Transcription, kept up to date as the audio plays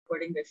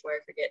recording before I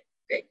forget.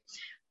 Great.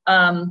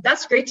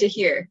 That's great to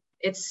hear.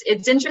 It's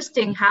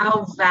interesting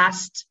how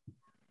vast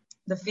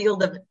the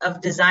field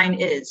of design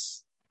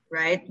is,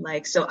 right?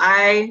 Like, so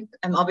I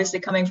am obviously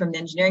coming from the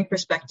engineering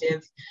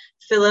perspective.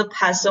 Philip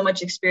has so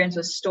much experience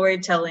with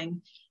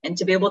storytelling, and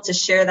to be able to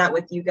share that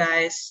with you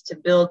guys, to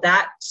build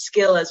that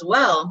skill as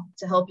well,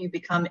 to help you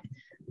become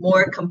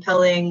more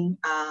compelling,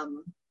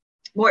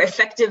 more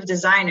effective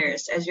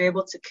designers as you're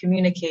able to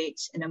communicate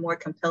in a more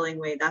compelling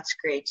way. That's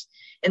great.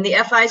 And the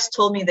FIs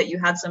told me that you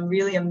had some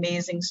really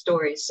amazing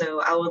stories.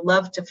 So I would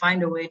love to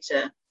find a way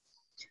to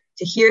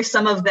hear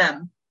some of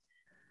them.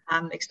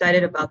 I'm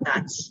excited about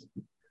that.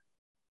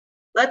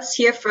 Let's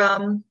hear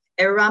from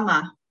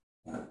Erama.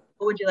 What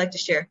would you like to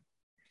share?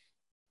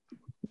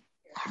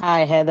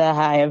 Hi, Heather.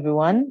 Hi,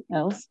 everyone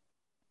else.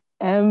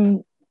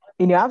 In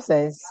your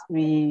absence,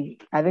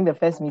 I think the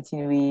first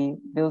meeting we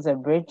built a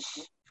bridge,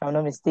 if I'm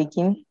not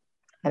mistaken,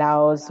 and I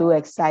was so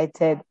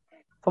excited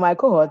for my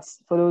cohorts.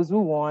 For those who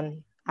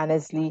won,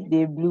 honestly,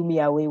 they blew me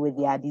away with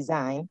their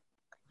design.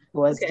 It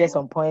was just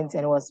on point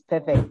and it was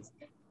perfect.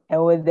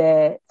 And with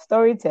the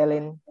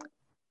storytelling,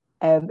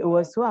 it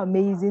was so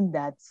amazing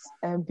that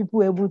people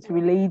were able to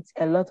relate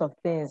a lot of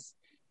things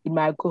in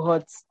my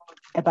cohorts.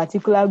 A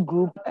particular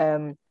group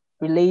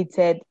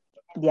related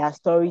their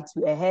story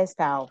to a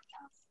hairstyle,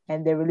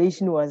 and the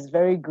relation was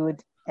very good,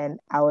 and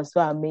I was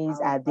so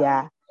amazed at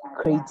their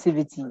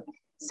creativity.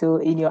 So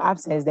in your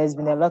absence, there's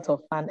been a lot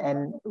of fun,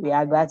 and we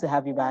are glad to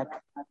have you back.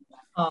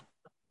 Oh,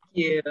 thank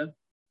you.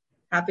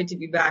 Happy to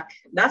be back.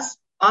 That's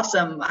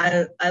awesome.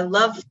 I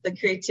love the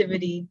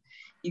creativity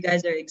you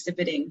guys are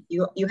exhibiting.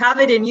 You have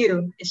it in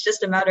you. It's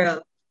just a matter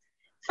of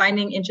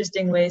finding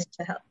interesting ways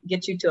to help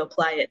get you to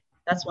apply it.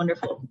 That's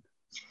wonderful.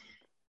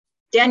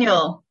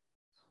 Daniel.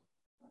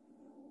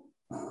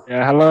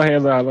 Yeah, hello,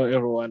 Heather. Hello,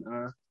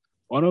 everyone.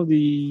 One of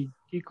the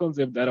key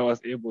concepts that I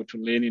was able to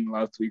learn in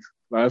last week's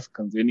class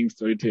concerning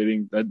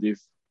storytelling, that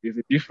there's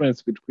a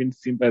difference between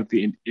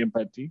sympathy and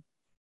empathy.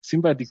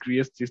 Sympathy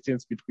creates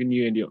distance between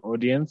you and your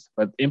audience,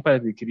 but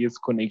empathy creates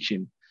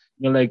connection.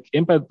 Like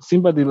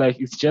sympathy, like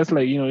it's just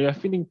like, you're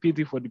feeling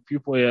pity for the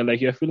people,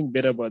 like you're feeling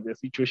better about their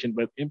situation,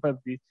 but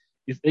empathy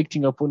is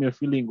acting upon your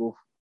feelings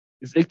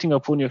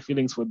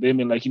for them,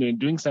 and like,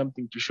 doing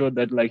something to show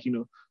that, like,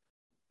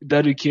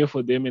 that you care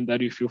for them and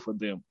that you feel for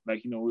them.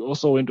 Like, we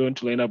also went on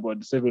to learn about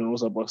the 7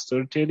 rules about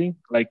storytelling,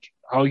 like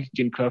how you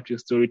can craft your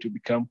story to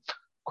become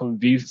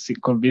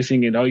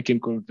convincing and how you can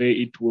convey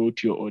it well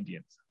to your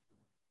audience.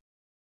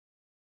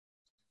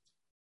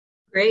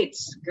 Great.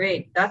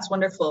 That's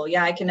wonderful.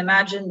 Yeah, I can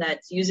imagine that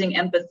using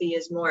empathy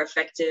is more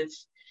effective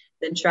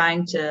than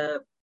trying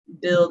to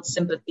build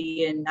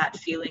sympathy and that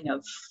feeling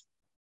of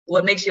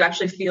what makes you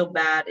actually feel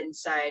bad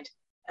inside.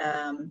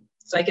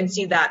 So I can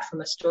see that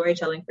from a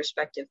storytelling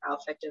perspective, how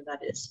effective that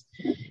is.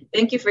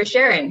 Thank you for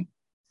sharing.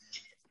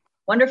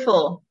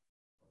 Wonderful.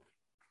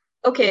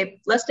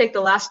 Okay, let's take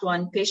the last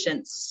one,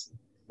 Patience.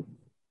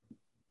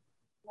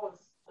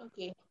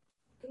 Okay.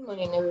 Good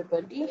morning,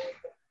 everybody.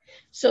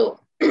 So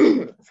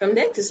from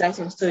the exercise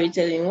in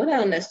storytelling, what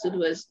I understood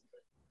was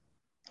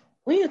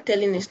when you're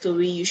telling a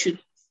story, you should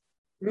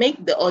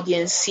make the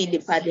audience see the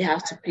part they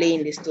have to play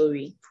in the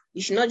story.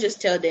 You should not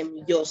just tell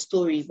them your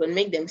story, but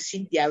make them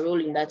see their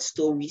role in that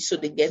story so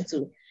they get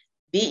to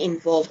be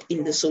involved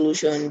in the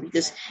solution.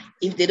 Because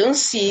if they don't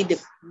see the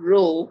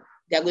role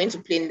they're going to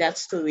play in that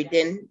story,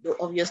 then they'll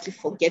obviously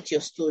forget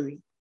your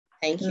story.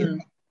 Thank you.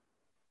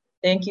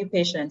 Thank you,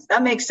 Patience.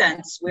 That makes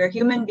sense. We're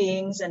human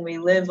beings and we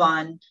live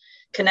on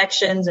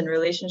connections and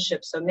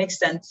relationships. So it makes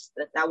sense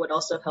that would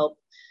also help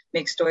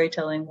make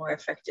storytelling more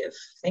effective.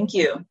 Thank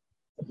you.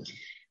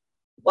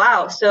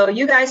 Wow. So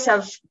you guys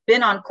have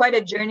been on quite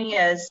a journey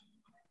as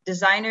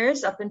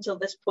designers up until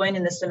this point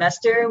in the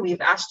semester.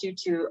 We've asked you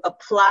to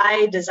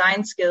apply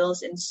design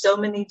skills in so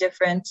many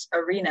different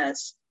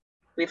arenas.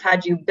 We've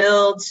had you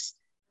build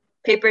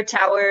paper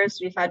towers.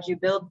 We've had you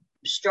build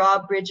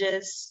straw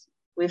bridges.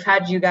 We've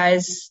had you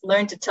guys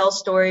learn to tell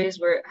stories.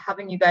 We're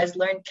having you guys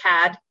learn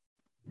CAD.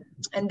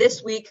 And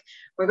this week,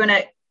 we're going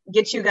to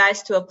get you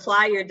guys to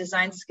apply your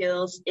design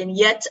skills in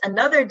yet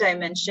another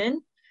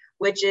dimension,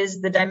 which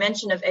is the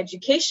dimension of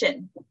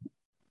education.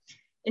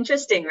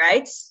 Interesting,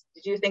 right?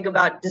 Did you think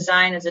about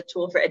design as a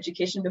tool for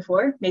education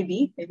before?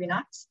 Maybe, maybe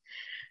not.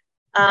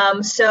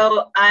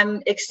 So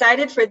I'm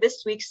excited for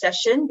this week's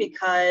session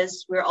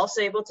because we're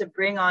also able to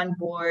bring on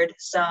board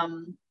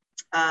some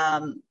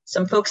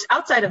folks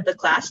outside of the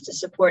class to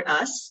support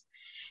us.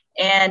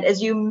 And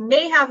as you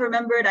may have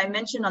remembered, I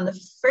mentioned on the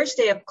first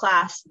day of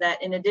class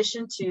that in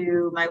addition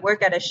to my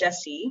work at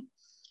Ashesi,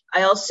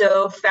 I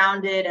also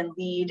founded and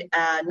lead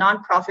a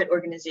nonprofit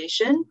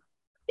organization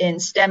in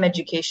STEM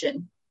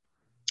education.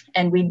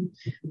 And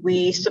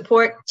we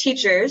support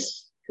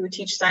teachers who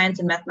teach science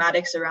and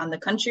mathematics around the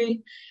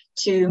country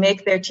to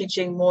make their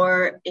teaching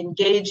more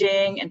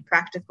engaging and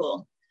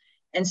practical.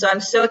 And so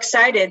I'm so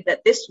excited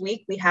that this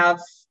week we have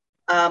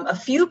a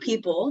few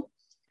people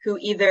who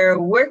either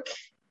work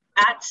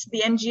at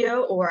the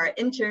NGO or are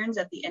interns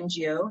at the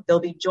NGO.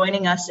 They'll be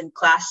joining us in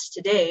class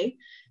today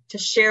to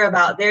share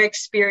about their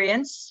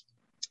experience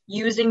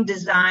using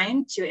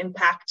design to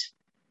impact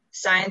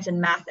science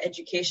and math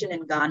education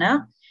in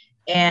Ghana.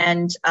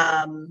 And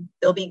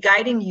they'll be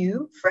guiding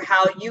you for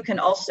how you can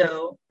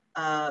also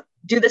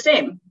do the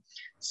same.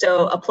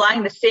 So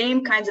applying the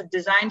same kinds of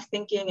design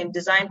thinking and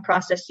design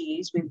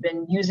processes we've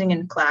been using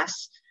in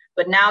class,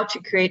 but now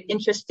to create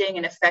interesting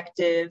and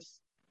effective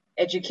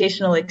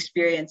educational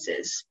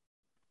experiences.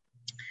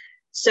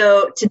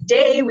 So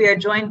today we are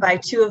joined by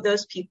two of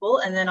those people.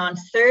 And then on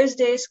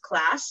Thursday's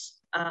class,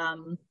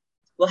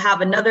 we'll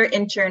have another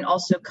intern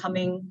also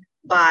coming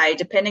by.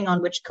 Depending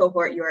on which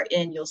cohort you are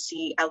in, you'll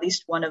see at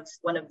least one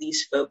of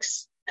these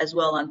folks as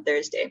well on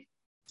Thursday.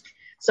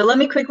 So let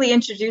me quickly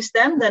introduce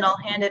them, then I'll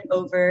hand it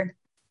over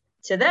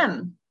to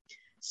them.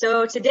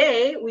 So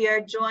today we are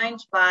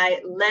joined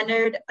by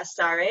Leonard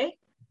Asare,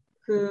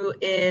 who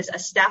is a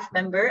staff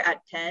member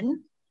at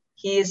Penn.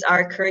 He's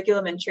our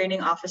curriculum and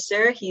training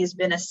officer. He's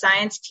been a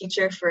science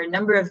teacher for a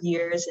number of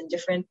years in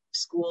different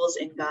schools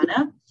in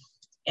Ghana.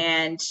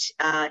 And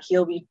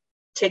he'll be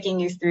taking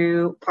you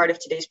through part of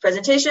today's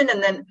presentation.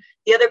 And then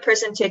the other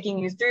person taking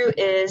you through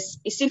is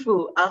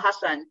Isifu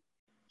Al-Hassan.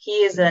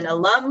 He is an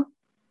alum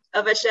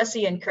of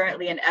Ashesi and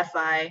currently an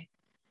FI.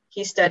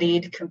 He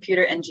studied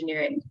computer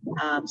engineering.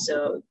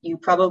 So you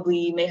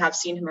probably may have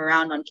seen him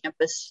around on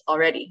campus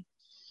already.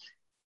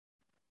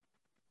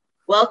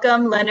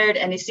 Welcome, Leonard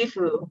and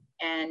Isifu,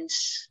 and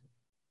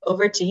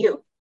over to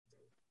you.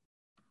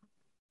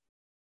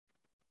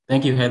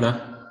 Thank you,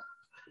 Heather.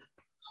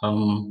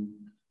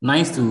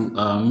 Nice to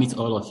meet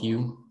all of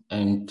you,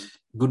 and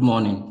good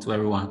morning to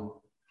everyone.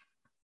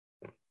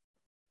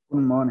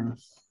 Good morning.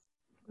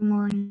 Good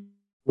morning.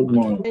 Good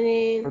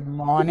morning. Good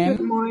morning.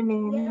 Good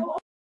morning.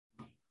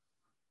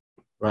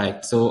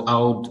 Right, so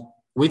I'll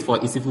wait for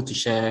Isifu to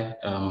share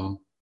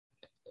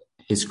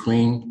his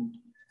screen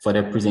for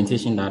the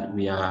presentation that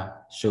we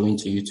are showing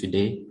to you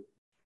today.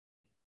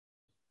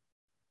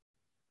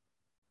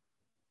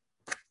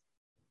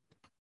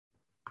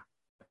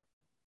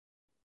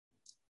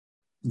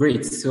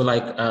 Great. So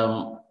like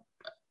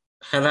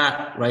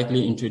Heather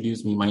rightly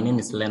introduced me, my name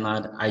is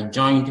Leonard. I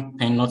joined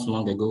Penn not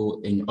long ago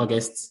in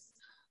August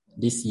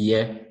this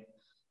year.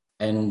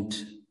 And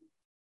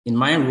in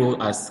my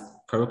role as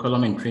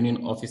curriculum and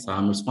training officer,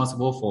 I'm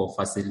responsible for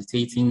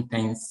facilitating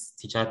Penn's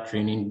teacher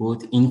training,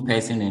 both in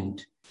person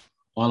and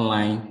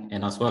online,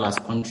 and as well as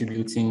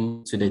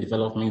contributing to the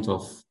development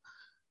of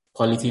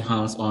quality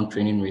hands-on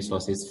training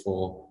resources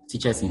for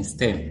teachers in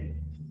STEM.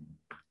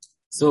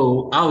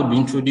 So I will be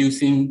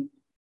introducing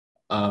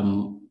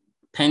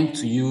Penn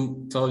to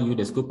you, tell you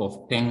the scope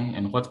of Penn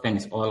and what Penn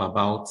is all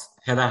about.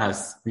 Heather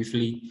has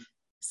briefly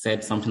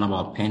said something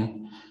about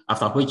Penn,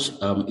 after which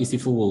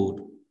Isifu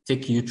will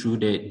take you through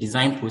the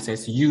design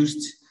process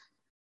used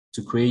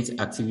to create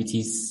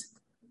activities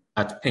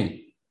at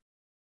Penn.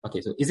 Okay,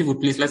 so Isifu,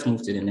 please, let's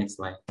move to the next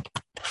slide.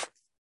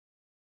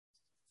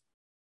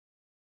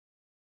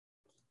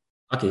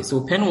 Okay,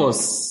 so Penn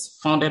was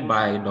founded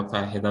by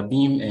Dr. Heather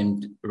Beam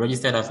and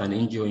registered as an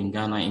NGO in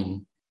Ghana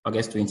in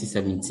August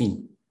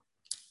 2017.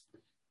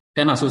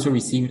 Penn has also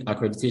received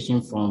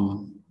accreditation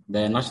from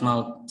the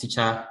National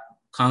Teacher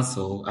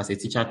Council as a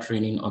teacher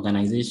training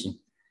organization.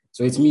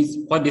 So it means,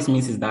 what this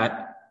means is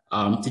that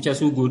teachers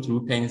who go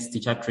through Penn's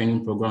teacher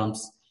training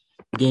programs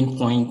gain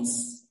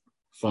points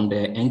from the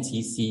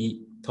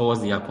NTC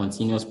towards their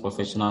continuous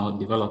professional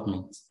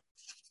development.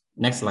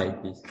 Next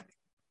slide, please.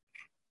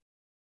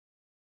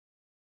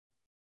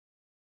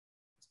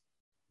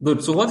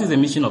 Good. So what is the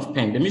mission of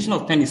Penn? The mission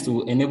of Penn is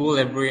to enable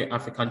every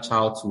African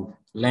child to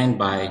learn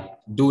by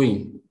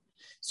doing.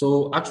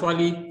 So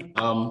actually,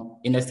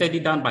 in a study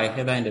done by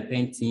Heather and the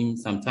Penn team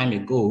some time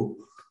ago,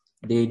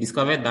 they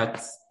discovered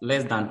that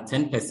less than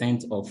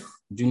 10% of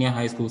junior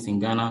high schools in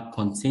Ghana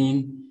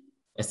contain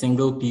a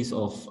single piece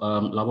of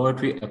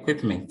laboratory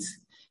equipment.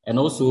 And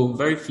also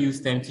very few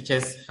STEM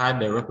teachers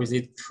had the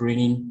requisite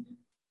training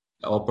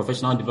or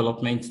professional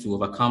development to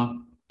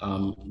overcome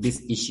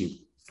this issue.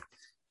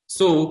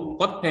 So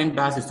what Penn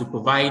does is to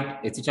provide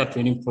a teacher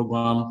training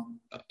program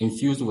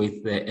infused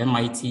with the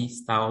MIT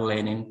style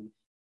learning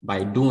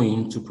by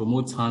doing to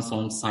promote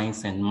hands-on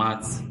science and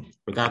maths,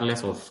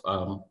 regardless of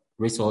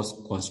resource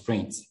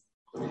constraints.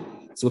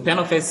 So Penn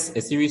offers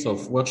a series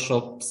of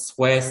workshops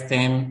where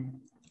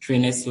STEM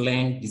trainers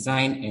learn,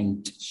 design,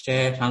 and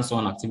share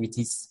hands-on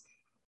activities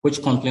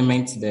which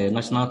complement the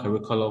national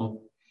curriculum.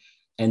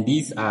 And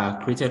these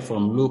are created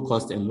from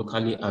low-cost and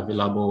locally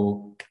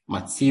available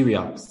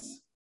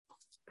materials.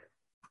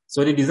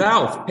 So the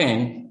desire of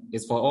Penn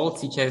is for all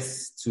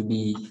teachers to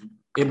be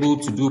able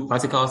to do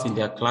practicals in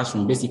their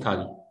classroom,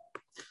 basically.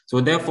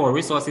 So therefore,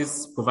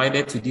 resources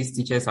provided to these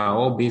teachers are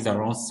all based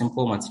around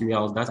simple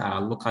materials that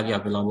are locally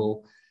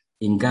available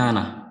in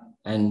Ghana.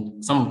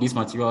 And some of these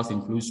materials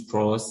include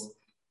straws,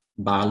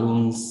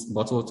 balloons,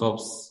 bottle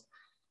tops,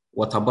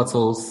 water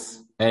bottles,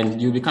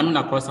 and you'll be coming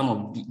across some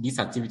of these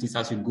activities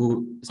as you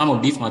go, some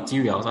of these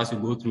materials as you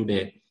go through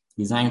the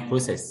design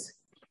process.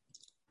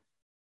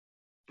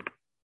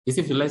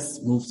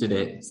 Let's move to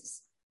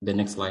the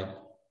next slide.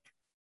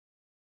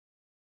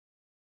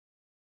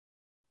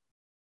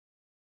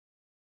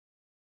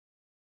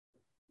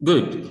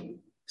 Good.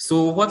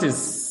 So what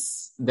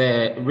is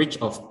the reach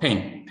of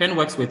PEN? PEN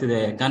works with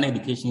the Ghana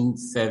Education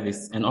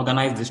Service and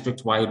organize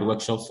district-wide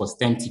workshops for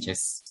STEM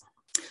teachers.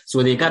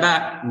 So we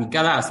gather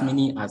as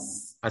many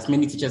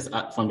teachers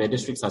from the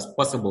districts as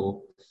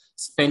possible,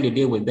 spend a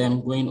day with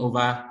them, going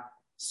over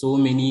so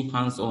many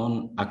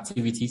hands-on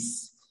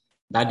activities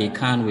that they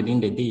can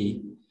within the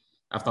day.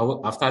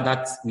 After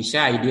that, we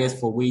share ideas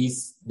for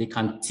ways they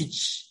can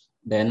teach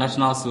the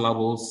national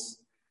syllables,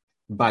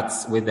 but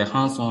with the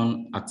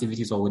hands-on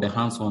activities or with the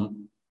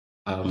hands-on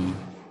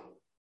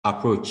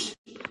approach.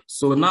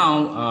 So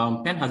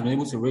now PEN has been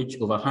able to reach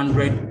over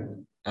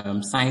 100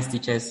 science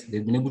teachers.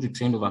 They've been able to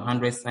train over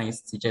 100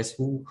 science teachers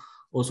who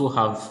also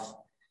have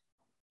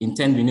in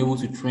turn been able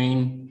to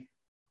train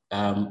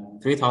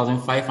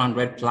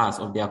 3,500 plus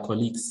of their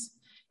colleagues.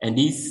 And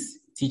these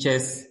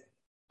teachers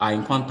are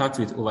in contact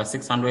with over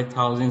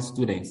 600,000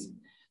 students.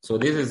 So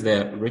this is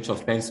the reach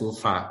of PEN so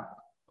far.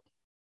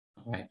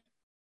 All right.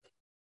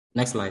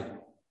 Next slide.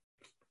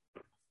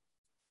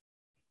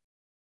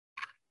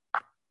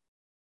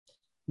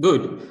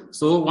 Good.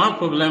 So one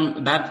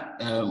problem that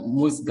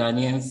most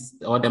Ghanaians,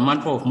 or the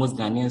mantra of most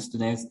Ghanaian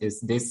students,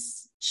 is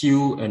this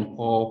chew and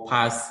pour,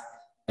 pass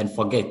and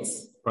forget,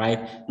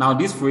 right? Now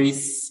this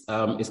phrase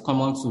is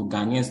common to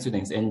Ghanaian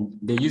students and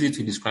they use it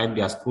to describe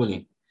their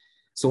schooling.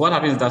 So what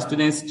happens is that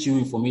students chew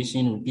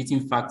information,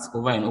 repeating facts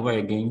over and over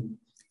again,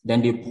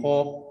 then they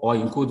pour or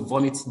in quote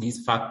vomit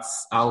these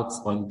facts out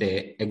on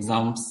the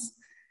exams,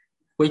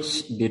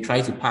 which they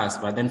try to pass,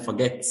 but then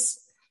forget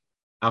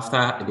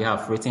after they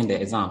have written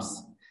the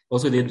exams.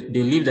 Also, they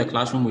leave the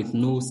classroom with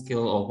no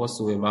skill or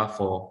whatsoever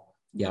for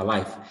their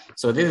life.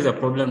 So this is a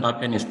problem that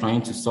PEN is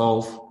trying to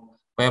solve,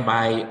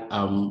 whereby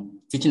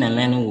teaching and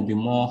learning will be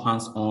more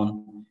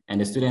hands-on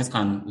and the students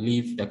can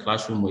leave the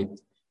classroom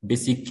with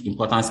basic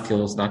important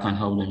skills that can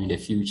help them in the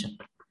future.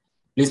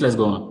 Please, let's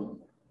go on.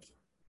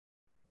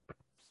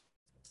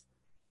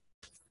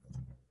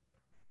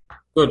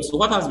 Good. So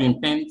what has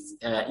been PEN's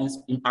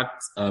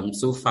impact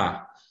so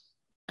far?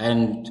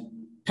 And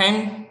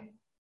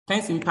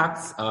PEN's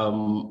impact,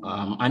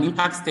 an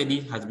impact study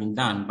has been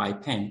done by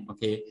PEN,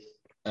 okay,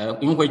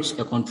 in which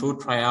a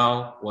controlled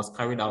trial was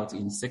carried out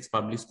in 6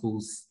 public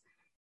schools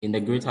in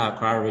the Greater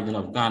Accra region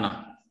of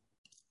Ghana.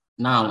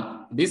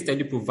 Now, this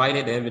study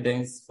provided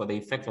evidence for the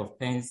effect of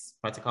PEN's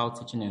practical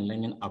teaching and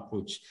learning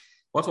approach.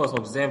 What was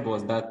observed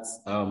was that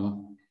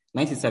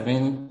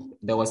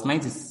there was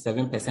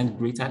 97%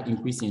 greater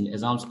increase in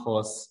exam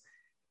scores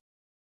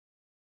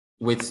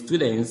with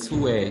students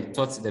who were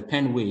taught the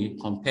PEN way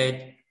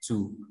compared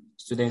to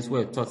students who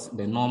were taught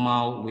the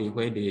normal way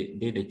where they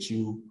did the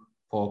chew,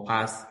 pour,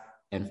 pass,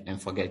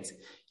 and forget.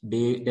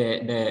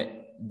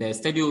 The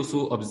study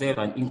also observed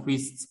an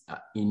increase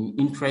in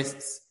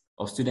interest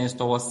of students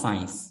towards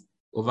science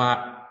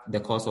over the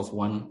course of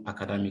one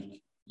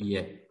academic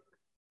year.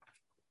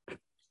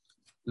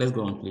 Let's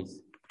go on, please.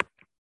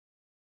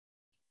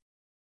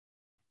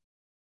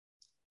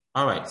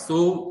 All right,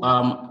 so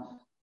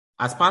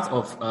as part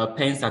of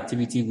PEN's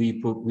activity,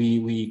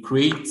 we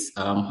create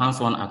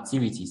hands-on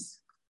activities,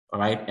 all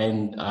right?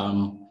 And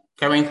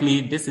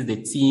currently, this is the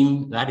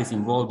team that is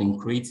involved in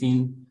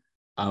creating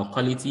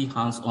quality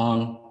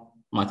hands-on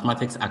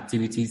mathematics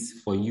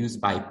activities for use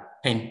by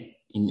PEN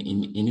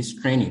in its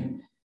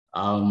training.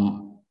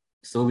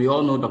 So we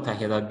all know Dr.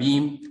 Heather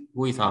Beam,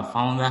 who is our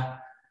founder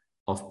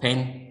of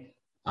PEN.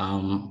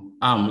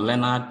 I'm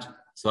Leonard,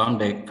 so I'm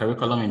the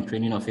curriculum and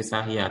training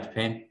officer here at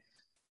PEN.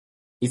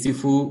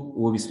 Isifu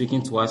will be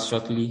speaking to us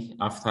shortly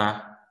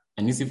after,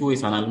 and Isifu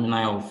is an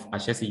alumni of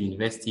Ashesi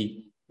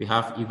University. We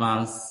have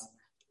Evans,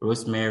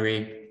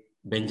 Rosemary,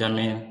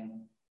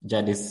 Benjamin,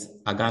 Jadis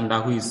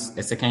Aganda, who is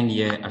a second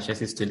year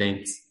Ashesi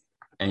student,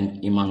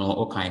 and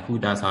Emmanuel Okai, who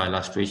does our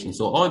illustration.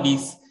 So all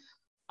these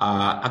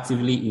are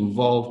actively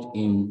involved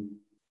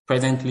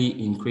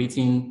presently in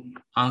creating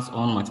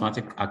hands-on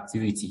mathematics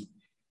activity.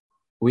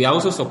 We are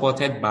also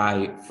supported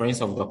by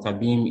friends of Dr.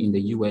 Beam in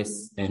the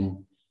US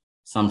and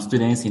some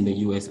students in the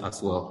US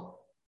as well.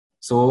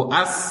 So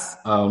as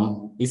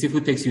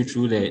Isifu takes you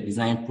through the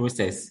design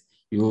process,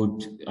 you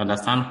would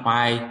understand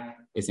why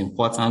it's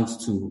important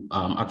to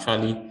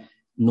actually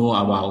know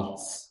about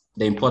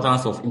the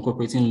importance of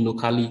incorporating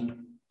locally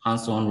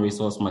hands-on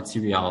resource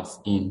materials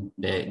in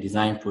the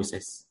design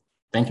process.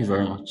 Thank you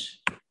very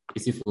much.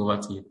 Isifu, over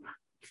to you.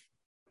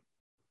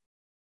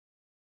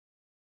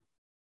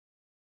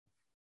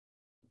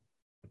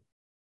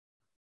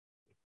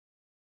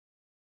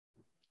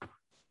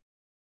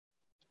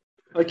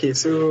 Okay,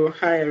 so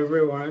hi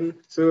everyone.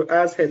 So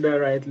as Heather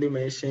rightly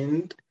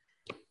mentioned,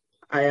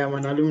 I am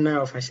an alumni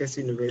of Ashesi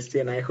University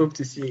and I hope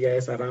to see you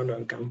guys around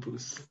on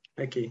campus.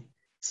 Okay,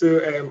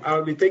 so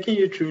I'll be taking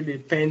you through the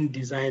PEN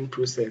design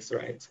process,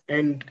 right?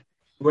 And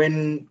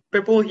when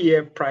people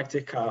hear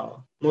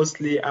practical,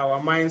 mostly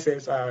our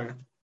mindsets are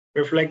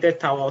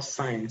reflected towards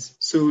science.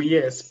 So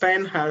yes,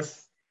 PEN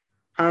has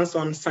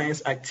hands-on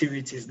science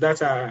activities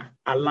that are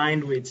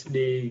aligned with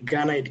the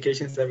Ghana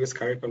Education Service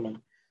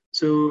curriculum.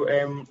 So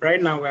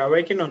right now we are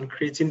working on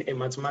creating a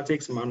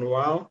mathematics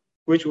manual,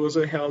 which will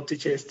also help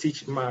teachers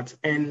teach math.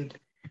 And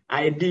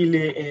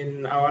ideally,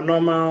 in our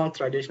normal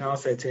traditional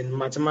setting,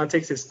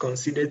 mathematics is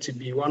considered to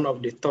be one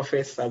of the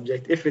toughest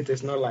subjects, if it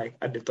is not like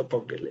at the top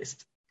of the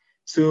list.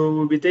 So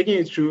we'll be taking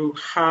you through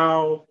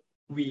how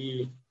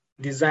we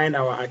design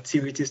our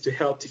activities to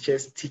help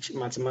teachers teach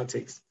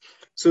mathematics.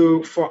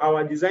 So for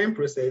our design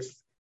process,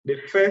 the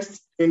first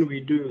thing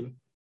we do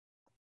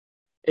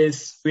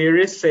is we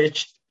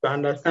research to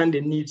understand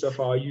the needs of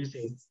our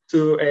users.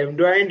 So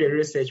during the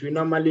research, we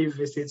normally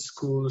visit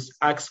schools,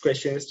 ask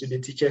questions to the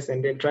teachers,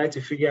 and then try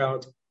to figure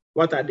out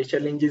what are the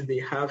challenges they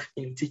have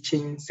in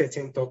teaching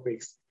certain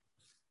topics.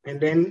 And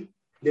then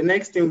the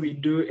next thing we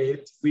do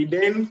is we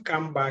then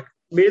come back,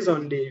 based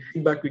on the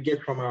feedback we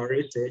get from our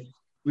research,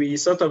 we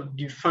sort of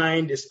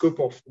define the scope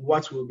of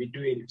what we'll be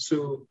doing.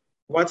 So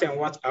what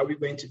are we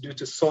going to do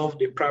to solve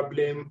the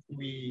problem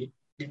we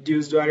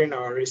deduced during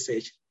our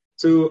research?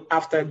 So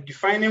after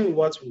defining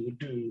what we will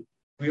do,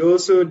 we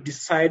also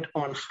decide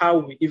on how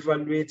we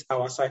evaluate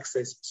our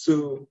success.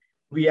 So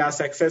we are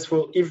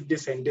successful if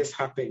this and this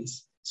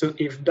happens. So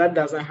if that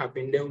doesn't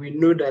happen, then we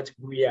know that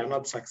we are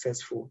not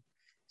successful.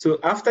 So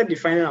after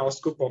defining our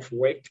scope of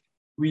work,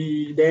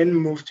 we then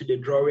move to the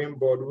drawing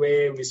board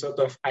where we sort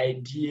of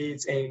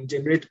ideate and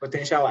generate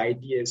potential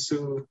ideas.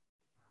 So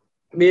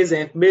based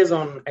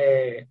on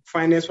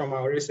findings from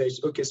our research,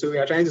 okay, so we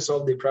are trying to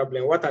solve the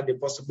problem. What are the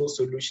possible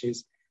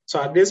solutions?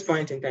 So at this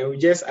point in time, we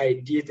just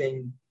ideate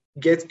and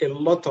get a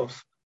lot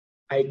of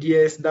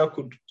ideas that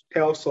could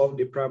help solve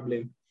the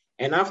problem.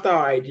 And after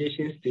our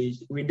ideation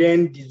stage, we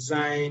then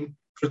design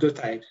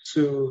prototypes.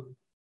 So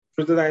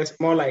prototypes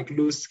more like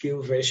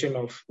low-scale version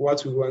of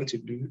what we want to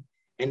do.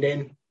 And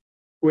then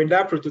with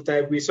that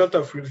prototype, we sort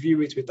of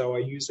review it with our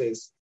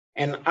users.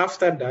 And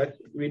after that,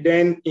 we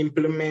then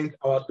implement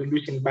our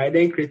solution by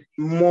then creating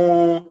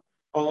more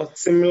or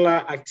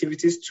similar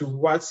activities to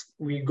what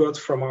we got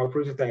from our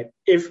prototype,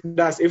 if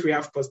we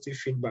have positive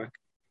feedback.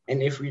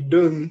 And if we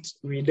don't,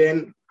 we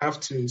then have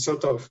to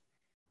sort of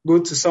go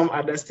to some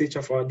other stage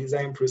of our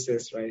design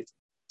process, right?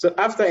 So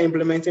after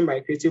implementing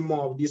by creating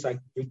more of these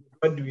activities,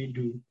 what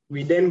do?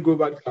 We then go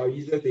back to our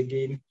users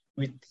again,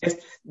 we test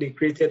the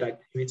created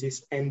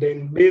activities, and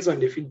then based on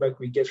the feedback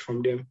we get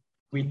from them,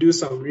 we do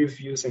some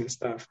reviews and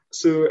stuff.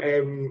 So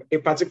a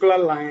particular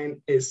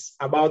line is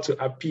about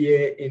to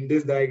appear in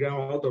this diagram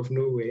out of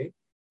nowhere.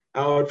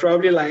 I would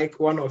probably like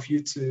one of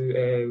you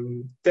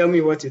to tell me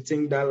what you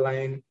think that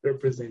line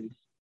represents.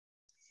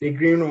 The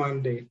green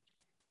one there.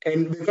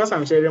 And because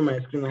I'm sharing my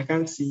screen, I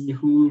can't see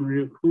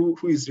who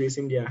is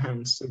raising their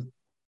hands.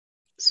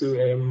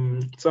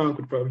 So someone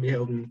could probably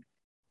help me.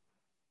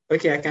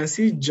 Okay, I can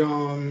see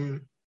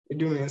John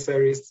Edumensa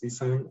raised his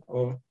hand,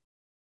 or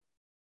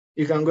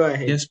you can go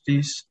ahead. Yes,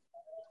 please.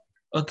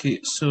 Okay,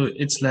 so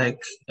it's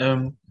like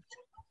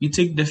you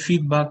take the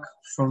feedback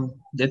from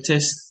the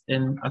tests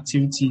and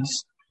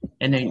activities,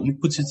 and then you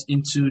put it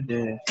into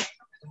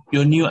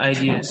your new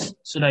ideas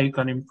so that you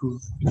can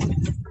improve.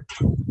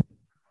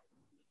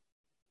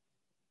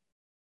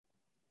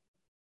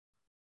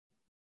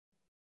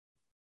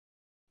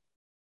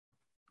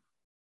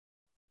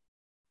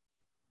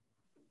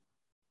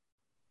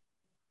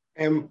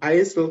 Are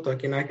you still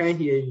talking? I can't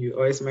hear you,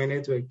 or is my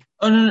network?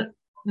 Oh,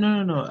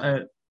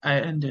 no. I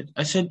ended.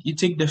 I said you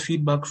take the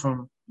feedback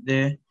from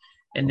there,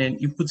 and then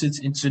you put it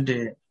into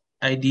the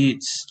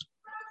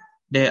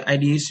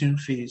ideation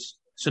phase,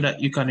 so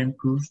that you can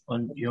improve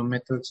on your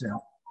methods and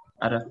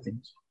other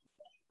things.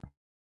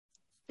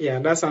 Yeah,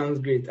 that sounds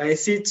great. I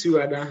see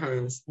two other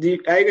hands. Are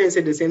you going to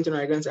say the same thing, or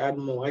are you going to add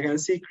more? I can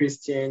see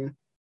Christian.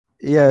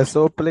 Yeah,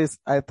 so please,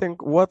 I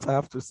think what I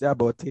have to say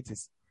about it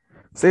is,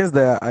 since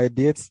the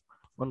ideas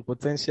on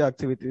potential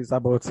activities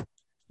about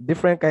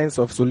different kinds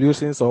of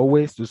solutions or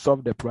ways to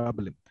solve the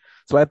problem.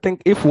 So I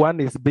think if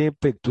one is being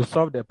picked to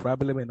solve the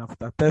problem, and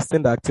after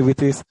testing the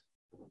activities,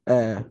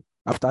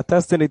 after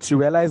testing it, you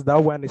realize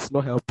that one is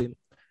not helping.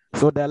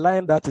 So the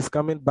line that is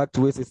coming back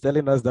to us is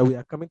telling us that we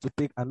are coming to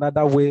pick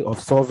another way of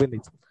solving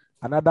it,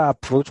 another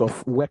approach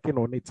of working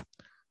on it.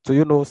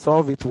 So,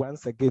 solve it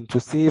once again to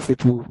see if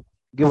it will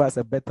give us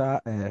a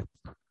better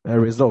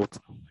result.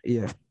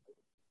 Yeah.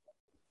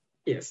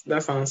 Yes,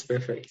 that sounds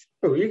perfect.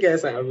 Oh, you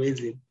guys are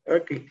amazing.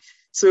 Okay.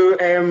 So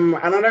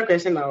another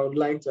question I would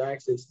like to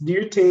ask is, do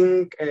you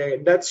think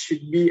that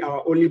should be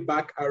our only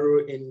back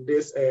arrow in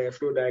this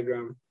flow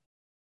diagram?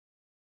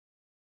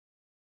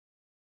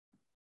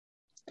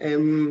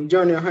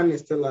 John, your hand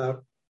is still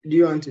up. Do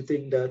you want to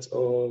take that,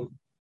 or?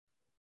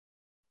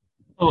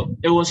 Oh,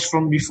 it was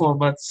from before,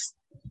 but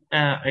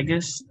I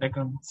guess I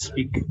can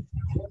speak.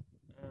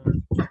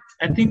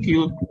 I think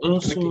you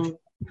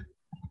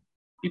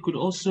could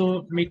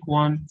also make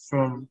one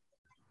from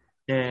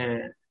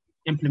the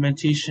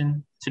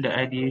implementation to the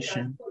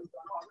ideation,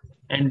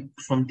 and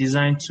from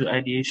design to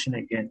ideation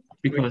again,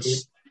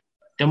 because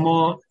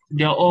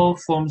they're all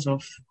forms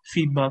of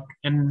feedback,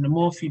 and the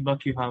more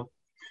feedback you have,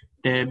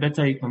 the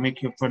better you can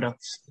make your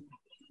products.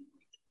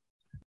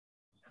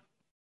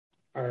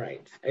 All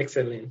right,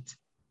 excellent.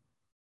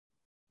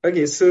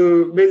 Okay,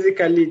 so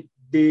basically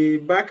the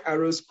back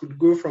arrows could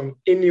go from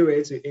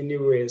anywhere to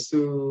anywhere.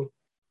 So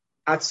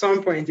at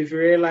some point, if you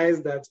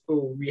realize that,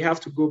 oh, we have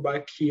to go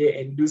back here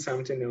and do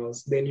something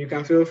else, then you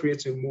can feel free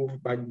to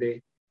move back there.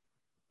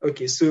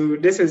 Okay, so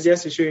this is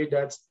just to show you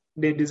that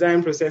the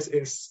design process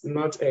is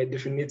not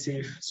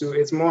definitive, so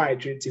it's more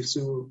iterative.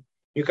 So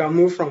you can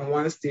move from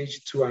one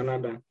stage to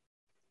another.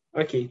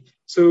 Okay,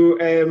 so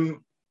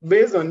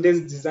based on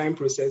this design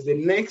process, the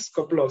next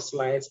couple of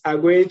slides are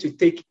going to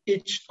take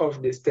each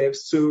of the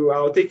steps. So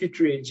I'll take you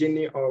through a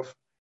journey of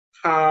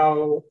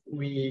how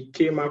we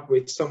came up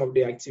with some of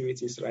the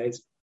activities, right?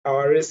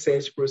 Our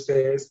research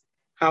process,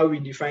 how we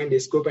define the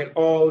scope, and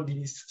all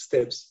these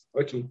steps.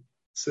 Okay,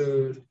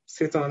 so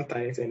sit on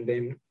tight and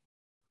then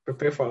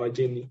prepare for our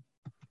journey.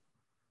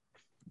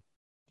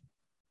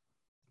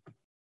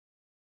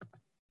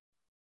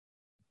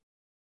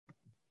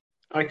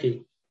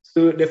 Okay,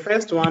 so the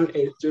first one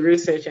is to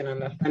research and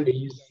understand the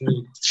user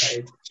needs,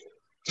 right?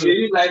 So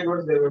you like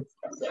what they were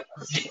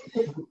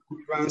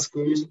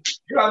school.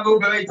 You are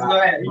going to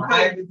go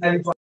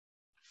ahead.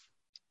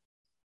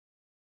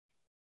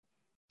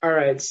 All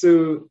right,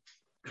 so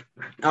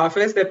our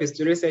first step is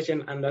to research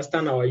and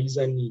understand our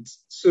user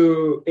needs.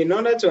 So in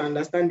order to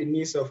understand the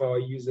needs of our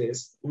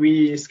users,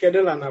 we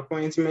schedule an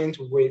appointment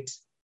with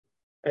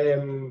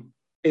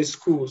a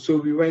school. So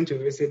we went to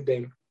visit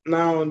them.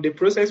 Now, the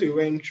process we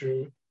went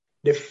through,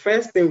 the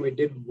first thing we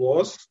did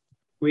was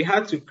we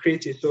had to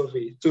create a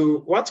survey. So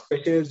what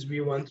questions do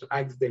we want to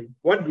ask them?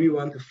 What do we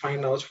want to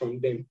find out from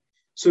them?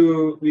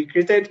 So we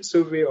created a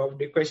survey of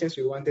the questions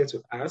we wanted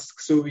to ask.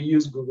 So we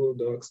used Google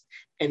Docs.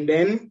 And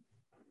then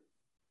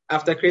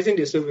after creating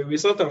the survey, we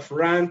sort of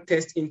ran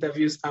test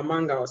interviews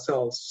among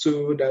ourselves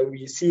so that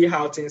we see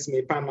how things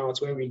may pan out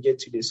when we get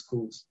to the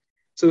schools.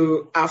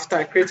 So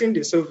after creating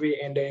the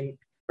survey and then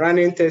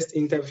running test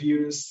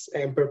interviews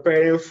and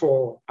preparing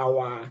for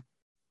our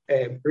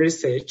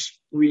research,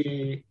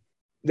 we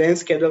then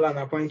schedule an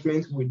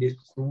appointment with the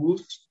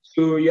schools.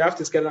 So you have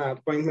to schedule an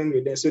appointment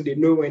with them so they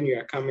know when you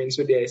are coming,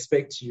 so they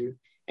expect you.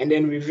 And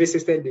then we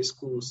visited the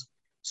schools.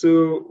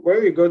 So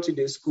when we go to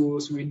the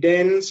schools, we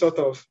then sort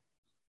of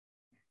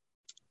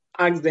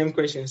ask them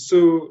questions.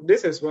 So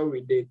this is what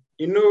we did.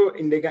 You know,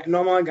 in the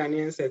normal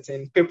Ghanaian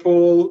setting,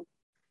 people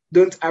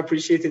don't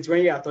appreciate it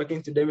when you are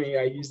talking to them and you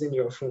are using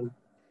your phone.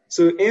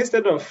 So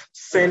instead of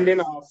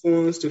sending our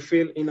phones to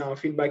fill in our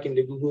feedback in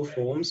the Google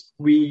Forms,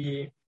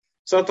 we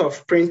sort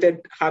of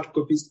printed hard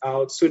copies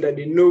out so that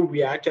they know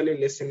we are actually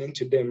listening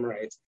to them,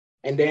 right?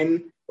 And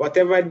then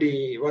whatever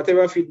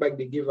feedback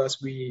they give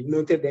us, we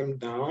noted them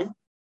down.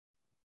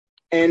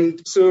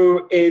 And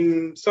so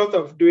in sort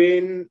of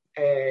doing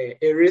a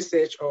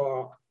research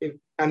or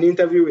an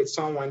interview with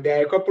someone, there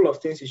are a couple of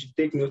things you should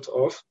take note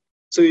of.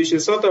 So you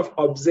should sort of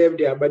observe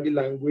their body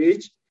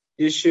language.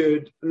 You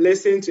should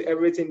listen to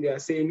everything they are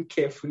saying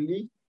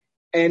carefully.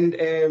 And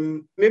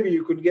maybe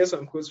you could get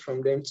some quotes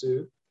from them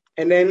too.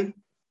 And then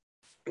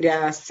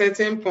there are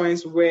certain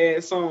points where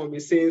someone will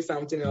be saying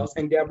something else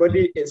and their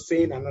body is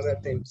saying another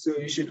thing. So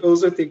you should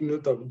also take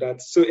note of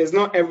that. So it's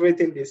not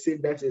everything they say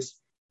that is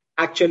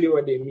actually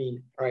what they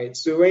mean, right?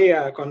 So when you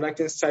are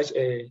conducting such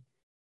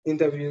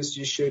interviews,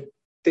 you should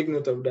take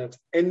note of that.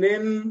 And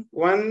then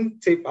one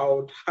tip I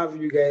would have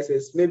you guys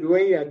is maybe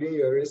when you are doing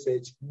your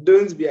research,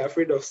 don't be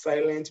afraid of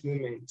silent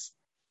moments.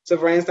 So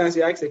for instance,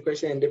 you ask a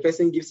question and the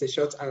person gives a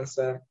short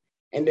answer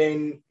and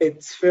then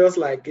it feels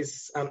like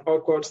it's an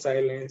awkward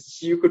silence.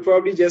 You could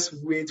probably just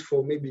wait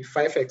for maybe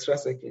 5 extra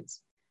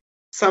seconds.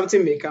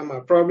 Something may come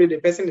up. Probably the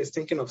person is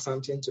thinking of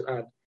something to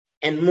add.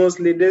 And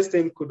mostly this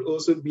thing could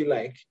also be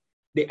like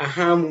the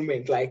aha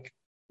moment, like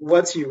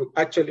what you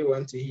actually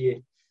want to hear.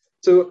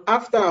 So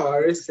after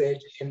our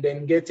research and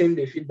then getting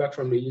the feedback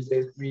from the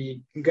users,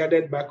 we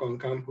gathered back on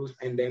campus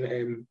and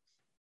then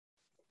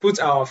put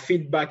our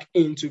feedback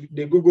into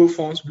the Google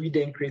Forms we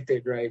then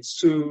created, right?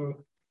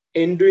 So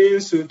in doing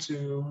so,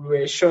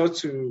 we're sure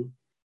to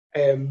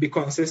be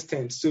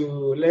consistent. So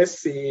let's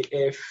say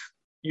if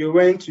you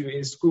went to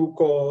a school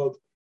called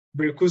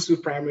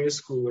Brekusu Primary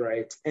School,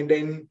 right? And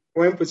then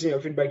when putting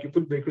your feedback, you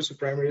put Brekusu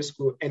Primary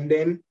School, and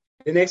then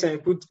the next time you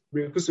put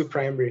Brekusu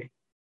Primary.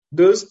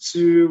 Those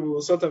two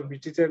will sort of be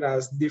treated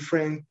as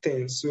different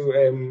things. So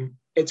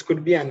it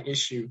could be an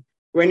issue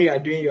when you are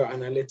doing your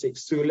analytics.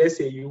 So let's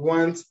say you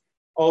want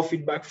all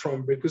feedback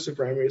from Brekusu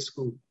Primary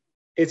School.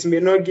 It may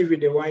not give you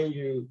the one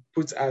you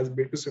put as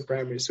Brekusu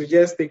Primary. So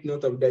just take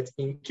note of that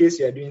in case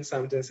you are doing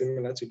something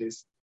similar to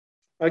this.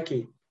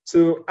 Okay,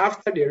 so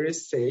after the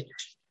research,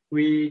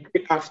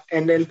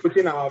 and then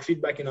putting our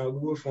feedback in our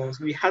Google Forms,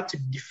 we had to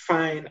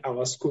define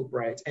our scope,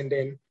 right? And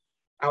then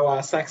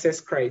our success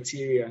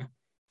criteria.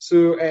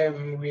 So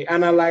we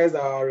analyzed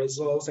our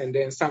results and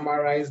then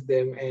summarized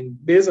them.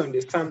 And based on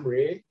the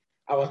summary,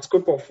 our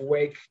scope of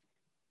work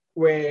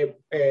were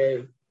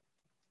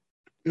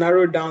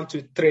narrowed down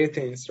to 3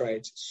 things,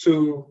 right?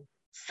 So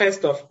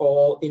first of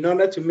all, in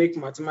order to make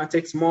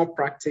mathematics more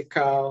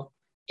practical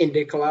in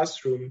the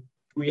classroom,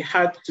 we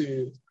had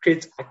to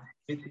create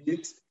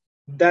activities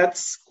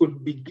that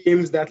could be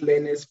games that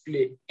learners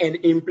play. And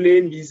in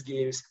playing these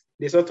games,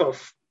 they sort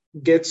of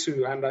get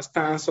to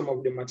understand some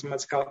of the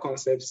mathematical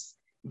concepts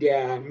they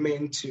are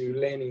meant to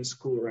learn in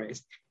school, right?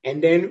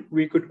 And then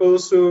we could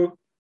also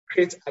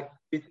create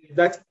activities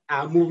that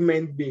are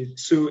movement-based.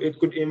 So it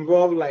could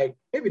involve like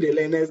maybe the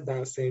learners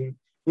dancing,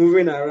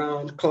 moving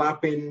around,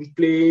 clapping,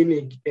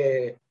 playing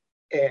a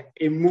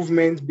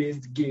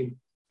movement-based game.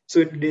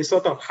 So they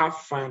sort of have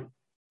fun,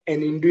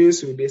 and in doing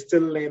so, they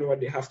still learn what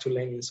they have to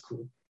learn in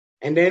school.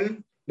 And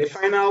then the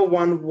final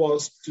one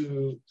was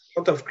to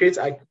sort of create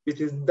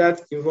activities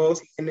that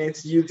involves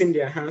learners using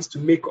their hands to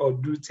make or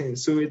do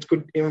things. So it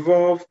could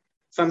involve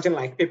something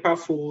like paper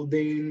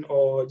folding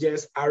or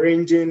just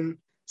arranging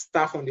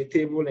stuff on the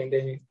table and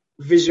then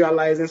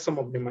visualizing some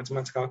of the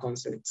mathematical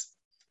concepts.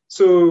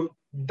 So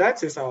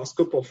that is our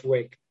scope of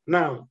work.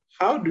 Now,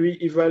 how do we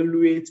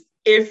evaluate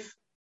if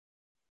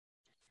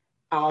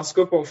our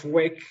scope of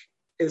work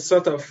is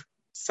sort of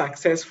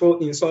successful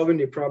in solving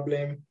the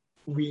problem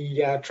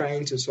we are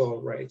trying to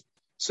solve, right?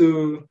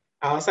 So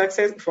our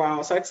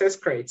success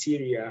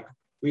criteria,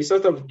 we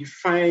sort of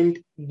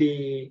defined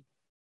the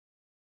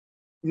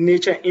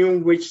nature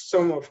in which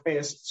some of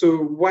us, so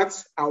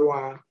what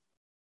our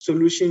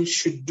solution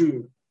should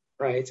do,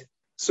 right?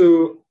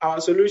 So our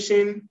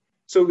solution,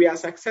 so we are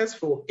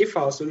successful if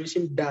our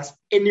solution does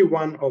any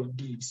one of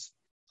these.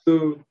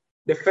 So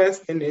the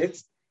first thing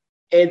is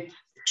it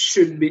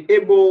should be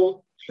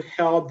able to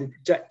help the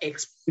teacher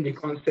explain the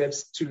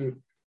concepts to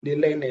the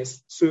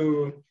learners.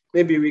 So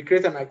maybe we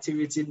create an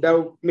activity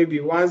that maybe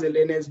once the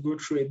learners go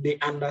through it, they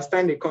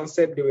understand the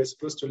concept they were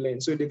supposed to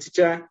learn. So the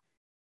teacher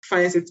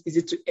finds it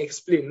easy to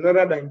explain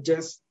rather than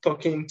just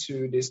talking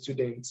to the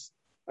students.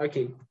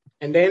 Okay.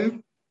 And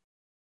then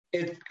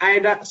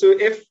so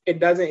if it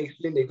doesn't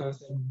explain the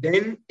concept,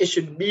 then it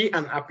should be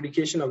an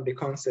application of the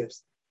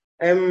concepts.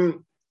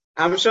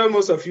 I'm sure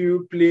most of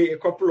you play a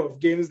couple of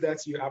games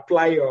that you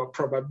apply your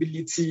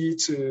probability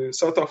to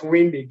sort of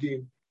win the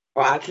game,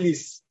 or at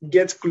least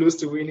get close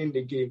to winning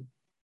the game.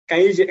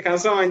 Can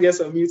someone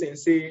just unmute and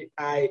say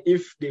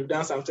if they've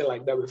done something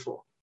like that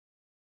before?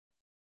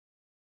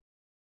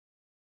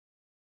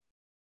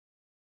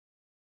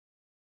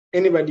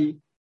 Anybody?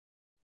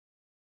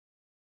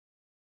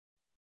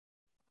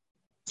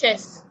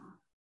 Chess.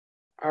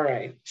 All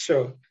right,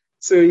 sure.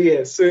 So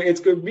so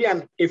it could be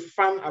a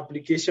fun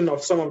application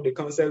of some of the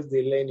concepts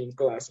they learn in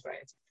class,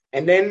 right?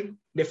 And then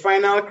the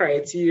final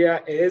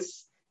criteria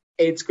is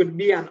it could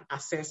be an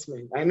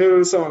assessment. I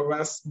know some of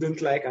us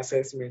don't like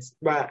assessments,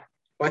 but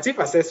what if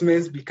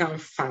assessments become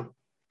fun?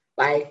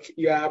 Like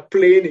you are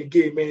playing a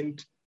game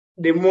and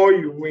the more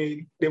you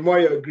win, the more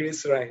your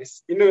grades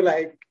rise.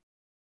 Like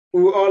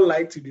we all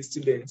like to be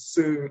students.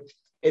 So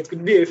it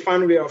could be a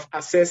fun way of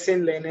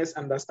assessing learners'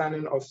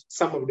 understanding of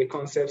some of the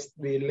concepts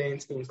they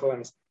learned in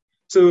class.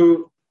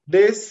 So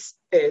this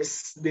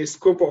is the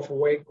scope of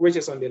work, which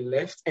is on the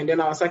left, and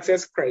then our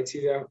success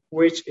criteria,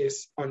 which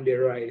is on the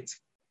right.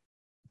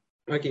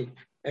 Okay.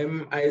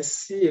 I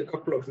see a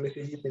couple of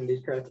messages in the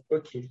chat.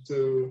 Okay.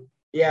 So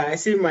yeah, I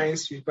see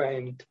Minesweeper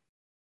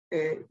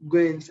and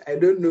Gwent. I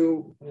don't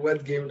know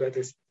what game that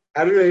is.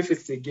 I don't know if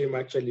it's a game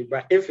actually,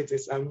 but if it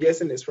is, I'm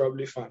guessing it's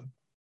probably fun.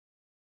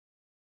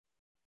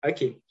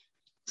 Okay.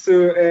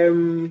 So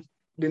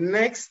the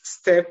next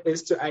step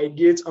is to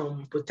ideate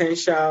on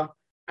potential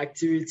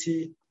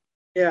activity.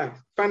 Yeah,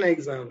 fun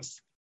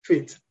exams.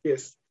 Fit,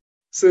 yes.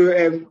 So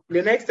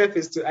the next step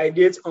is to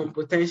ideate on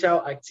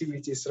potential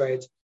activities,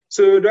 right?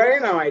 So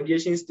during our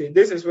ideation stage,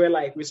 this is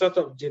where we sort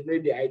of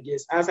generate the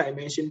ideas, as I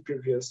mentioned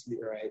previously,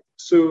 right?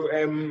 So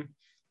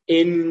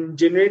in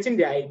generating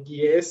the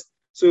ideas,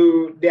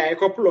 so there are a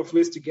couple of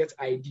ways to get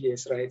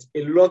ideas, right?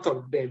 A lot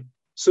of them.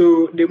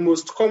 So the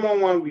most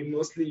common one we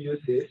mostly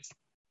use is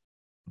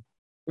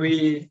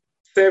we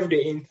surf the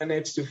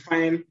internet to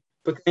find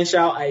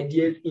potential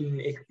ideas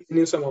in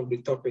explaining some of the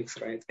topics,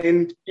 right?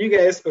 And you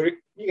guys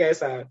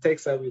are tech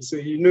savvy, so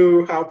you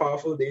know how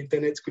powerful the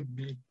internet could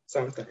be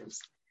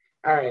sometimes.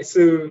 All right,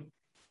 so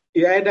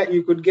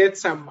you could get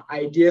some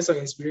ideas or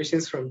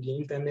inspirations from the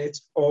internet,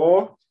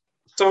 or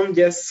some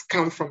just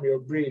come from your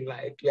brain,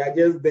 like you are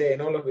just there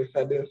and all of a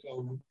sudden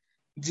some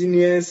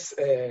genius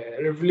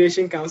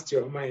revelation comes to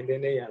your mind,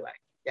 and then you're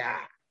like, yeah,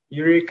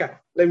 eureka,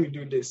 let me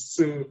do this.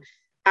 So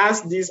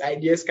as these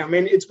ideas come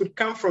in, it could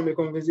come from a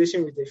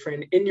conversation with a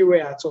friend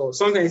anywhere at all.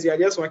 Sometimes you are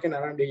just walking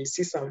around there, you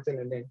see something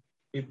and then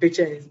you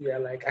picture it, you're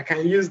like, I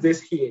can use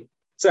this here.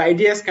 So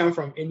ideas come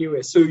from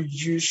anywhere. So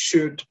you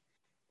should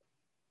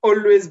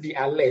always be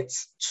alert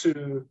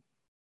to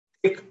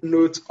take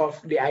note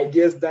of the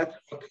ideas that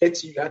occur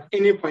to you at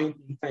any point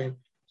in time.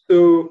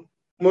 So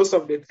most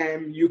of the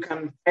time you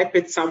can type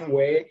it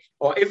somewhere,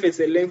 or if it's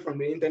a link from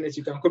the internet,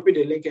 you can copy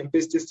the link and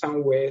paste it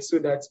somewhere so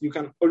that you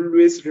can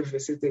always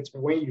revisit it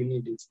when you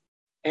need it.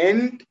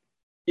 And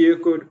you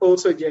could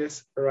also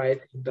just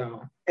write it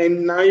down.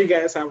 And now you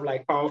guys have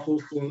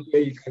powerful phones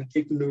where you can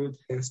take notes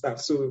and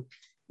stuff. So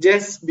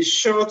just be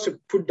sure to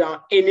put down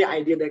any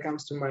idea that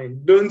comes to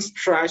mind. Don't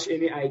trash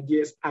any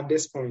ideas at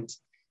this point.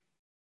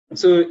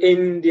 So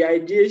in the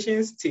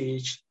ideation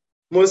stage,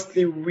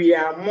 mostly we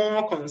are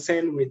more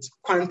concerned with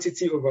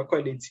quantity over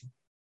quality.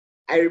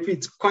 I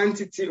repeat,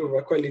 quantity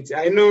over quality.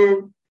 I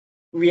know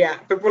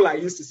people are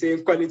used to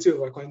saying quality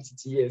over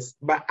quantity, yes,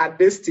 but at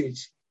this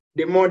stage,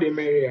 the more the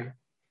merrier.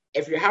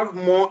 If you have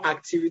more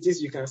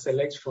activities you can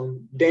select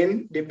from,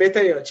 then the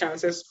better your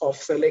chances of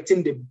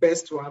selecting the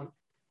best one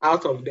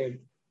out of them.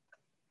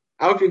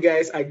 I hope you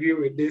guys agree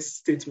with this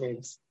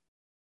statement.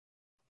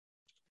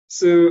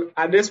 So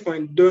at this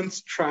point, don't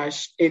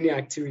trash any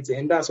activity,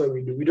 and that's what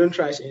we do. We don't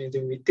trash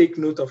anything. We take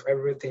note of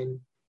everything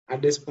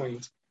at this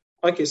point.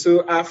 Okay,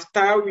 so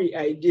after we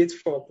ideate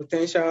for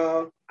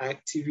potential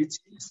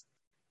activities,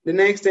 the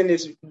next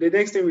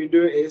thing we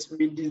do is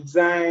we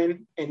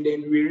design and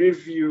then we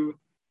review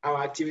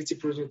our activity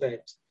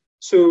prototypes.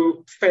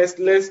 So first,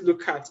 let's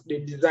look at the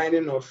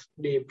designing of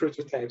the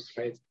prototypes,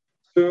 right?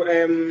 So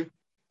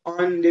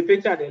on the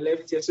picture at the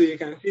left here, so you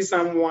can see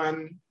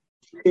someone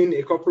putting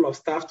a couple of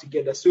stuff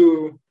together.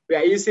 So we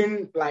are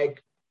using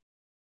like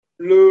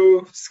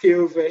low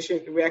scale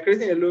version. We are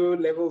creating a low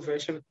level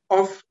version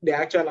of the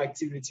actual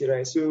activity,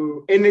 right?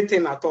 So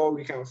anything at all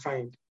we can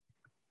find.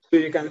 So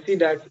you can see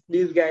that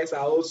these guys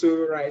are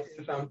also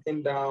writing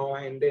something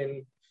down, and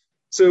then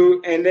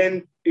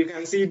you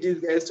can see these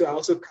guys too are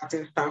also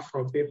cutting stuff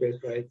from papers,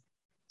 right?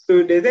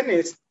 So the thing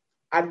is,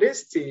 at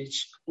this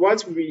stage,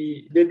 what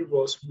we did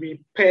was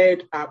we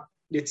paired up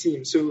the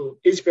team. So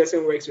each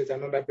person works with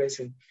another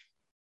person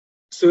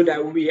so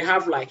that we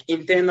have like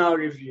internal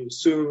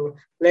reviews. So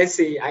let's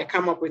say I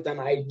come up with an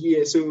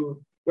idea.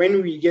 So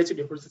when we get to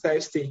the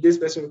prototype stage, this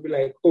person will be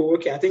like, oh,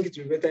 okay, I think it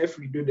will be better if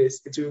we do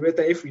this. It will be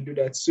better if we do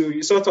that. So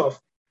you sort of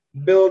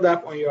build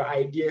up on your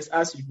ideas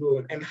as you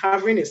go. And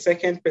having a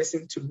second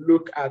person to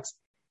look at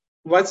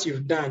what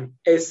you've done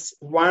is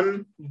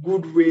one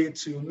good way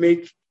to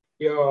make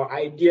your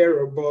idea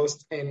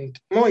robust and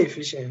more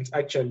efficient,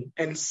 actually,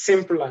 and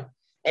simpler.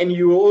 And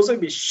you will also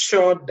be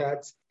sure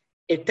that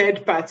a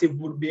third party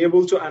would be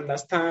able to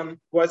understand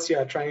what you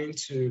are trying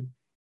to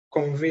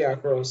convey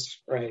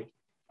across, right?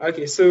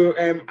 Okay, so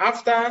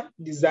after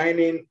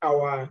designing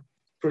our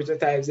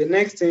prototypes, the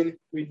next thing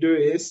we do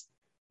is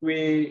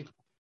we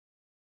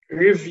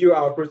review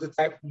our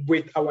prototype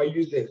with our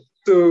users.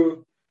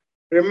 So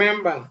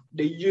remember,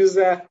 the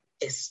user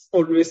is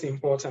always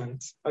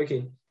important.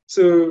 Okay,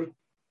 so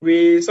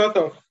we sort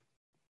of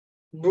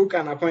book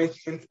an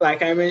appointment,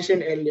 like I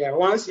mentioned earlier.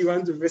 Once you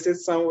want to visit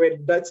somewhere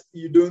that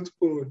you don't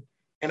own,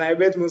 and I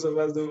bet most of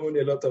us don't own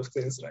a lot of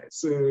things, right?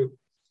 So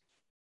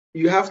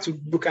you have to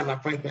book an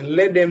appointment.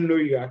 Let them know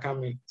you are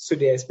coming, so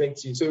they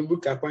expect you. So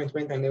book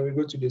appointment, and then we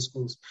go to the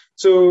schools.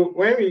 So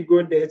when we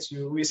go there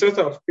we sort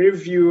of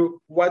review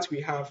what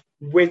we have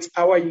with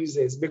our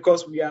users,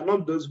 because we are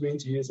not those going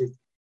to use it.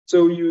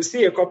 So you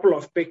see a couple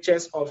of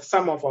pictures of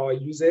some of our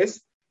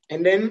users,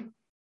 and then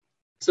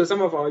so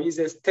some of our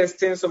users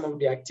testing some of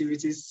the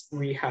activities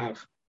we have.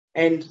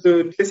 And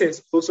so this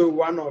is also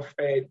one of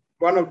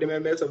the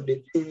members of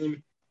the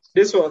team.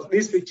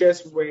 These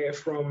pictures were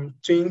from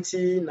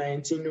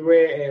 2019,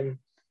 where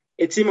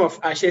a team of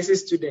Ashesi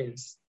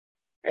students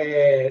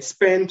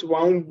spent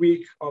 1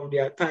 week of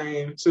their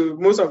time. So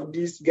most of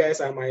these guys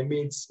are my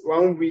mates.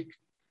 1 week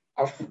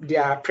of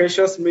their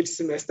precious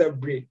mid-semester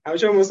break. I'm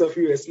sure most of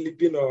you are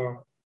sleeping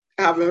or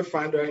having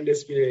fun during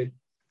this period.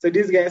 So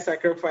these guys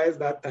sacrificed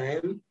that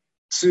time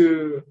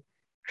to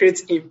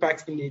create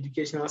impact in the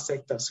educational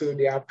sector. So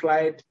they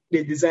applied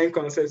the design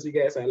concepts you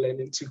guys are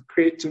learning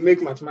to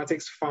make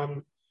mathematics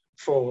fun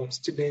for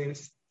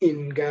students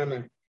in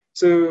Ghana.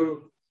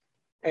 So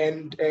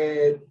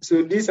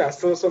these are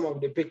still some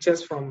of the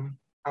pictures from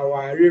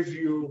our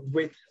review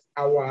with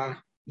our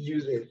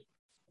users.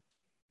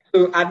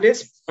 So at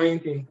this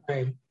point in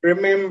time,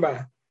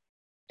 remember,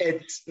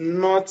 it's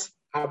not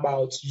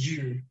about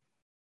you.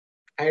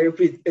 I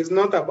repeat, it's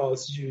not about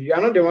you. You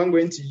are not the one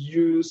going to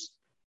use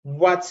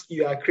what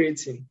you are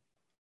creating.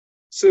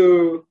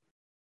 So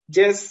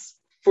just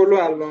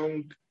follow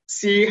along,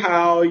 see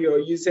how your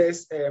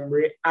users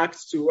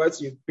react to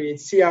what you create,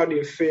 see how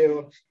they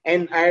feel.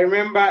 And I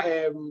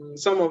remember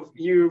some of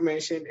you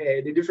mentioned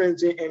the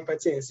difference between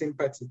empathy and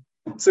sympathy.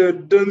 So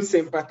don't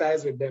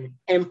sympathize with them,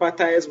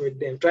 empathize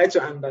with them. Try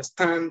to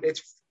understand it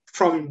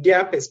from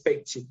their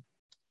perspective.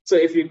 So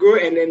if you go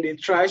and then they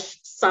trash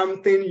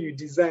something you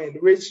designed,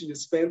 which you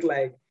spent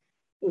like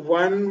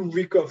 1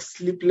 week of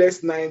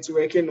sleepless nights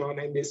working on,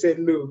 and they said,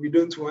 no, we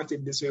don't want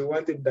it this way, we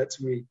want it that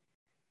way.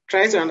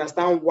 Try to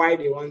understand why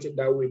they want it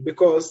that way,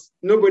 because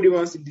nobody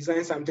wants to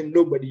design something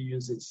nobody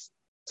uses.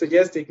 So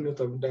just take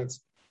note of that.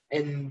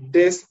 And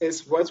this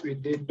is what we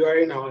did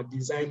during our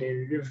design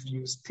and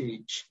review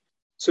stage.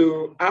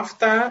 So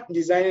after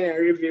designing and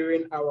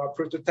reviewing our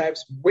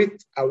prototypes with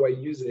our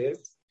users,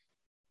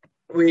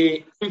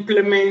 we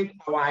implement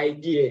our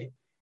idea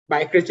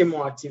by creating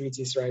more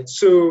activities, right?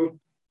 So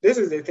this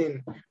is the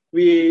thing.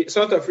 We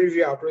sort of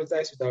review our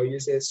prototypes with our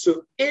users.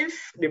 So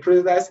if the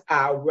prototypes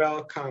are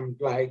welcomed,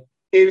 like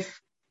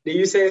if the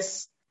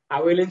users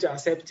are willing to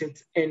accept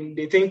it and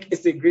they think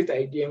it's a great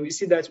idea, and we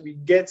see that we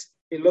get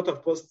a lot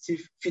of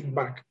positive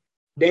feedback,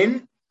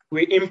 then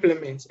we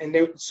implement. And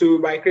then so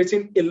by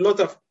creating a lot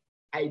of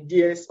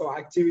ideas or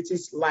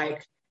activities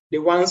like the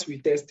ones we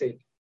tested,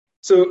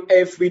 So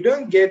if we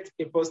don't get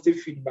a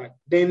positive feedback,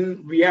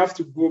 then we have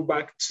to go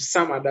back to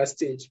some other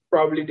stage,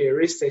 probably the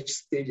research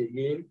stage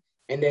again,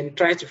 and then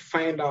try to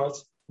find out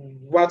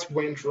what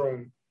went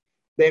wrong.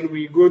 Then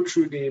we go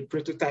through the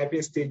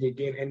prototyping stage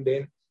again, and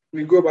then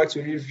we go back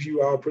to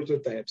review our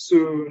prototype.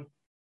 So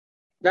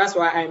that's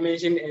why I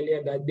mentioned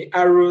earlier that the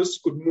arrows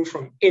could move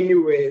from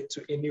anywhere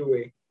to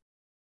anywhere.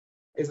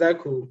 Is that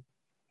cool?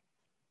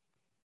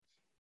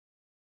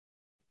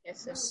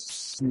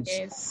 Yes, sir.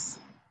 Yes.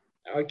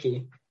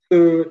 Okay.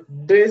 So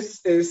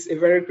this is a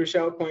very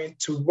crucial point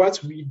to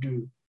what we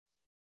do.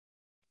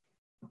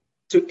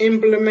 To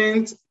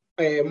implement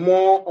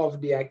more of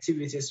the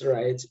activities,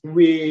 right,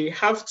 we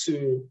have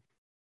to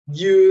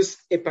use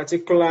a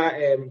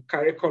particular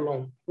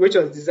curriculum, which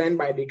was designed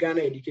by the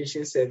Ghana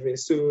Education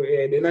Service. So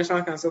the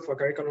National Council for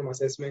Curriculum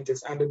Assessment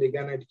is under the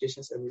Ghana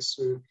Education Service.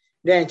 So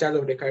they're in charge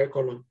of the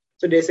curriculum.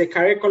 So there's a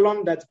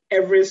curriculum that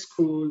every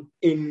school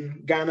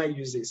in Ghana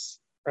uses,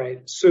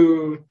 right?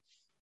 So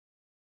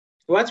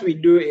what we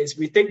do is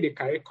we take the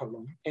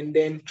curriculum and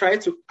then try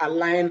to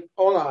align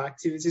all our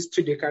activities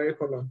to the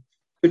curriculum,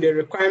 to the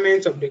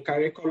requirements of the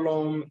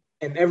curriculum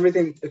and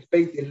everything that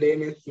affects the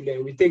learning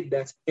student. We take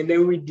that and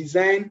then we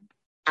design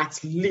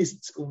at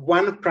least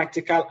one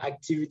practical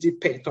activity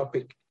per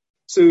topic.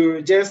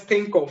 So just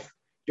think of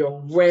your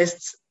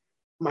worst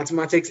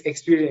mathematics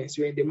experience.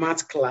 You're in the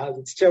math class,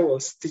 the teacher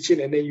was teaching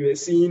and then you were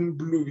seeing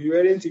blue. You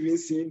weren't even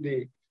seeing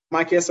the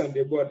markers on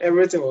the board.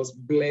 Everything was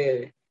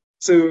blurry.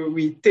 So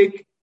we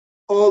take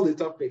all the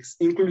topics,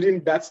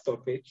 including that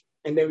topic,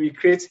 and then we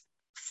create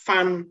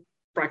fun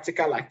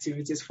practical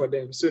activities for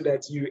them so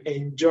that you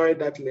enjoy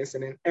that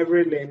lesson and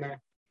every learner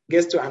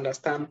gets to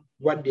understand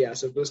what they are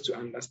supposed to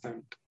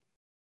understand.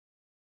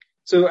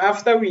 So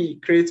after we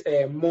create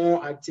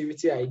more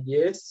activity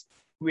ideas,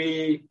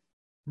 we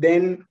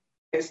then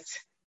test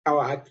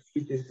our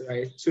activities,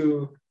 right?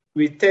 So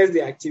we test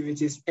the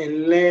activities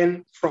and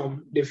learn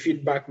from the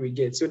feedback we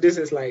get. So this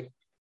is like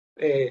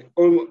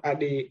at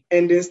the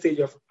ending stage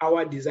of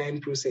our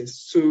design process.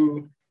 So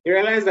you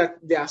realize that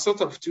there are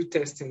sort of two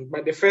testing,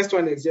 but the first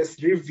one is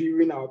just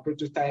reviewing our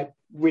prototype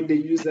with the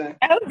user.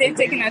 I hope they've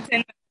taken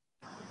attendance.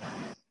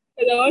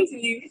 Because I want to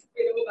leave.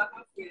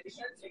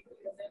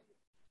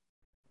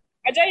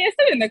 Ajay, you're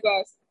still in the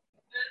class.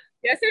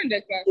 You're still in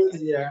the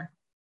class. Yeah.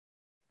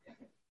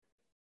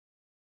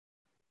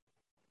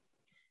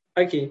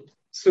 Okay,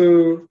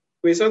 so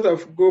we sort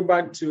of go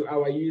back to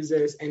our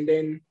users and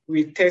then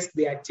we test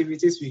the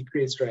activities we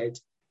create, right?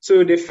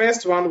 So the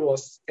first one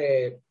was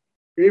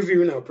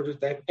reviewing our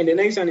prototype, and the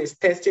next one is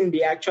testing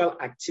the actual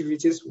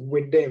activities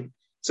with them.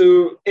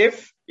 So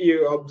if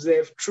you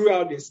observe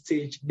throughout the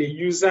stage, the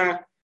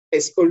user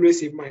is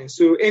always in mind.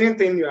 So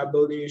anything you are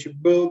building, you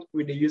should build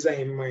with the user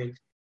in mind.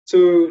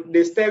 So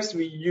the steps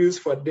we use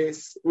for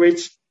this,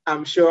 which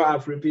I'm sure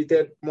I've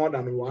repeated more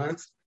than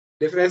once,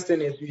 the first thing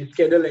is we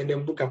schedule and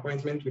then book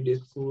appointment with the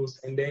schools.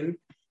 And then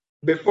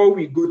before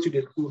we go to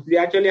the schools, we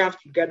actually have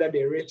to gather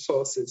the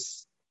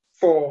resources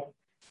for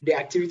the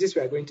activities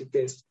we are going to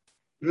test.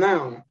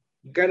 Now,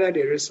 gather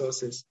the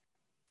resources.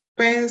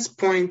 First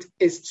point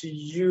is to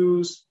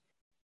use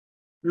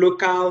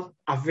local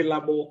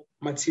available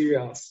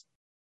materials,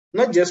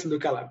 not just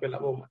local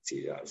available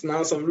materials.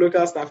 Now, some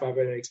local stuff are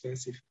very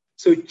expensive.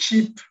 So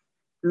cheap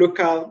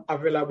local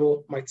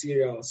available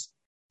materials.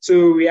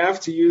 So we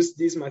have to use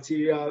these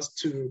materials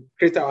to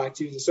create our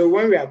activities. So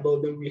when we are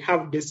building, we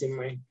have this in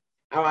mind.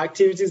 Our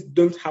activities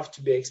don't have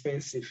to be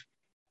expensive.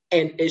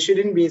 And it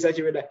shouldn't be in such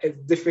a way that it's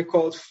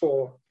difficult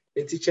for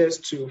the teachers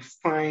to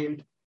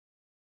find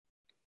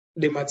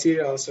the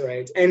materials,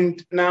 right?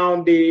 And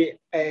now the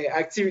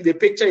activity, the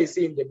picture you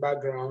see in the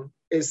background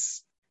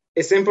is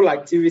a simple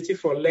activity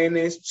for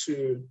learners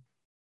to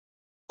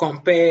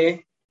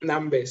compare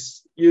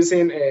numbers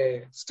using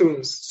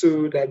stones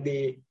so that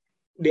they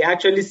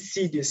actually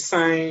see the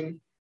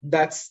sign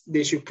that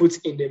they should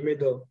put in the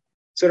middle.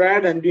 So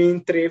rather than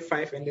doing 3,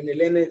 5, and then the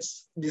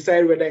learners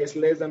decide whether it's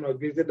less than or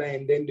greater than,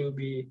 and then they'll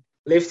be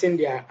lifting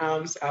their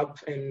arms up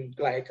and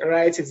like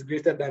right is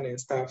greater than and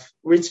stuff,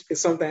 which is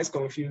sometimes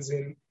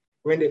confusing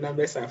when the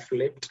numbers are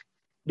flipped.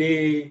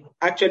 They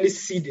actually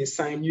see the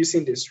sign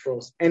using the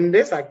straws. And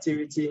this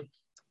activity,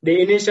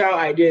 the initial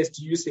idea is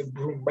to use a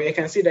broom, but you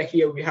can see that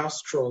here we have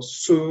straws.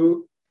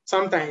 So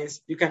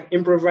sometimes you can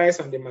improvise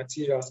on the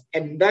materials,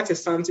 and that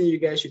is something you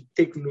guys should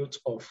take note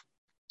of.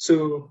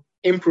 So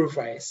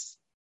improvise.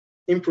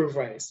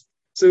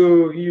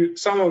 So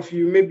some of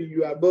you, maybe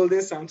you are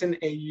building something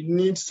and you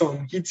need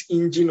some heat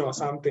engine or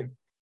something.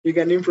 You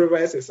can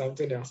improvise with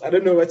something else. I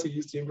don't know what you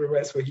use to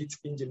improvise for heat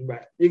engine,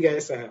 but you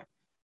guys are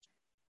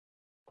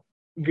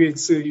great.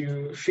 So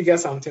you figure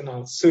something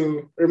out.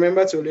 So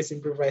remember to always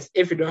improvise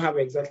if you don't have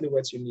exactly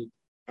what you need.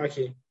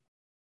 Okay.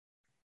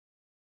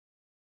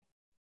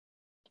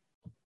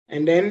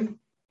 And then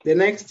the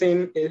next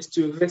thing is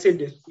to visit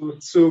the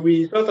schools. So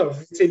we sort of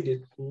visit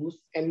the schools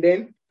and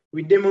then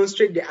we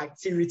demonstrate the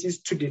activities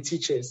to the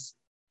teachers.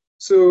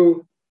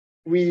 So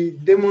we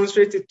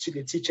demonstrate it to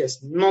the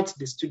teachers, not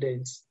the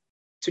students,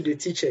 to the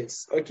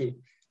teachers. Okay.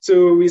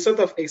 So we sort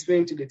of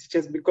explain to the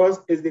teachers because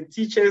it's the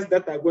teachers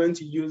that are going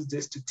to use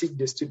this to teach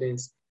the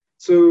students.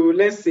 So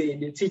let's say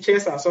the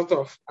teachers are sort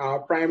of our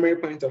primary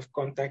point of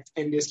contact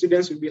and the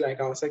students will be like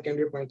our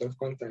secondary point of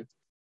contact.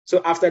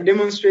 So after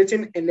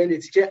demonstrating and then the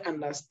teacher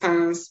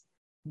understands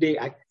the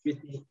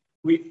activity,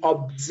 we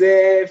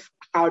observe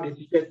how the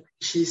teacher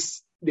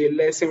teaches the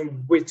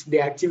lesson with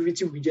the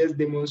activity we just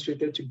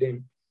demonstrated to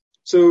them.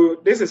 So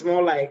this is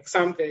more like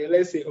something,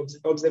 let's say,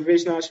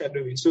 observational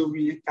shadowing. So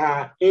we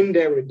are in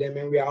there with them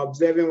and we are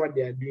observing what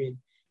they are doing.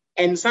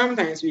 And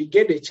sometimes we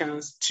get the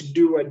chance to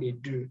do what they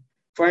do.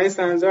 For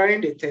instance,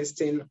 during the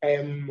testing,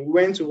 we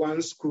went to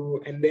one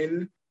school and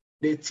then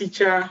the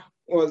teacher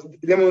was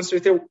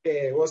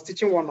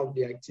teaching one of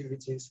the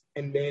activities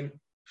and then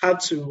had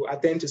to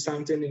attend to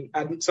something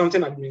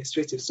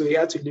administrative. So he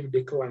had to leave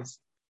the class.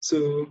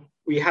 So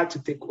we had to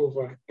take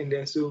over. And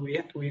then so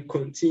we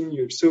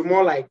continued. So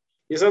more like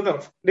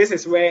this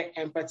is where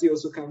empathy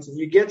also comes in.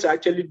 You get to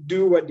actually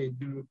do what they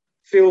do,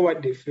 feel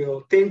what they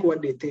feel, think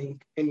what they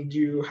think, and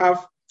you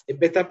have a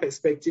better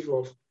perspective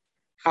of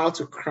how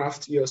to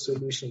craft your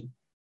solution.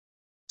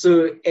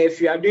 So if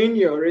you are doing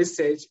your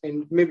research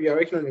and maybe you're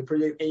working on a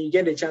project and you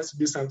get a chance to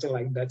do something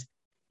like that,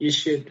 you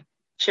should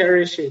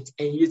cherish it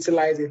and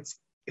utilize it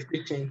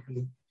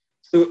efficiently.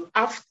 So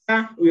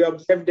after we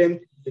observe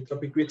them the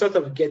topic, we sort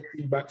of get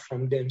feedback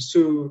from them.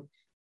 So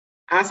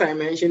as I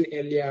mentioned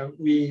earlier,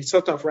 we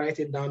sort of write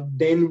it down.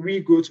 Then we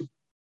go to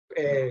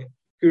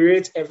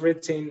create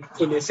everything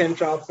in a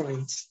central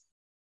point.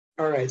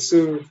 All right.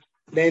 So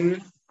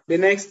then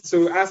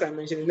as I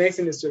mentioned, the next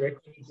thing is to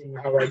record in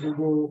our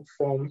Google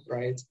Forms,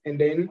 right? And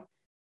then,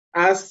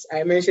 as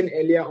I mentioned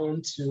earlier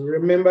on, to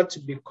remember to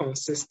be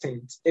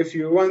consistent. If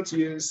you want to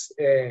use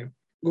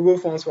Google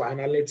Forms for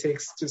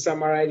analytics to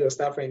summarize your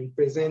stuff and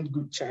present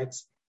good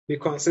charts, be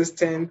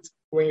consistent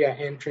when you are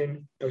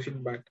entering your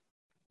feedback.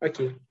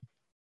 Okay.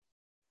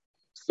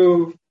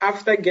 So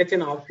after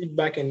getting our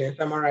feedback and then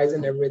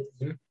summarizing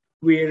everything,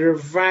 we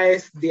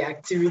revise the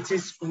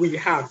activities we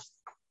have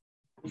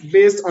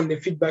based on the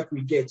feedback we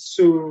get.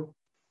 So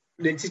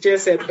the teacher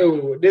said,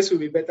 oh, this will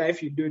be better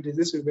if you do this,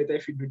 this will be better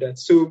if you do that.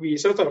 So we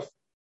sort of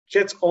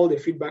get all the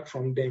feedback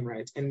from them,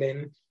 right? And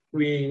then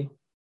we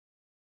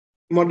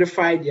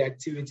modify the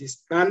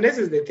activities. Now, this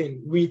is the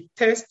thing. We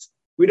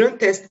don't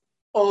test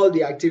all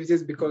the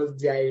activities because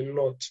there are a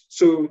lot.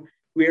 So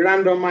we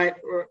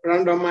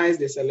randomize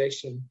the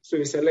selection. So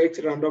we select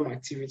random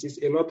activities,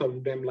 a lot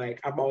of them, like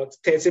about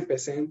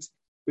 30%.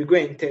 We go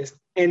and test.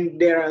 And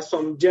there are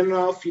some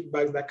general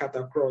feedbacks that cut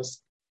across.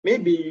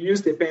 Maybe you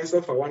use the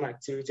pencil for one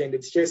activity and the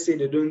teacher say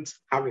they don't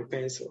have a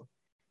pencil.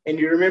 And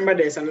you remember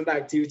there's another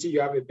activity,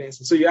 you have a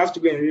pencil. So you have to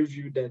go and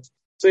review that.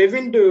 So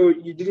even though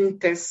you didn't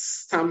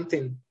test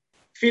something,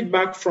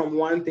 feedback from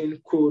one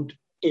thing could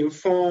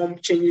inform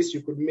changes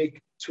you could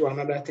make to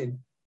another thing.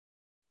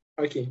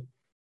 Okay.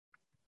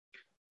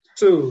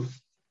 So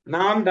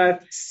now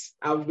that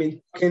I've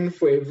been talking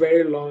for a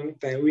very long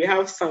time, we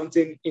have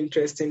something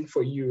interesting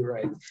for you,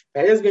 right?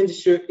 I'm just going to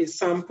show a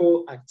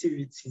sample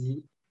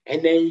activity,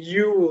 and then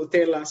you will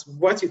tell us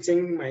what you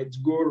think might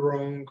go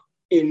wrong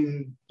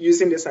in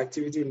using this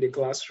activity in the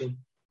classroom.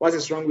 What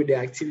is wrong with the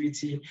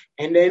activity?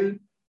 And then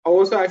I'll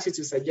also ask you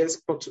to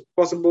suggest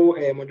possible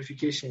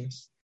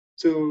modifications.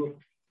 So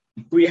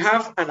we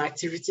have an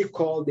activity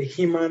called the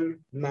human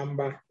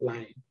number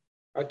line.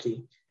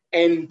 Okay.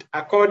 And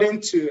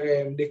according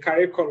to the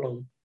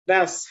curriculum,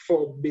 that's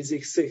for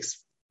Basic 6.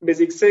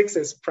 Basic 6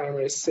 is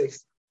Primary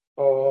 6,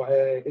 or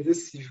is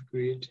this 6th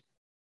grade?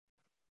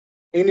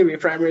 Anyway,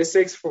 Primary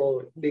 6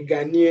 for the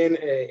Ghanaian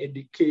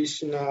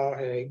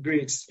educational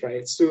grades,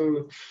 right?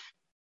 So,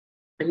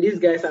 and these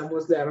guys are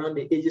mostly around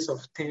the ages of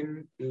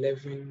 10,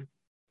 11,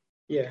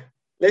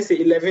 let's say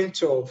 11,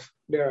 12,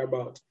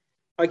 thereabout.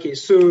 Okay,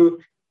 so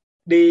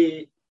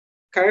the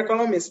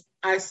curriculum is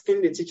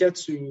asking the teacher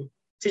to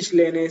teach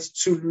learners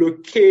to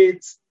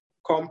locate,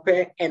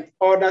 compare, and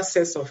order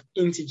sets of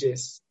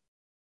integers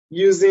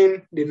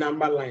using the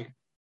number line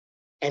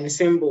and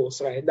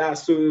symbols, right?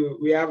 So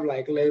we have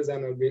like less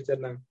than or greater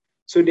than.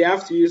 So they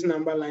have to use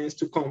number lines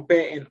to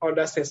compare and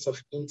order sets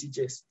of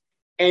integers.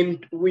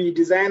 And we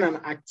design an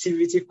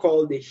activity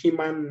called the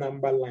human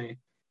number line.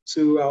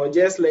 So I'll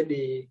just let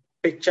the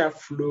picture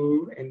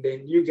flow, and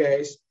then you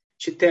guys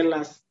should tell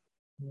us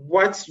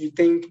what you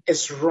think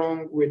is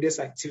wrong with this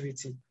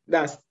activity.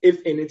 That's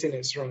if anything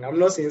is wrong. I'm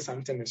not saying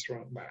something is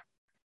wrong, but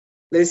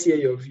let's hear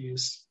your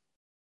views.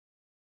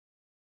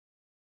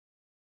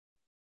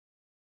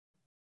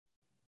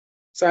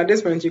 So at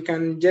this point, you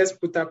can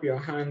just put up your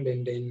hand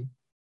and then.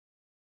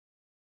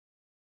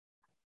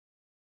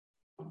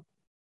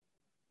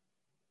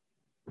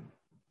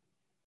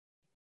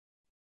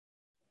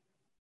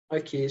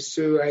 Okay,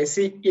 so I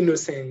see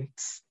Innocent.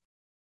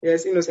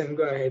 Yes, Innocent,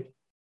 go ahead.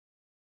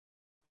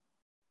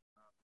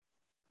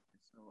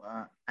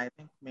 I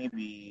think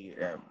maybe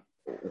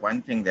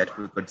one thing that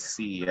we could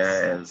see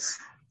is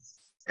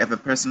if a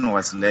person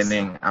was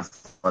learning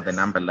for the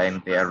number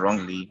line, they are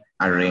wrongly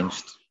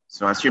arranged.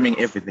 So assuming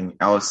everything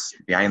else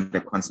behind the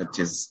concept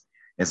is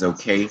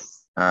okay,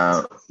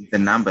 the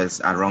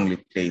numbers are wrongly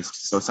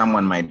placed. So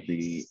someone might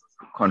be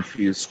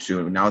confused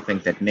to now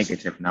think that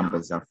negative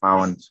numbers are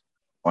found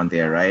on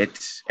their right,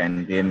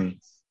 and then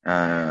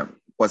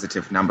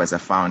positive numbers are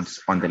found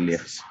on the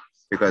left,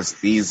 because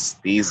these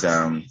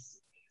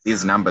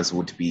numbers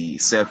would be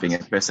serving a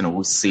person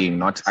who's seeing,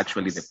 not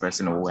actually the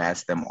person who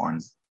has them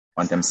on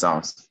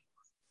themselves.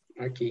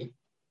 Okay.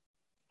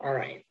 All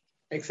right.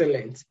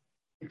 Excellent.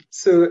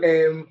 So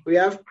we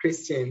have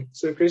Christian.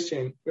 So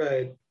Christian, go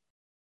ahead.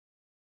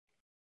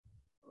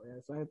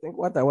 So I think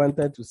what I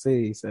wanted to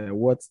say is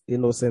what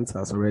Innocent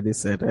has already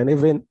said, and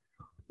even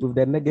with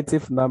the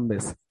negative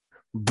numbers,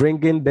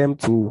 bringing them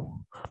to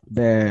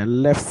the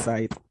left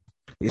side,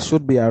 it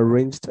should be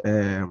arranged.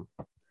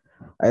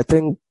 I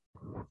think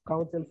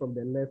counting from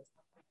the left,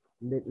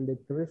 the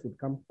 3 should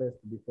come first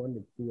before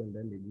the 2 and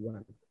then the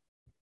 1.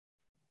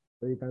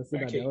 So you can see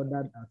that the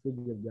order as if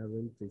they are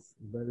arranged is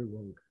very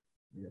wrong.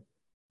 Yeah.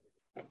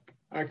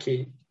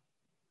 Okay.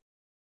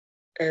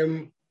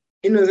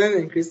 Innocent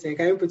and Christian,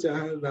 can you put your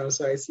hands down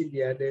so I see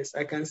the others?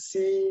 I can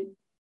see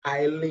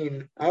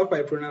Eileen. I hope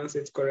I pronounce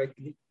it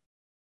correctly.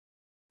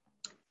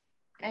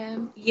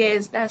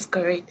 Yes, that's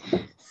correct.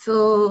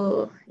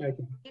 So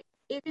Okay.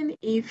 even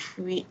if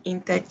we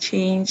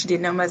interchange the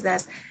numbers,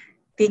 that's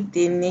take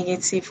the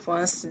negative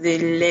ones to the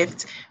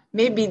left,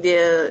 maybe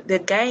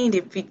the guy in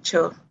the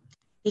picture,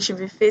 he should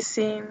be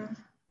facing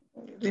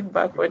the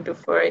backward to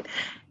forward.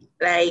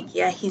 Like,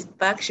 yeah, his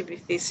back should be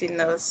facing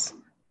us.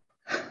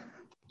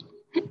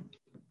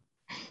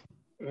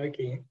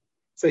 Okay.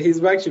 So his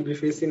back should be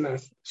facing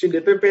us. Should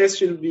the papers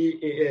still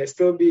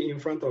be in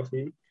front of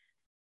him?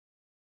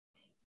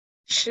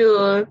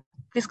 Sure.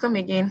 Please come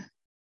again.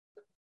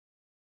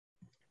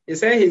 You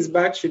said his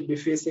back should be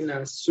facing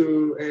us.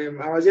 So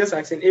I was just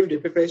asking if the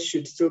papers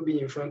should still be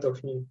in front of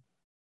him.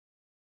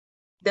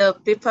 The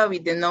paper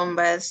with the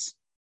numbers,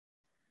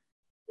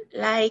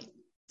 like,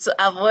 to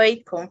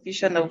avoid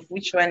confusion of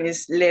which one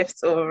is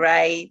left or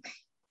right,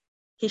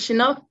 he should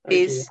not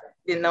face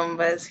the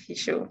numbers. He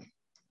should.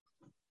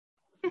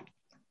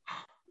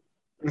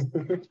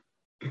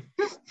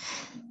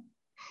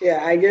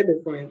 Yeah, I get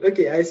the point.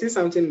 Okay, I see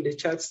something in the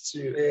chat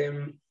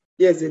too.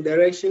 Yes, the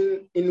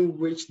direction in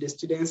which the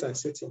students are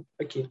sitting.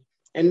 Okay.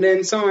 And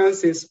then someone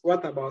says,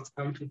 what about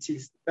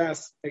amputees?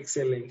 That's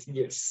excellent.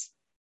 Yes.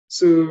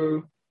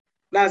 So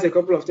that's a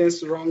couple of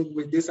things wrong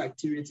with this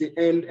activity.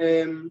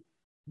 And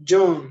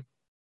John,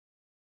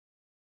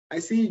 I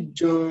see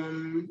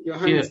John, your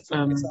hand is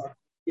up.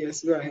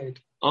 Yes, go ahead.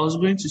 I was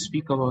going to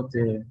speak about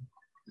the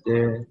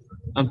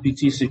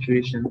amputee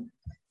situation,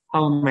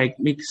 how it might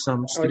make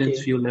some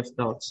students feel left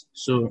out.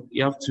 So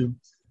you have to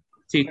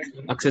take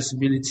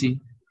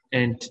accessibility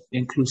and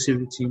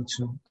inclusivity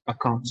into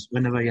account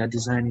whenever you are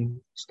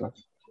designing stuff.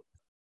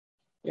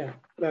 Yeah,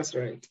 that's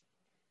right.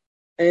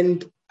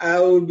 And I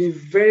will be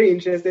very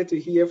interested to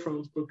hear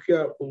from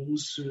Pokua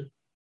Owusu.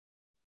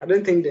 I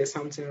don't think there's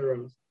something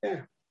wrong.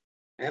 Yeah,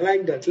 I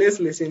like that. Let's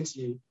listen to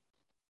you.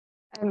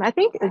 I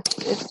think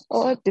it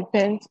all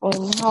depends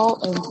on how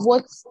and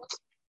what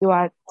you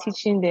are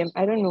teaching them.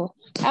 I don't know.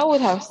 I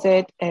would have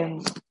said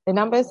the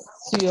numbers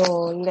to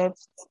your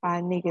left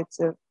are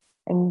negative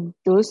and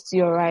those to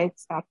your right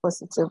are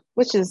positive,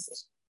 which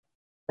is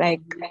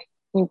like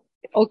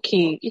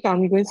okay, if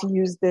I'm going to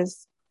use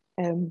this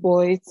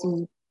boy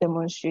to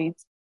demonstrate.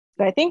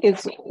 But I think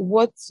it's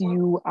what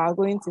you are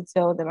going to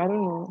tell them. I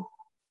don't know.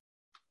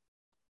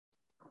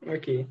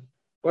 Okay,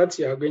 what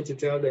you are going to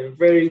tell them,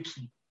 very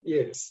key.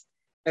 Yes.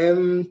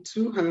 2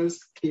 hands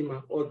came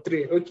up, or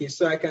 3. Okay,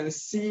 so I can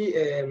see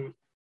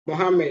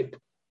Mohammed.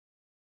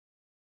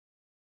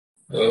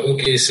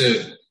 Okay, so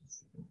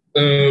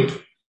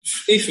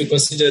if you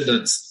consider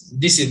that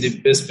this is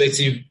the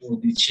perspective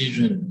of the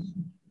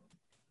children,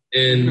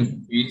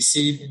 and we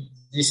see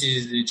this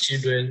is the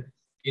children,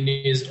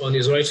 on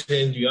his right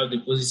hand you have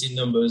the positive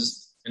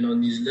numbers, and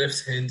on his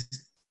left hand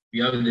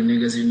you have the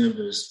negative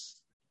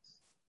numbers,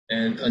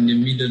 and on the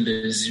middle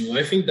there is 0.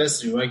 I think that's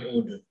the right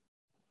order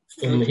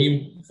from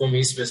him, from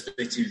his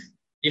perspective,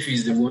 if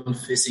he's the one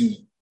facing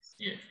me.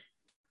 Yeah.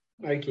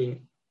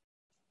 Okay.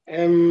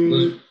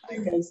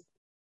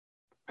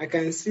 I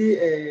can see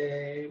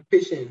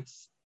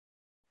Patience.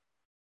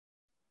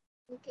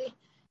 Okay.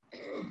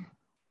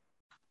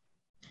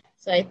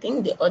 So I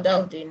think the order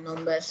of the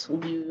numbers will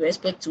be with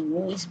respect to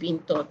who is being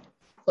taught.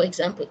 For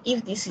example,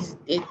 if this is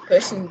a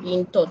person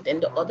being taught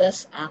and the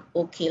others are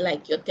okay,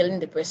 like you're telling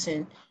the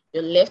person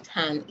your left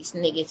hand is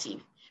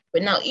negative.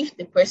 But now if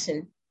the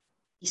person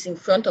is in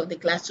front of the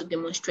class to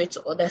demonstrate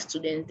to other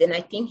students, then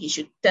I think he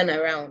should turn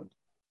around.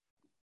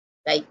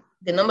 Like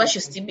the number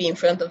should still be in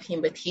front of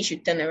him, but he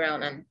should turn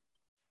around and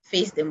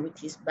face them with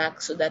his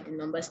back so that the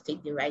numbers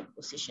take the right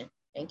position.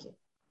 Thank you.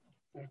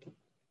 Okay.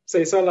 So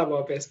it's all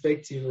about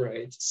perspective,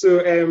 right?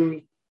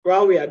 So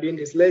while we are doing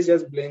this, let's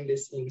just blend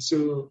this in.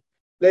 So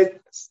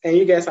and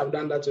you guys have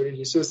done that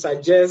already. So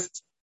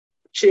suggest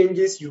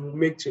changes you will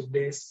make to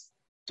this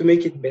to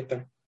make it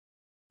better.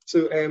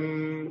 So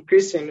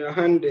Christian, your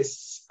hand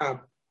is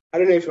up. I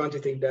don't know if you want to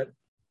take that.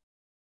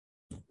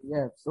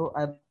 Yeah, so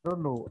I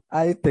don't know.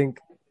 I think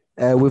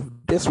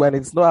with this one,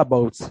 it's not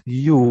about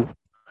you,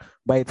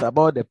 but it's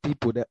about the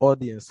people, the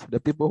audience, the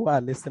people who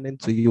are listening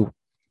to you.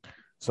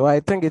 So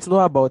I think it's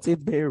not about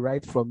it being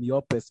right from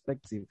your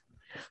perspective,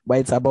 but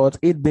it's about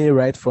it being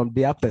right from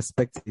their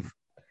perspective.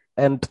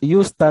 And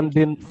you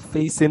standing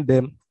facing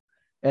them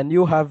and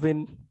you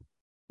having,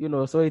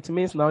 so it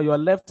means now your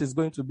left is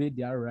going to be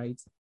their right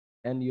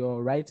and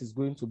your right is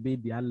going to be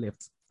their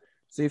left.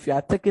 So if you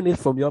are taking it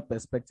from your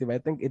perspective, I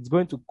think it's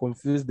going to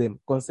confuse them,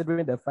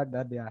 considering the fact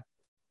that they are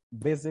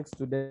basic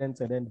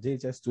students and then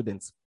JHS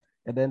students,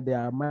 and then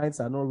their minds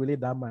are not really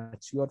that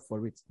matured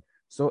for it.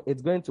 So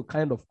it's going to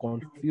kind of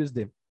confuse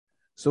them.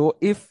 So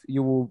if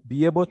you will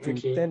be able to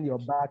turn your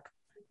back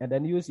and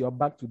then use your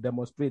back to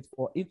demonstrate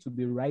for it to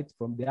be right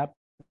from their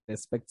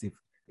perspective,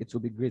 it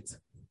will be great.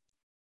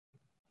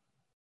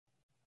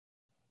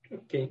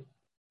 Okay.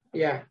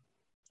 Yeah.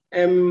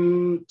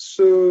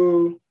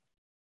 So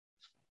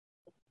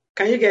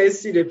can you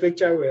guys see the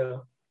picture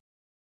well?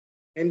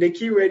 And the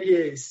keyword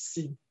here is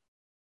see.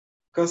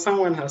 Because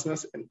someone has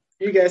not,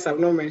 you guys have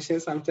not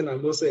mentioned something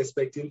I'm also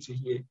expecting to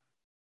hear.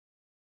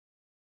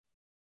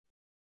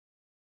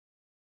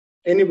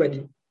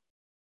 Anybody?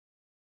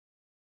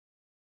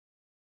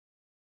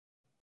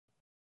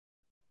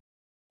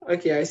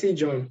 Okay, I see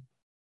John.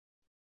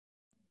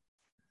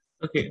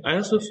 Okay, I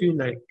also feel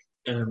like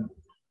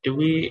the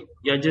way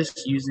you're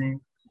just using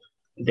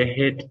the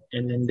head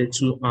and then the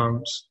two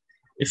arms,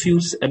 it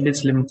feels a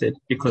bit limited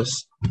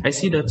because I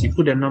see that you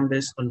put the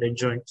numbers on the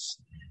joints.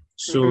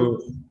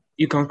 So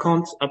you can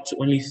count up to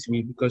only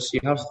 3 because you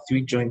have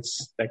 3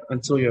 joints like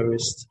until your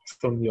wrist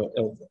from your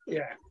elbow.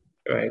 Yeah.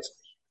 Right.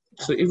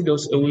 So if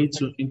there's a way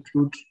to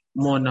include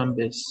more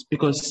numbers,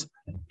 because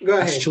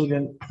as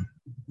children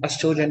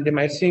they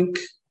might think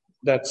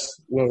that,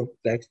 well,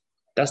 like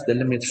that's the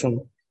limit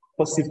from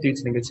 +3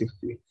 to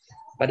 -3.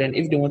 But then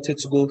if they wanted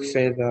to go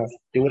further,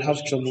 they would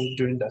have trouble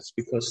doing that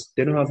because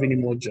they don't have any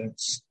more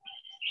joints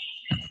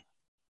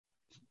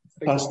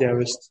past their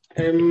wrist.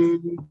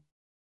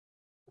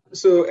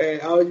 So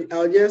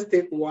I'll just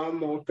take one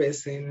more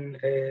person,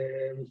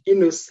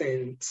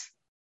 Innocent.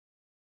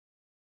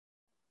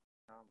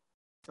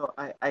 So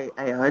I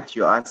heard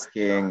you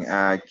asking,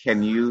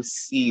 can you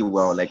see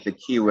well? Like the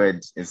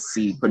keyword is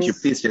see. Could you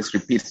please just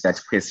repeat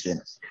that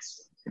question,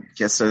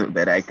 just so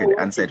that I could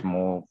answer it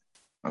more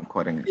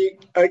accordingly?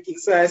 Okay,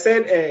 so I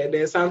said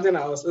there's something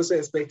I was also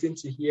expecting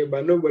to hear,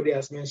 but nobody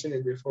has mentioned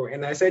it before.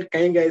 And I said,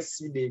 can you guys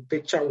see the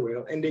picture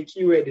well? And the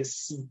keyword is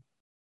see.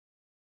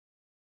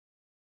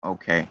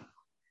 Okay.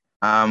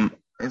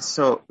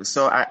 So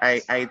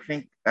I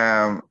think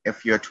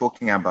if you're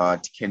talking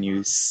about can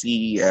you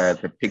see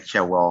the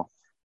picture well,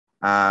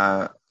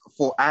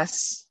 for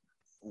us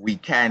we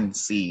can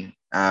see,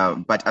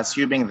 but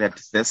assuming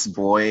that this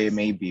boy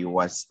maybe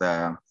was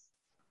the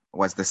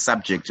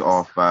subject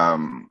of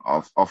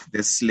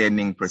this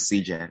learning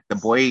procedure, the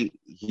boy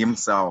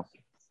himself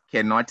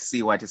cannot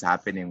see what is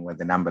happening with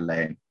the number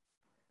line.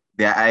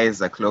 Their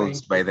eyes are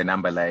closed by the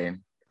number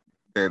line.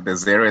 The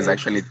zero is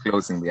actually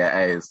closing their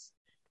eyes.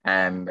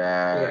 And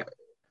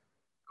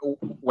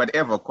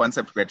whatever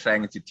concept we're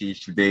trying to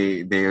teach,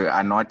 they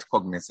are not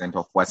cognizant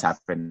of what's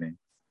happening.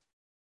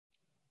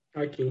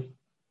 Okay,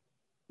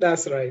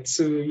 that's right.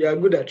 So you are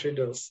good at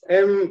riddles.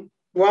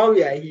 While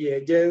we are here,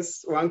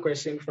 just one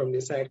question from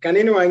the side. Can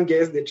anyone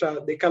guess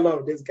the color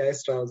of this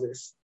guy's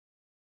trousers?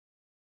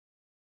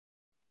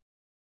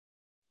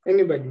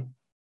 Anybody?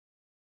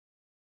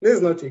 This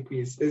is not a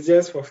quiz. It's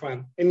just for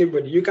fun.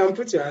 Anybody? You can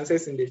put your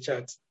answers in the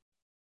chat.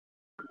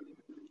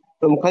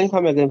 Can you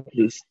come again,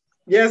 please?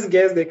 Just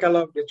guess the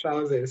color of the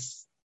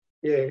trousers.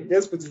 Yeah,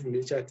 just put it in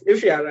the chat.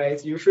 If you are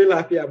right, you feel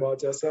happy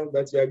about yourself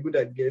that you are good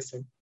at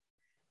guessing.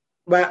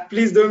 But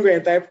please don't go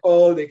and type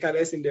all the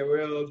colors in the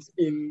world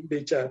in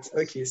the chat.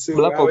 Okay,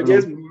 so I'll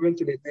just be moving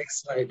to the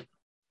next slide.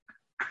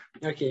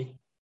 Okay.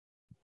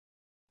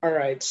 All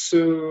right,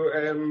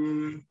 so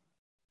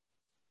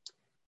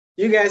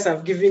you guys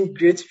have given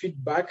great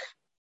feedback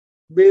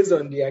based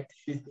on the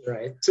activity,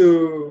 right?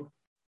 So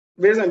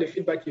based on the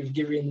feedback you've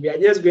given, we are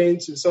just going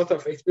to sort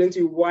of explain to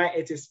you why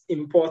it is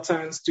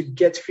important to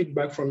get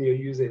feedback from your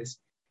users,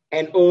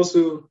 and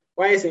also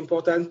why it's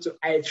important to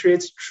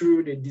iterate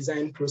through the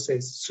design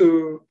process.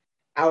 So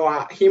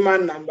our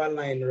human number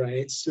line,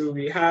 right? So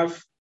we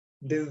have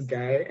this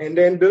guy, and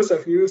then those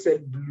of you who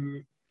said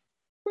blue,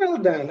 well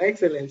done,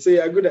 excellent. So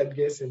you're good at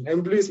guessing,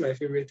 and blue is my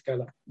favorite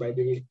color, by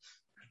the way.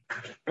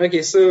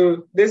 Okay,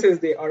 so this is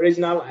the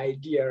original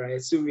idea,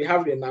 right? So we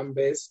have the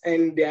numbers,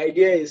 and the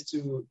idea is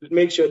to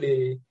make sure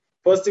the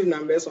positive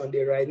numbers on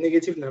the right,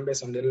 negative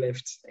numbers on the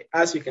left,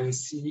 as you can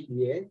see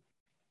here.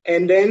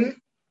 And then,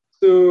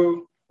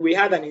 so we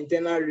had an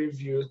internal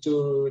review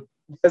to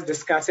just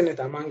discussing it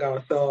among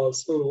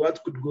ourselves. So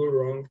what could go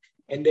wrong?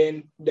 And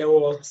then there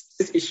was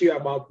this issue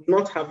about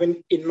not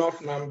having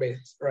enough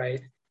numbers,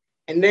 right?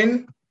 And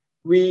then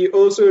we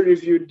also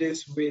reviewed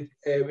this with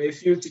a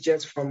few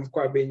teachers from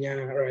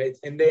Kwabenya, right?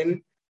 And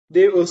then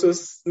they also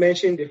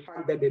mentioned the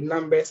fact that the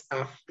numbers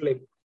are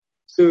flipped.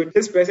 So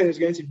this person is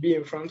going to be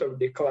in front of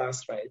the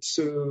class, right?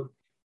 So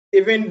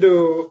even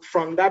though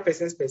from that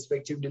person's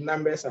perspective, the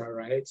numbers are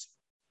right,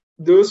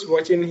 those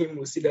watching him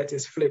will see that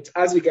it's flipped,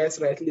 as you guys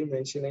rightly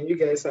mentioned, and you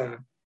guys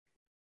are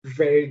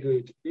very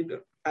good,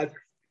 at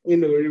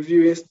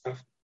reviewing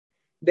stuff.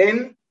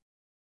 Then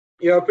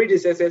your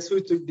predecessors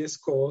who took this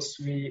course,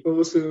 we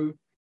also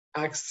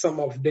asked some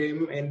of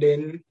them, and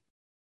then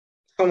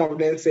some of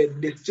them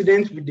said the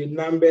student with the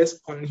numbers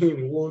on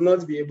him will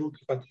not be able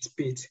to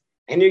participate.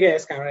 And you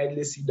guys can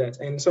rightly see that.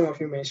 And some of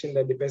you mentioned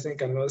that the person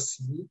cannot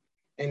see.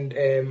 And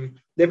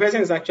the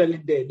person is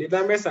actually there. The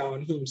numbers are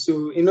on him.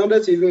 So in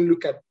order to even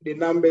look at the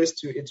numbers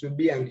too, it will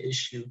be an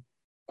issue.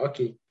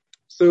 Okay.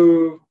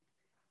 So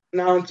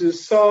now to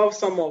solve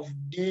some of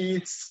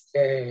these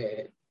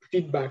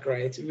feedback,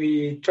 right,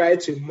 we try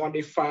to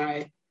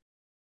modify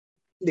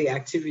the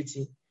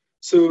activity.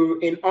 So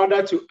in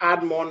order to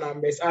add more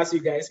numbers, as you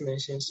guys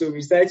mentioned, so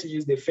we started to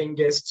use the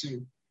fingers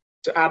to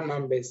add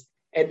numbers.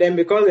 And then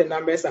because the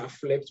numbers are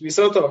flipped, we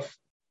sort of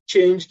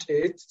changed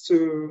it.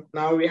 So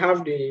now we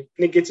have the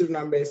negative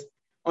numbers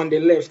on the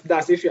left.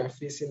 That's if you are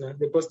facing us,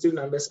 the positive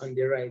numbers on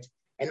the right.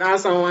 And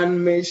as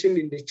someone mentioned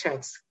in the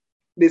chat,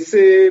 the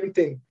same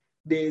thing,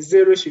 the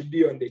 0 should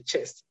be on the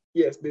chest.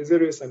 Yes, the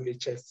 0 is on the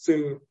chest.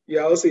 So you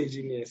are also a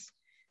genius.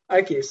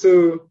 Okay,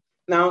 so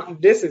now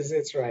this is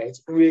it, right?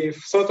 We've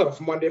sort of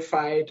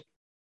modified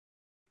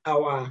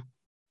our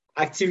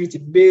activity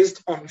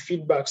based on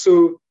feedback.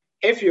 So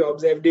if you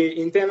observe the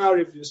internal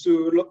review,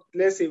 so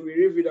let's say we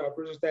reviewed our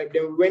prototype,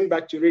 then we went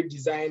back to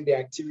redesign the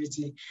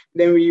activity,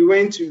 then we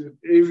went to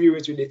review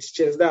it with the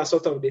teachers. That's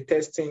sort of the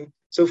testing.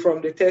 So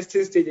from the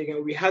testing stage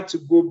again, we had to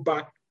go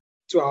back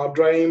to our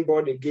drawing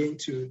board again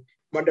to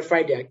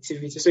modify the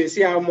activity. So you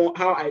see how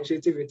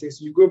iterative it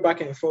is. You go back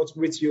and forth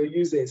with your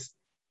users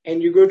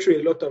and you go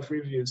through a lot of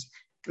reviews.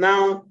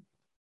 Now,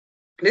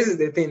 this is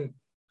the thing.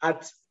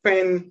 At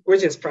PEN,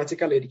 which is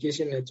Practical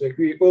Education Network,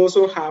 we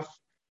also have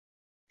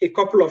a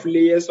couple of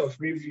layers of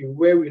review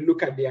where we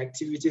look at the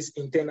activities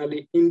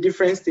internally in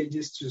different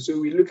stages too. So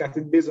we look at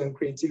it based on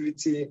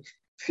creativity,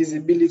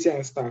 feasibility,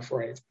 and stuff,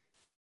 right?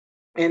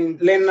 And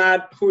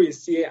Leonard, who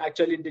is here,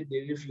 actually did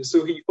the review.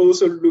 So he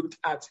also looked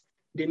at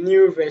the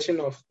new version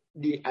of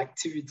the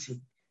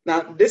activity.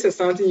 Now, this is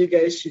something you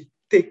guys should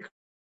take.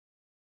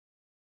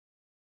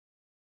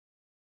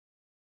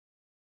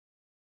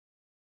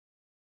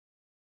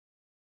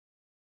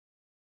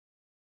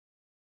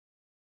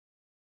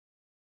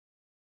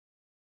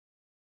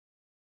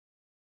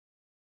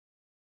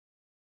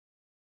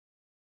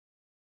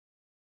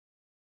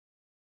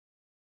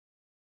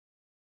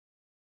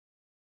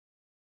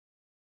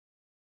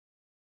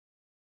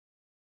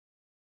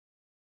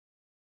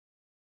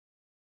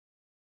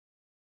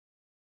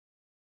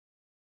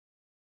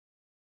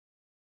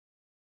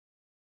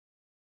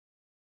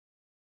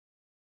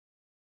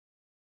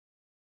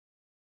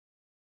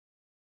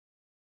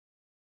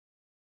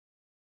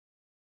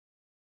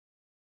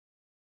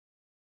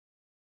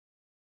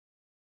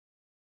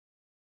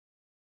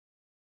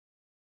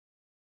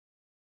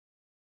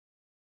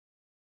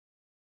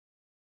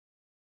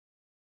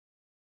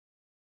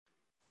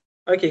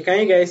 Okay, can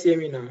you guys hear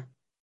me now?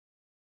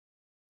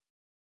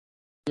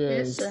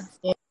 Yes, sir.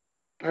 Yeah.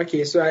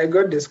 Okay, so I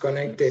got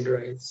disconnected,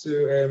 right? So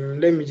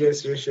let me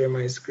just reshare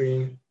my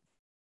screen.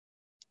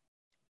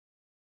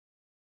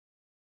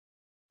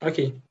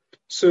 Okay,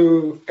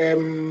 so I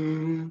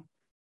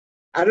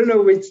don't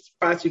know which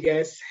part you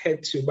guys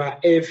head to,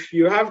 but if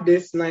you have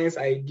this nice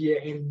idea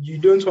and you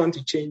don't want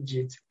to change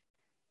it,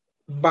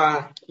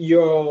 but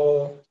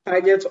your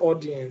target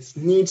audience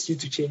needs you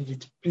to change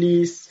it,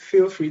 please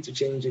feel free to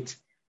change it.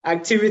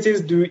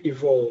 Activities do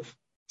evolve.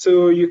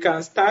 So you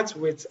can start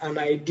with an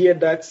idea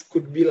that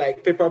could be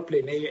like paper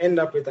plane and you end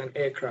up with an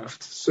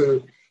aircraft.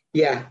 So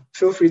yeah,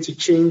 feel free to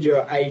change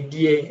your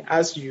idea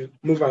as you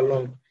move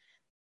along.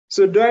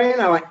 So during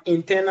our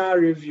internal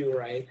review,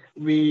 right,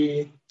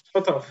 we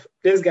sort of,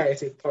 this guy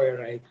is a toy,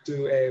 right?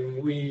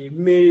 So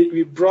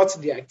we brought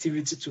the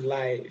activity to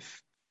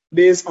life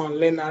based on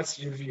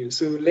Leonard's review.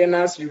 So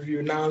Leonard's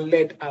review now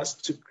led us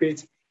to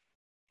create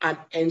an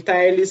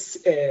entirely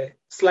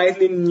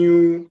slightly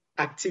new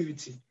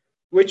activity,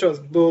 which was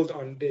built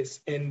on this.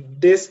 And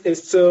this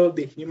is still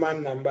the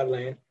human number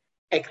line,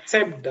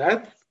 except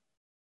that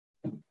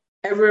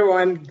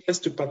everyone gets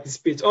to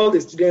participate. All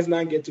the students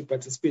now get to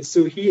participate.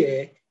 So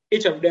here,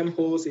 each of them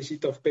holds a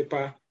sheet of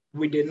paper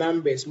with the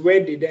numbers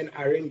where they then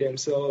arrange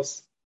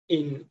themselves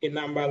in a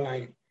number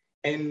line.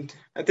 And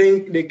I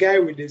think the guy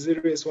with the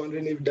 0 is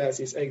wondering if that's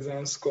his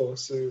exam score.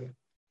 So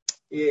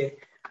yeah,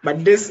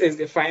 but this is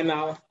the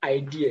final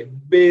idea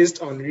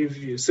based on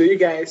review. So you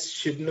guys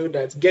should know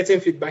that getting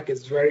feedback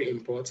is very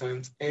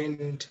important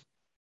and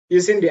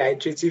using the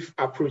iterative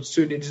approach.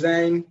 So the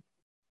design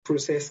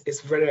process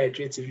is very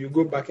iterative. You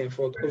go back and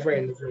forth over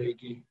and over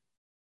again.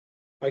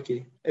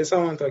 Okay, is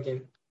someone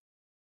talking?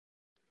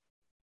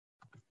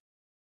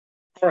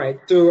 All right,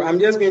 so I'm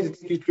just going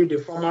to take you through the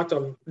format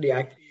of the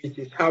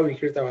activities, how we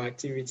create our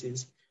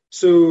activities.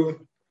 So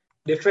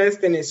the first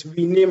thing is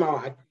we name our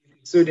activities.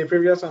 So the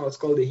previous one was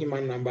called the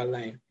human number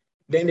line.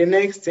 Then the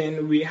next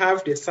thing, we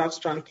have the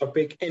substrand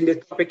topic and the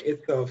topic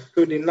itself.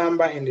 So the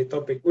number and the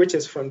topic, which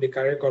is from the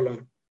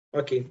curriculum.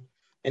 Okay.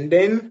 And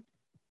then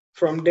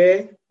from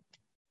there,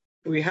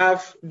 we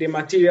have the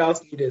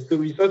materials needed. So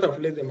we sort of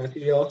list the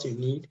materials you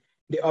need,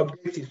 the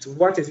objectives,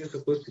 what is it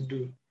supposed to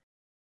do?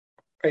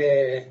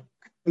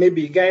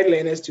 Maybe guide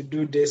learners to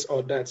do this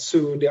or that.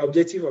 So the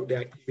objective of the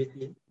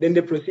activity, then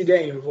the procedure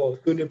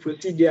involved. So the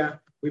procedure,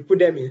 we put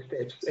them in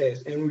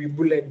steps and we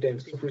bullet them.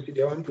 So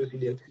procedure 1,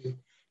 procedure 2.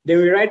 Then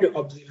we write the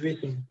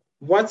observation.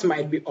 What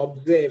might be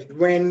observed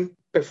when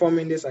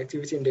performing this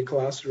activity in the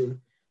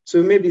classroom?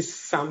 So maybe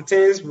some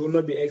things will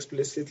not be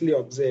explicitly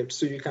observed.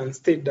 So you can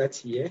state that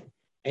here.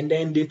 And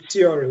then the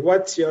theory.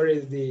 What theory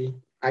is the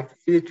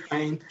activity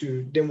trying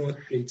to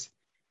demonstrate?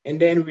 And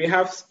then we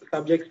have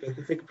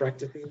subject-specific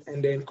practices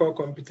and then core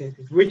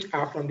competencies, which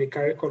are from the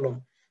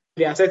curriculum.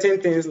 There are certain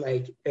things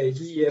like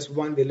GES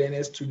want the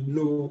learners to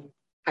know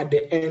at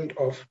the end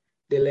of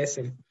the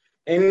lesson.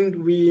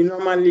 And we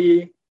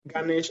normally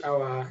garnish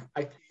our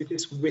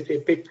activities with a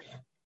picture.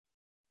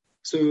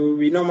 So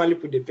we normally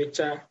put the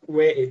picture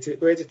where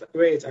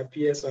it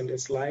appears on the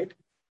slide.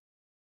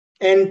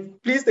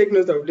 And please take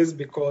note of this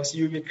because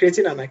you'll be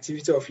creating an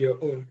activity of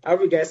your own. I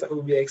hope you guys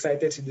will be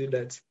excited to do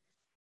that.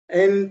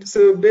 And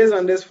so based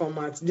on this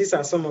format, these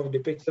are some of the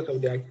pictures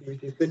of the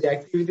activities. So the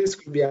activities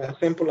could be as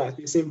simple as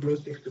using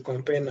broomsticks to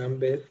compare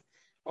numbers,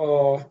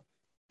 or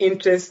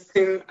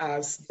interesting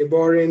as the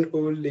boring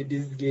old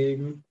ladies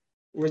game,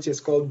 which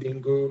is called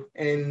bingo,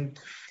 and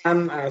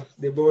fun as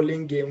the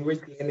bowling game,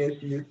 which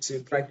learners use to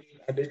practice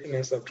addition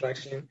and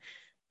subtraction,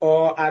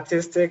 or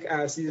artistic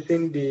as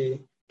using the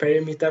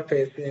perimeter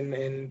person,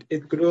 and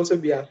it could also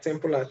be as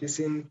simple as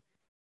using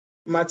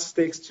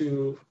matchsticks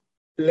to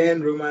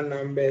learn Roman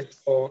numbers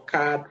or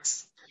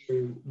cards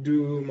to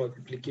do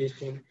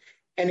multiplication.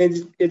 And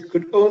it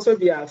could also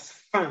be as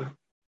fun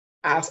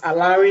as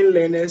allowing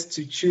learners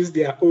to choose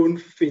their own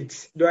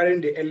fate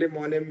during the early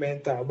morning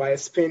mental by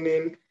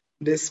spinning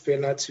this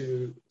spinner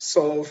to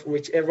solve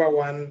whichever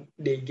one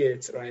they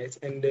get, right?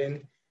 And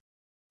then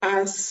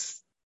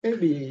as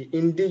maybe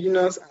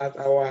indigenous as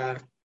our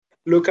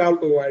local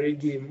Owari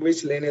game,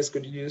 which learners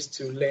could use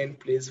to learn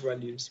place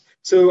values.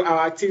 So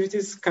our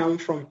activities come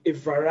from a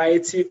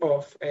variety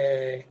of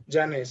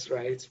genres,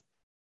 right?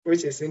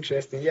 Which is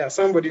interesting. Yeah,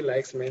 somebody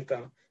likes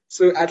mental.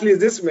 So at least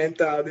this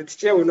mental, the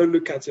teacher will not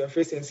look at your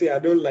face and say, I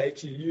don't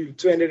like you. You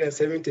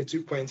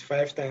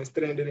 272.5 times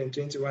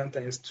 321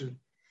 times 2.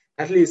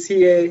 At least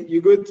here,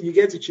 you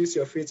get to choose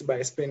your fate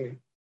by spinning.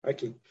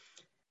 Okay.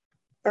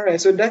 All right,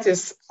 so that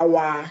is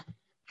our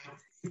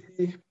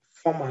activity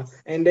format.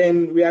 And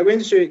then we are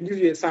going to give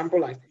you a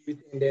sample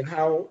activity and then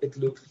how it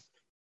looks.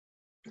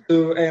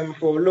 So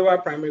for lower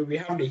primary, we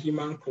have the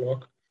human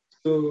clock.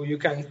 So you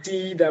can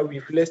see that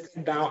we've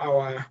listed down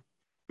our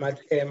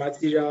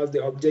materials,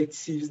 the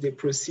objectives, the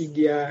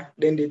procedure,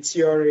 then the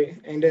theory,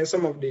 and then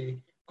some of the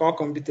core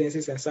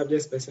competencies and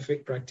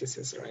subject-specific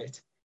practices, right?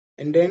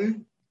 And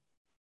then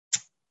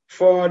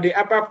for the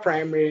upper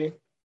primary,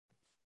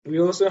 we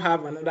also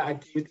have another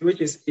activity,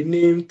 which is a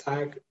name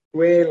tag,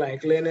 where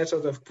like learners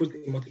sort of put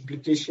a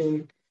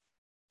multiplication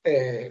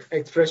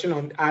expression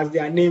on as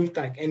their name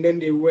tag, and then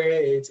they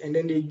wear it, and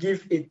then they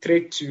give a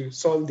trick to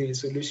solve the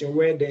solution,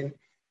 where then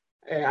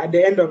at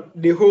the end of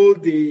the whole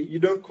day, you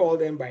don't call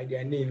them by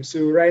their name.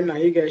 So right now,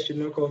 you guys should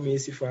not call me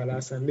Isifu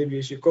Alasan. Maybe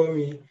you should call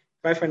me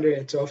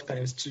 512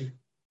 times 2,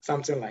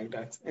 something like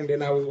that. And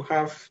then I will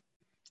have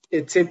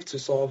a tip to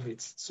solve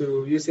it.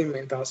 So using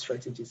mental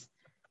strategies.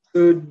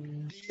 So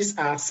these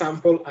are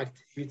sample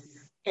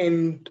activities,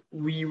 and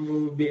we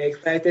will be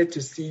excited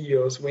to see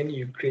yours when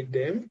you create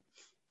them.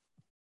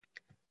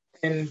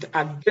 And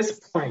at this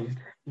point,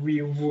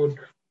 we would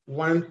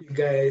want you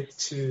guys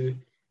to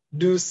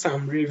do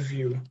some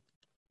review.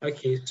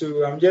 Okay,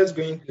 so I'm just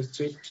going to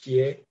switch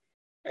here.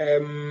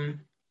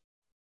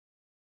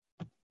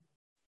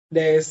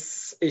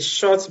 There's a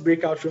short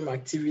breakout room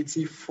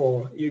activity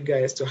for you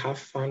guys to have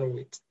fun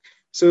with.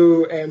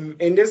 So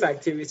in this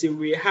activity,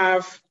 we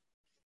have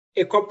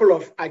a couple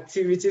of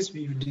activities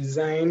we've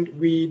designed.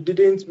 We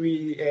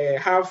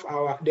have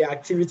the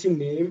activity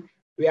name.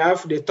 We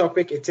have the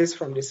topic, it is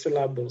from the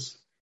syllabus.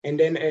 And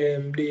then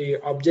the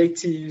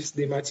objectives,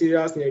 the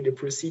materials, and the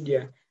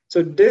procedure.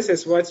 So this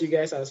is what you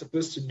guys are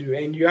supposed to do.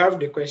 And you have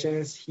the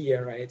questions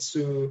here, right?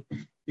 So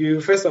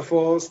you first of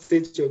all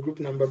state your group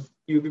number.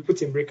 You'll be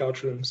put in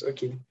breakout rooms,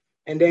 okay?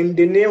 And then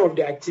the name of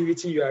the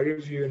activity you are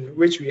reviewing,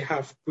 which we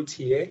have put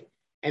here.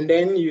 And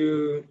then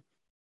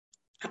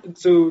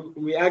so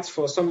we asked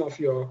for some of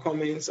your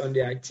comments on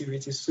the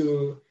activity.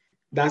 So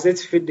does it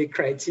fit the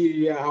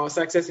criteria, our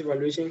success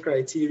evaluation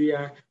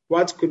criteria?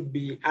 What could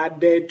be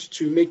added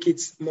to make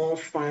it more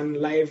fun,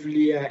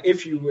 livelier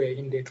if you were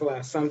in the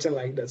class, something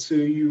like that. So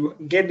you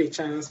get the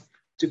chance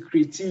to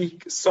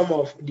critique some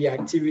of the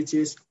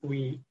activities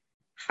we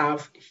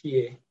have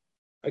here,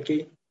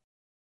 okay?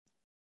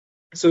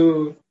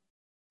 So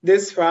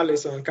this file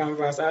is on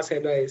Canvas as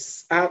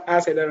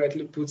Heather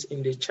rightly puts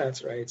in the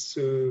chat, right?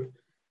 So,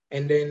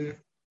 and then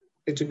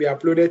it will be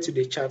uploaded to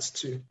the chat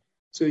too.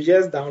 So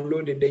just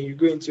download it, then you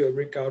go into your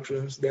breakout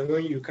rooms. Then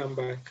when you come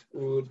back,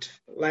 we would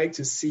like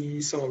to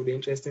see some of the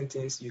interesting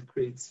things you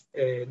create,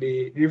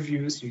 the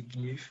reviews you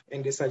give,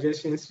 and the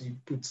suggestions you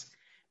put.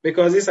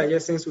 Because these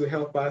suggestions will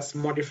help us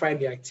modify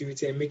the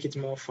activity and make it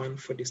more fun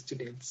for the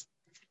students.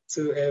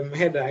 So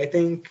Heather, I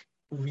think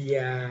we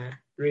are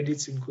ready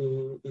to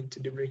go into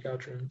the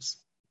breakout rooms.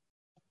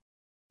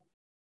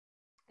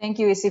 Thank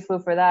you,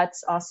 Isifu, for that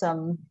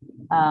awesome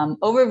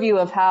overview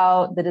of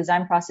how the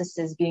design process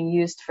is being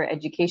used for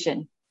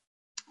education.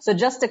 So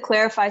just to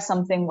clarify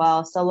something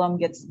while Salom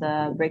gets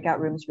the breakout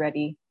rooms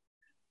ready.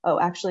 Oh,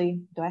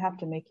 actually, do I have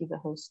to make you the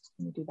host?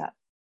 Let me do that.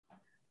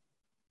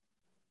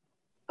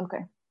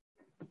 Okay.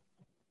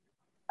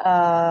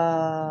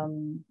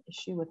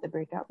 Issue with the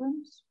breakout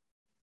rooms?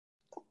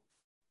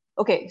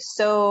 Okay,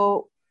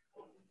 so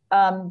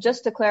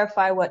just to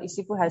clarify what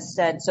Isifu has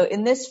said. So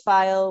in this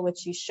file,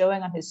 which he's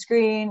showing on his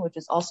screen, which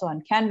is also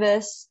on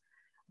Canvas,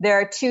 there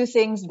are two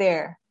things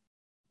there.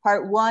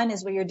 Part one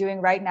is what you're doing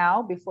right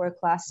now before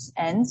class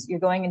ends. You're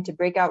going into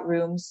breakout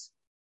rooms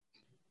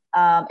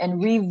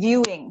and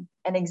reviewing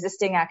an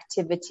existing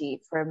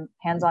activity for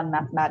hands-on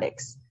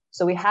mathematics.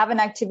 So we have an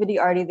activity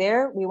already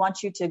there. We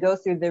want you to go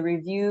through the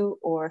review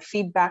or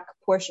feedback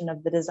portion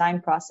of the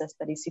design process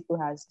that Isifu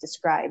has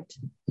described.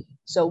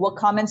 So what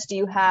comments do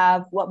you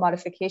have? What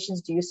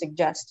modifications do you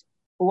suggest?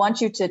 We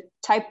want you to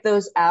type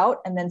those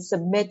out and then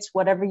submit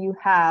whatever you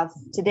have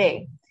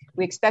today.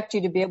 We expect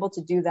you to be able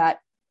to do that,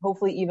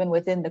 hopefully even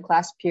within the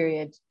class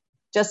period,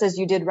 just as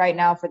you did right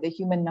now for the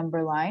human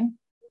number line.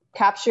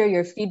 Capture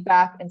your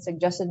feedback and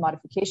suggested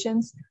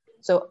modifications.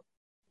 So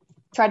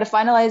try to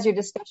finalize your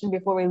discussion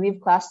before we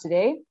leave class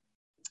today.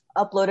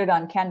 Upload it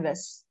on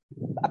Canvas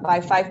by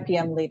 5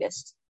 p.m.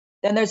 latest.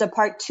 Then there's a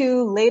part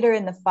two later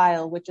in the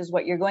file, which is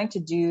what you're going to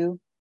do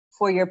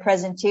for your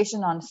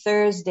presentation on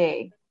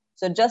Thursday.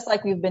 So just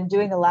like we've been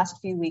doing the last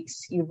few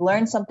weeks, you've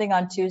learned something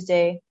on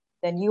Tuesday,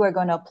 then you are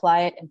going to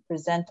apply it and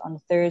present on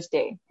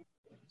Thursday.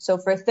 So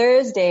for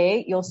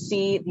Thursday, you'll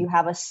see you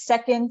have a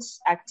second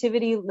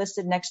activity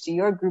listed next to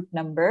your group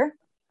number.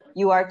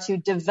 You are to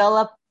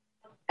develop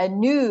a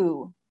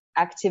new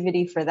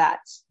activity for that.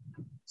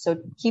 So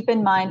keep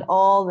in mind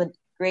all the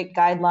great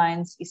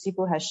guidelines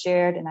Isifu has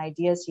shared and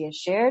ideas he has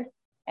shared,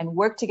 and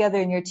work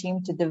together in your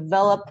team to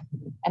develop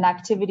an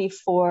activity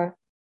for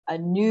a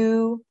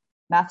new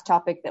math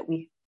topic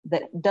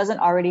that doesn't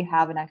already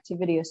have an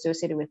activity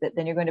associated with it.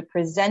 Then you're going to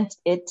present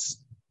it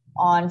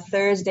on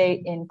Thursday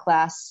in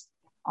class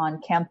on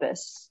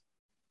campus.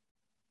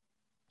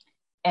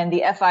 And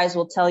the FIs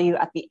will tell you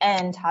at the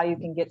end how you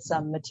can get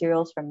some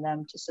materials from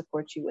them to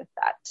support you with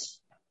that.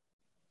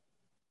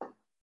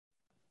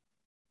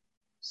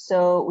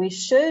 So we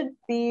should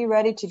be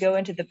ready to go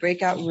into the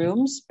breakout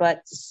rooms,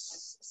 but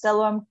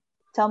Selwyn,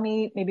 tell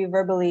me maybe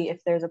verbally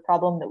if there's a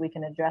problem that we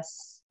can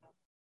address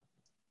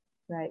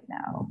right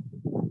now.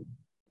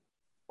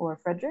 Or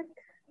Frederick?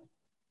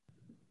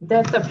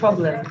 That's a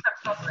problem.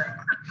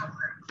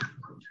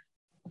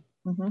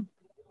 Mm-hmm.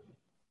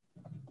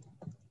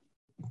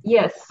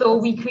 Yes, so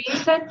we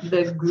created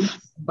the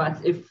groups,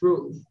 but it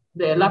froze.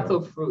 The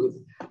laptop froze.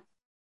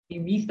 We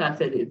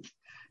restarted it.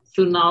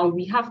 So now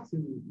we have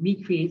to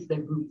recreate the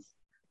groups.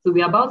 So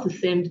we're about to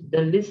send the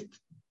list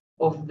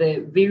of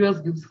the various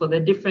groups for the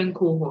different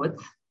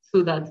cohorts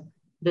so that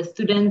the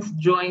students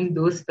join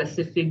those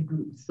specific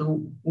groups.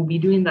 So we'll be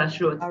doing that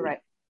shortly. All right.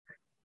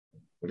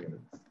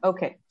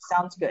 Okay,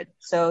 sounds good.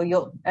 So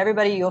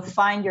you'll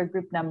find your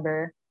group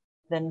number,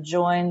 then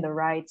join the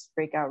right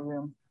breakout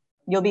room.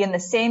 You'll be in the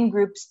same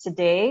groups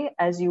today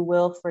as you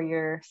will for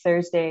your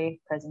Thursday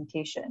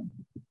presentation.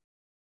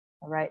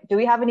 All right. Do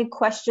we have any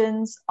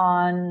questions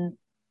on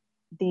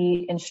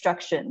the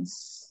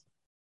instructions?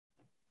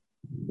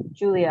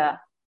 Julia.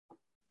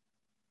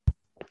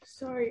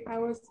 Sorry, I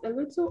was a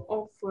little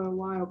off for a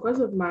while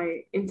because of my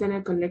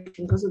internet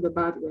connection, because of the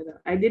bad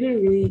weather. I don't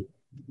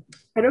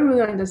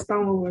really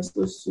understand what we're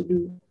supposed to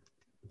do.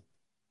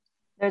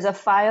 There's a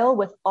file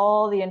with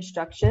all the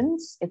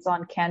instructions. It's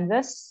on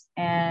Canvas,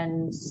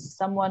 and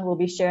someone will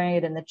be sharing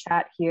it in the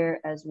chat here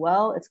as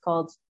well. It's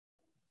called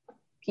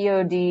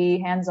POD,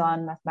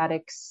 Hands-on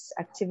Mathematics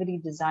Activity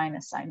Design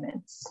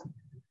Assignments.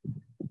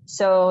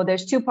 So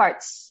there's two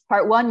parts.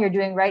 Part one, you're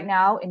doing right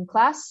now in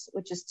class,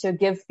 which is to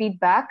give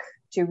feedback,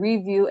 to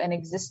review an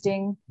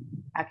existing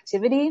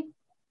activity.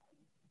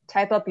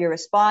 Type up your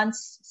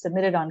response,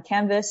 submit it on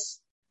Canvas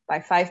by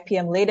 5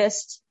 p.m.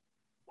 latest.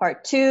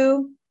 Part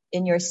two,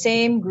 in your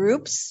same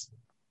groups,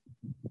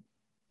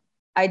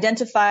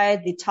 identify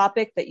the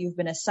topic that you've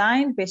been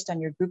assigned based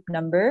on your group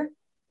number,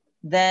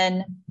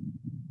 then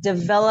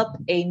develop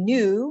a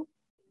new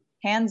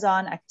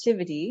hands-on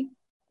activity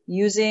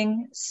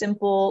using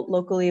simple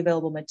locally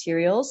available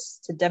materials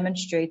to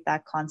demonstrate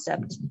that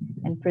concept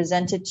and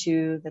present it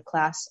to the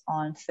class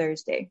on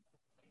Thursday.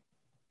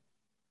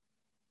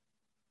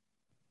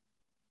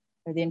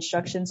 Are the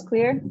instructions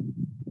clear?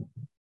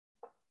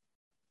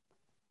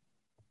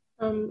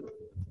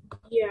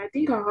 Yeah, I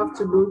think I'll have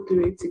to go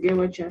through it to get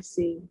what you're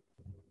saying.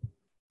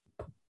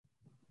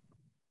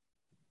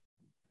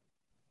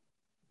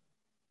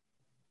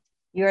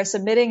 You are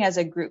submitting as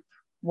a group.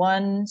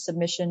 1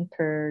 submission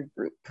per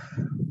group.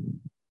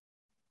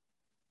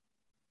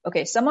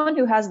 Okay, someone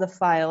who has the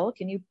file,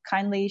 can you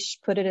kindly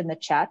put it in the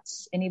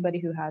chats? Anybody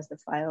who has the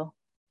file.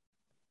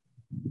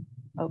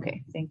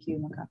 Okay, thank you,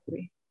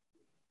 Makapuri.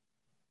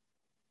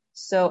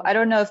 So I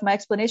don't know if my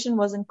explanation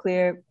wasn't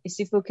clear.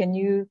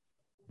 Isifu,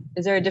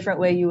 is there a different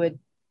way you would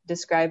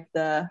describe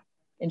the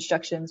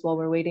instructions while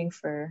we're waiting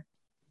for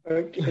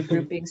the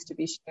groupings to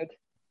be shared?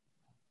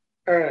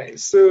 All right.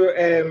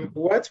 So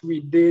what we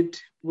did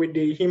with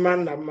the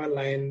human number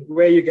line,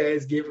 where you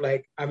guys gave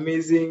like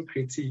amazing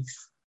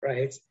critiques,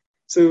 right?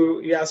 So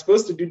you are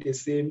supposed to do the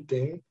same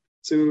thing.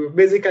 So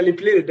basically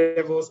play the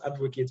devil's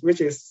advocate, which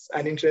is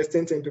an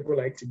interesting thing people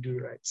like to do,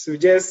 right? So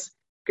just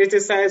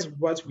criticize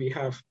what we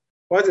have.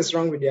 What is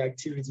wrong with the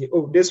activity?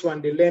 Oh, this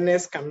one, the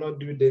learners cannot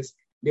do this.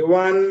 The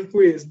one who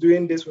is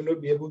doing this will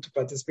not be able to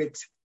participate.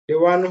 The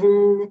one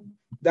who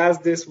does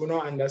this will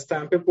not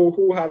understand. People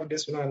who have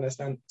this will not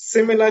understand.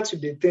 Similar to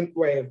the thing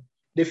where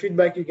the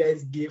feedback you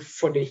guys give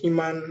for the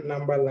human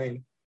number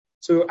line.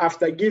 So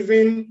after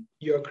giving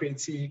your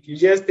critique, you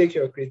just take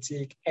your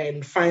critique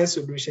and find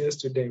solutions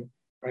to them,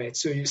 right?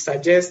 So you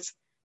suggest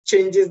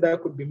changes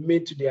that could be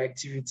made to the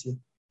activity.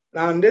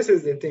 Now, this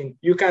is the thing.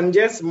 You can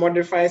just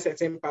modify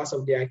certain parts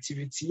of the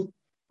activity,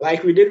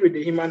 like we did with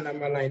the human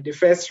number line, the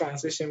first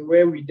transition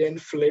where we then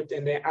flipped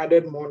and then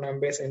added more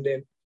numbers and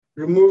then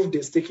removed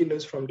the sticky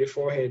notes from the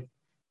forehead.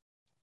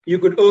 You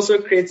could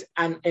also create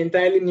an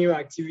entirely new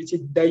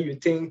activity that you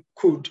think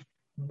could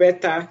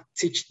better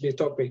teach the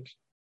topic.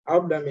 I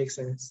hope that makes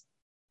sense.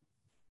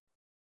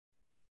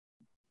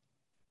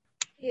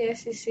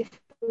 Yes, it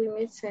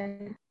makes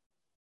sense.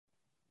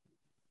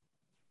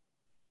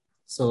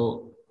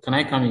 So can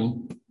I come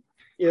in?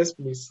 Yes,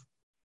 please.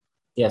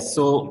 Yes,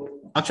 so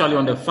actually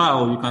on the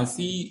file, you can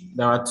see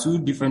there are 2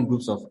 different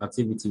groups of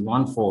activity,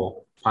 one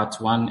for part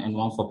 1 and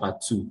one for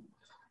part 2.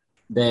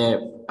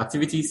 The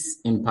activities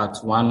in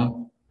part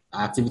 1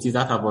 are activities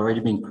that have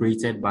already been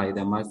created by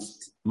the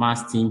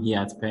maths team here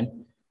at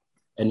Penn,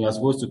 and you're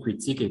supposed to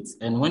critique it.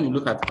 And when you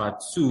look at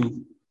part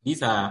 2,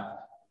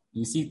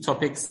 you see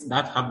topics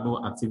that have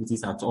no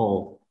activities at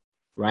all,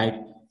 right?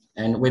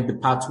 And with the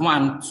part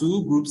 1,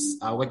 2 groups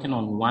are working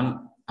on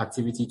one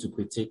activity to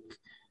critique.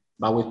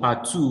 But with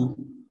part 2,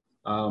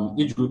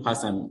 each group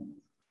has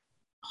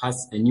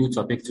a new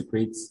topic to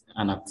create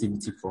an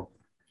activity for.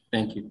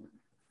 Thank you.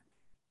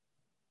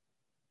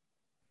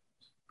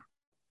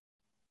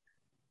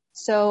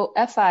 So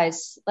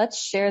FIs, let's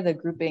share the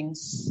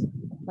groupings.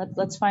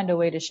 Let's find a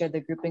way to share the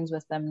groupings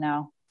with them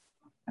now.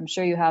 I'm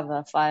sure you have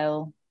a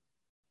file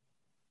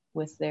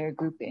with their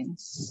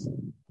groupings,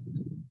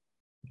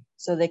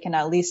 so they can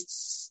at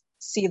least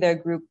see their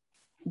group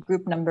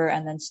number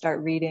and then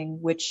start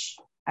reading which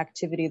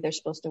activity they're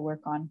supposed to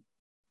work on.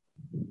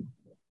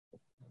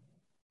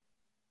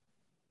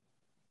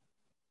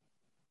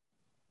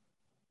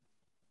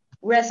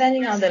 We're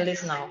sending out the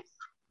list now.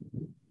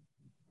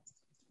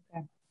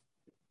 Okay.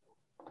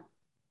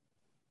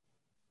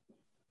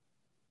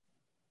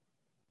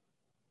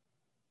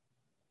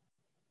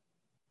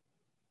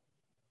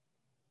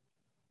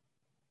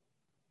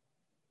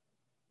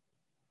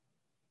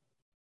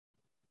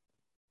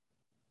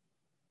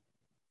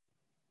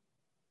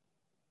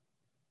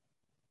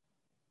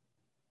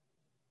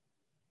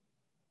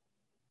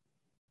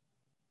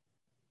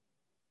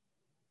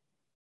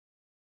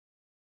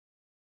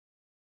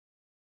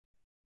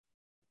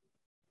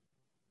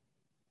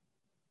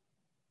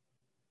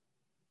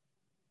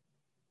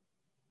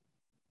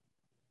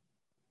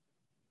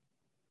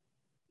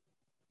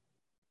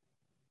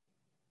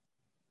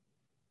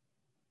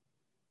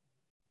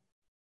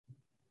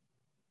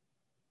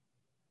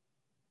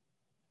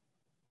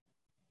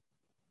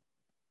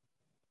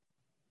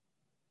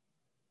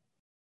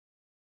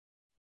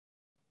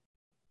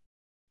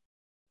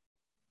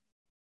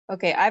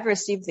 Okay, I've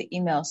received the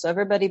email. So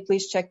everybody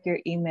please check your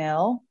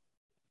email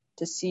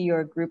to see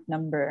your group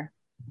number.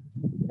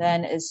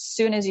 Then as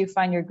soon as you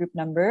find your group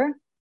number,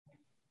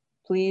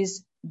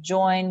 please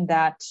join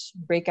that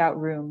breakout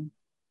room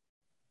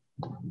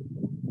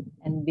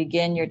and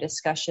begin your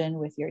discussion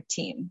with your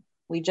team.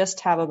 We just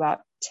have about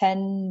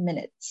 10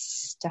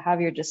 minutes to have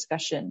your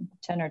discussion,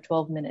 10 or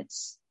 12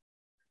 minutes.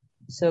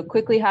 So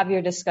quickly have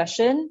your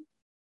discussion.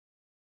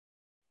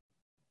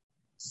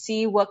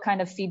 See what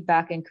kind of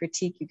feedback and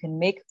critique you can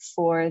make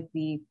for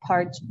the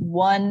part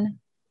 1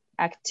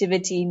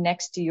 activity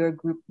next to your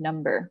group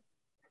number.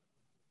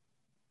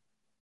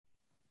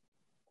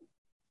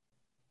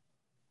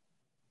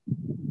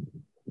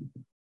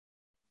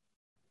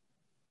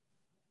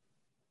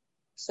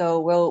 So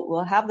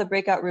we'll have the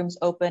breakout rooms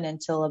open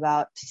until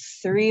about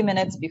 3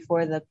 minutes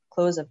before the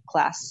close of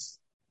class.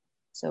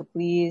 So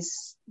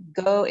please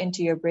go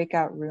into your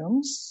breakout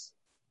rooms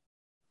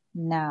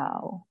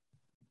now.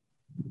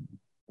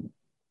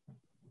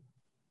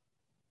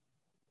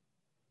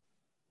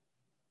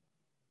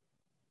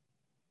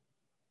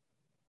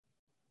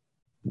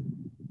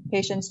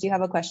 Patience, do you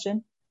have a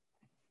question?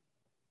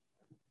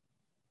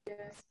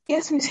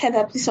 Yes, Ms.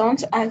 Heather, please, I want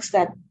to ask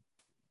that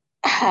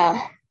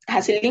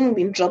has a link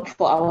been dropped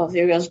for our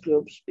various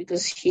groups?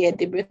 Because here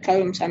the breakout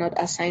rooms are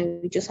not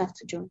assigned. We just have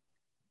to join.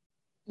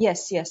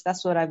 Yes,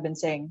 that's what I've been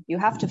saying. You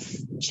have to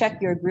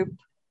check your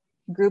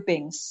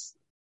groupings.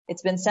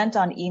 It's been sent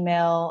on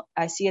email.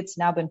 I see it's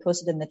now been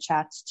posted in the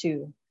chats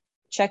too.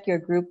 Check your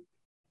group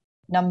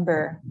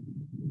number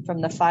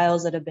from the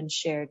files that have been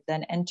shared,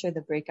 then enter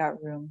the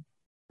breakout room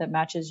that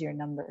matches your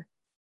number.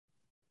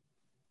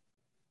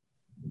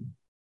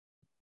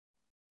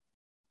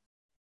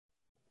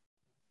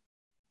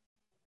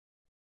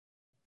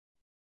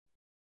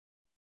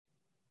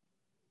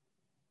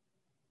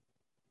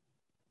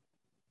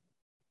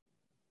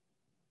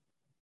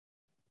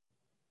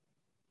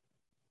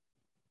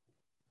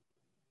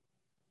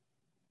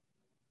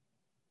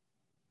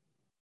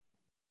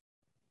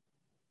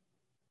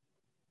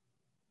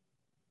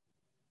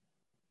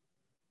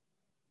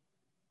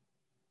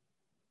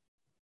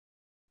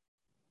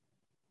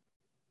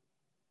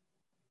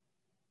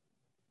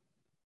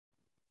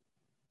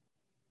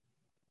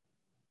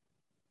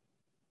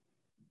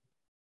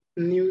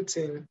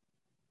 Newton.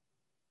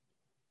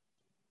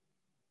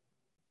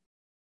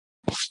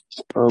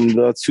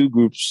 There are two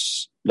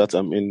groups that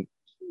I'm in.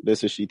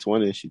 There's a sheet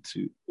 1 and sheet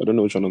 2. I don't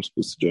know which one I'm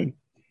supposed to join.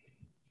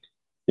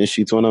 In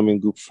sheet 1, I'm in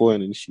group 4,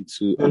 and in sheet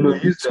 2, I'm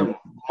in use group 2. the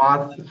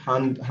math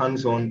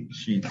hands-on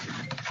sheet.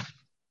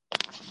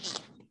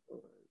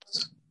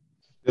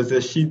 There's a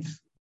sheet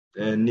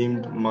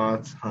named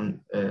math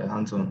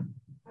hands-on.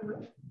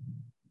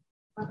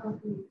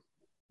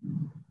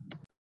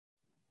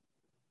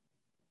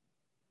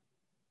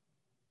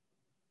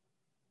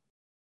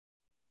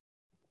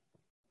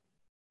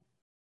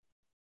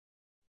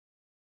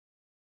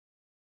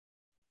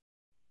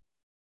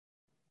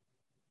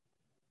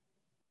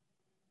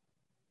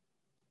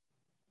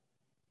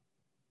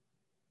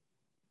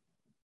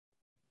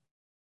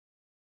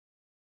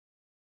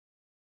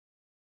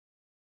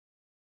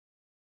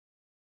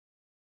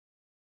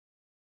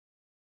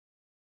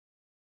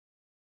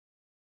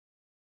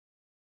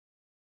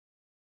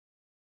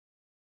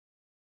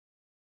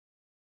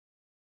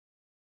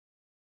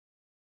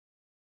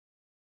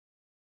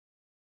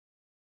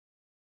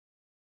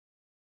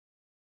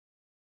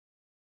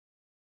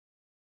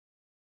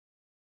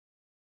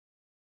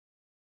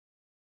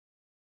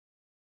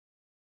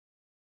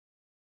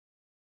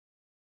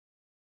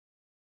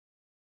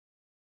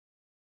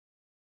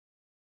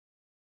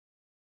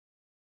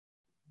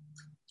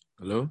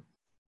 Hello?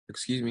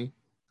 Excuse me.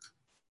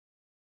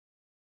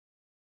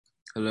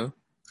 Hello?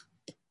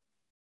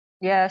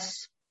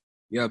 Yes.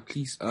 Yeah,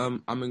 please.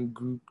 I'm in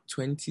group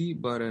 20,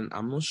 but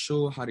I'm not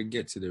sure how to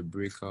get to the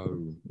breakout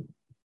room.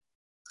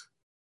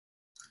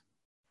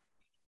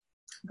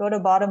 Go to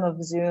bottom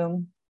of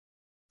Zoom,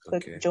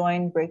 click Okay.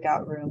 join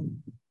breakout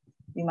room.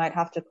 You might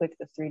have to click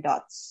the 3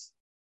 dots.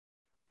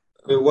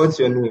 Wait, what's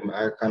your name?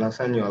 I can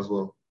assign you as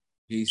well.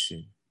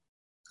 Jason.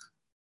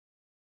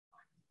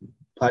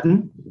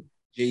 Pardon?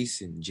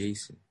 Jason.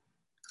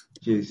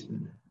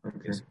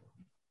 Okay.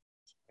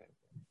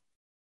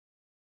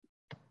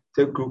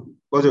 Take group.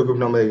 What's your group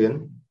number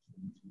again?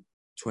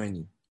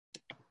 20.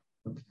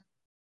 Okay.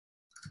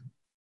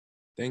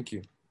 Thank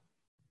you.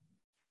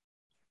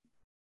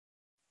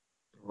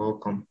 You're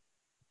welcome.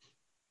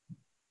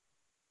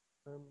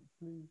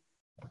 Please.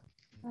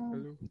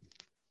 Hello.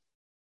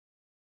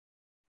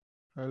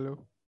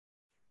 Hello.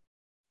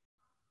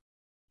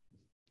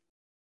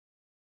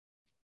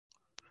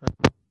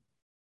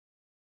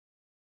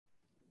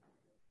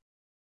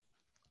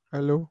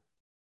 Hello.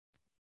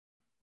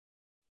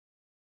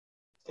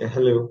 Yeah,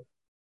 hello.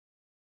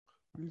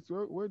 Please,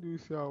 where do you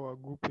see our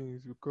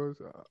groupings?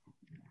 Because I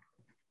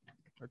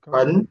can't.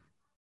 Pardon?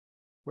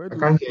 Where I do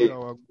we can't see hear you.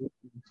 our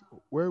groupings?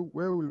 Where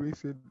will we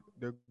see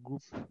the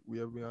group we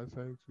have been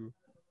assigned to?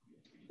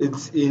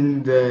 It's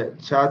in the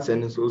chats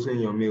and it's also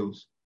in your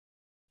mails.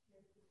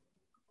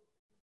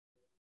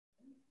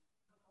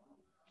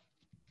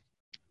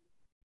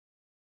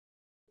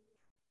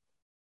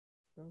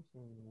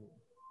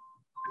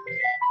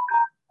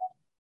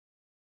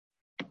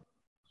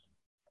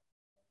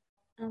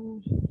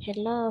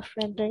 Hello,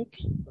 Frederick.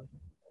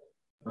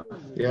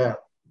 Yeah.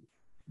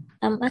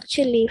 I'm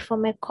actually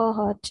from a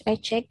cohort. I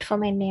checked for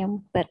my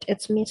name, but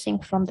it's missing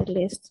from the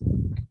list.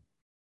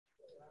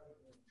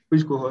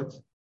 Which cohort?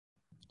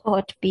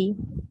 Cohort B.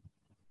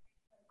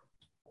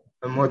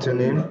 And what's your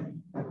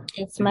name?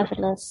 It's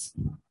Marvelous.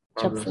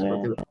 Marvelous.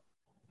 Okay.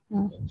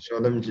 Sure,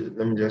 let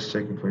me just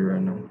check it for you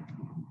right now.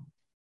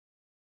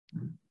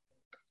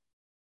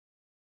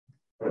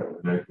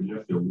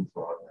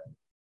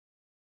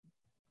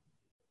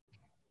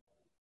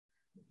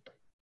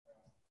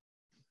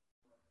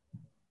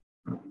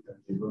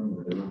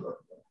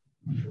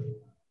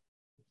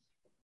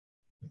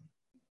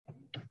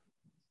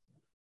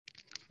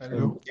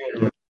 Hello.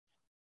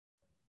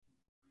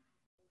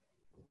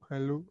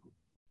 Hello.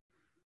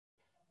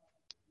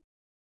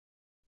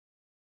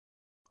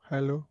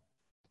 Hello.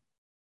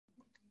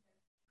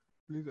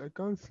 Please, I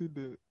can't see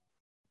the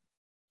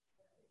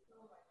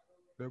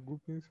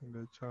groupings in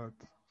the chat.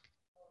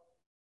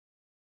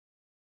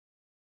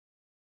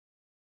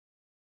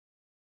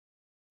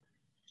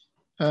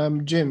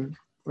 Jim,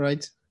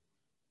 right?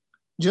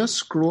 Just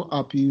scroll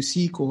up, you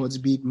see cohorts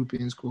B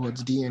groupings,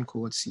 cohorts D, and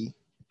cohort C.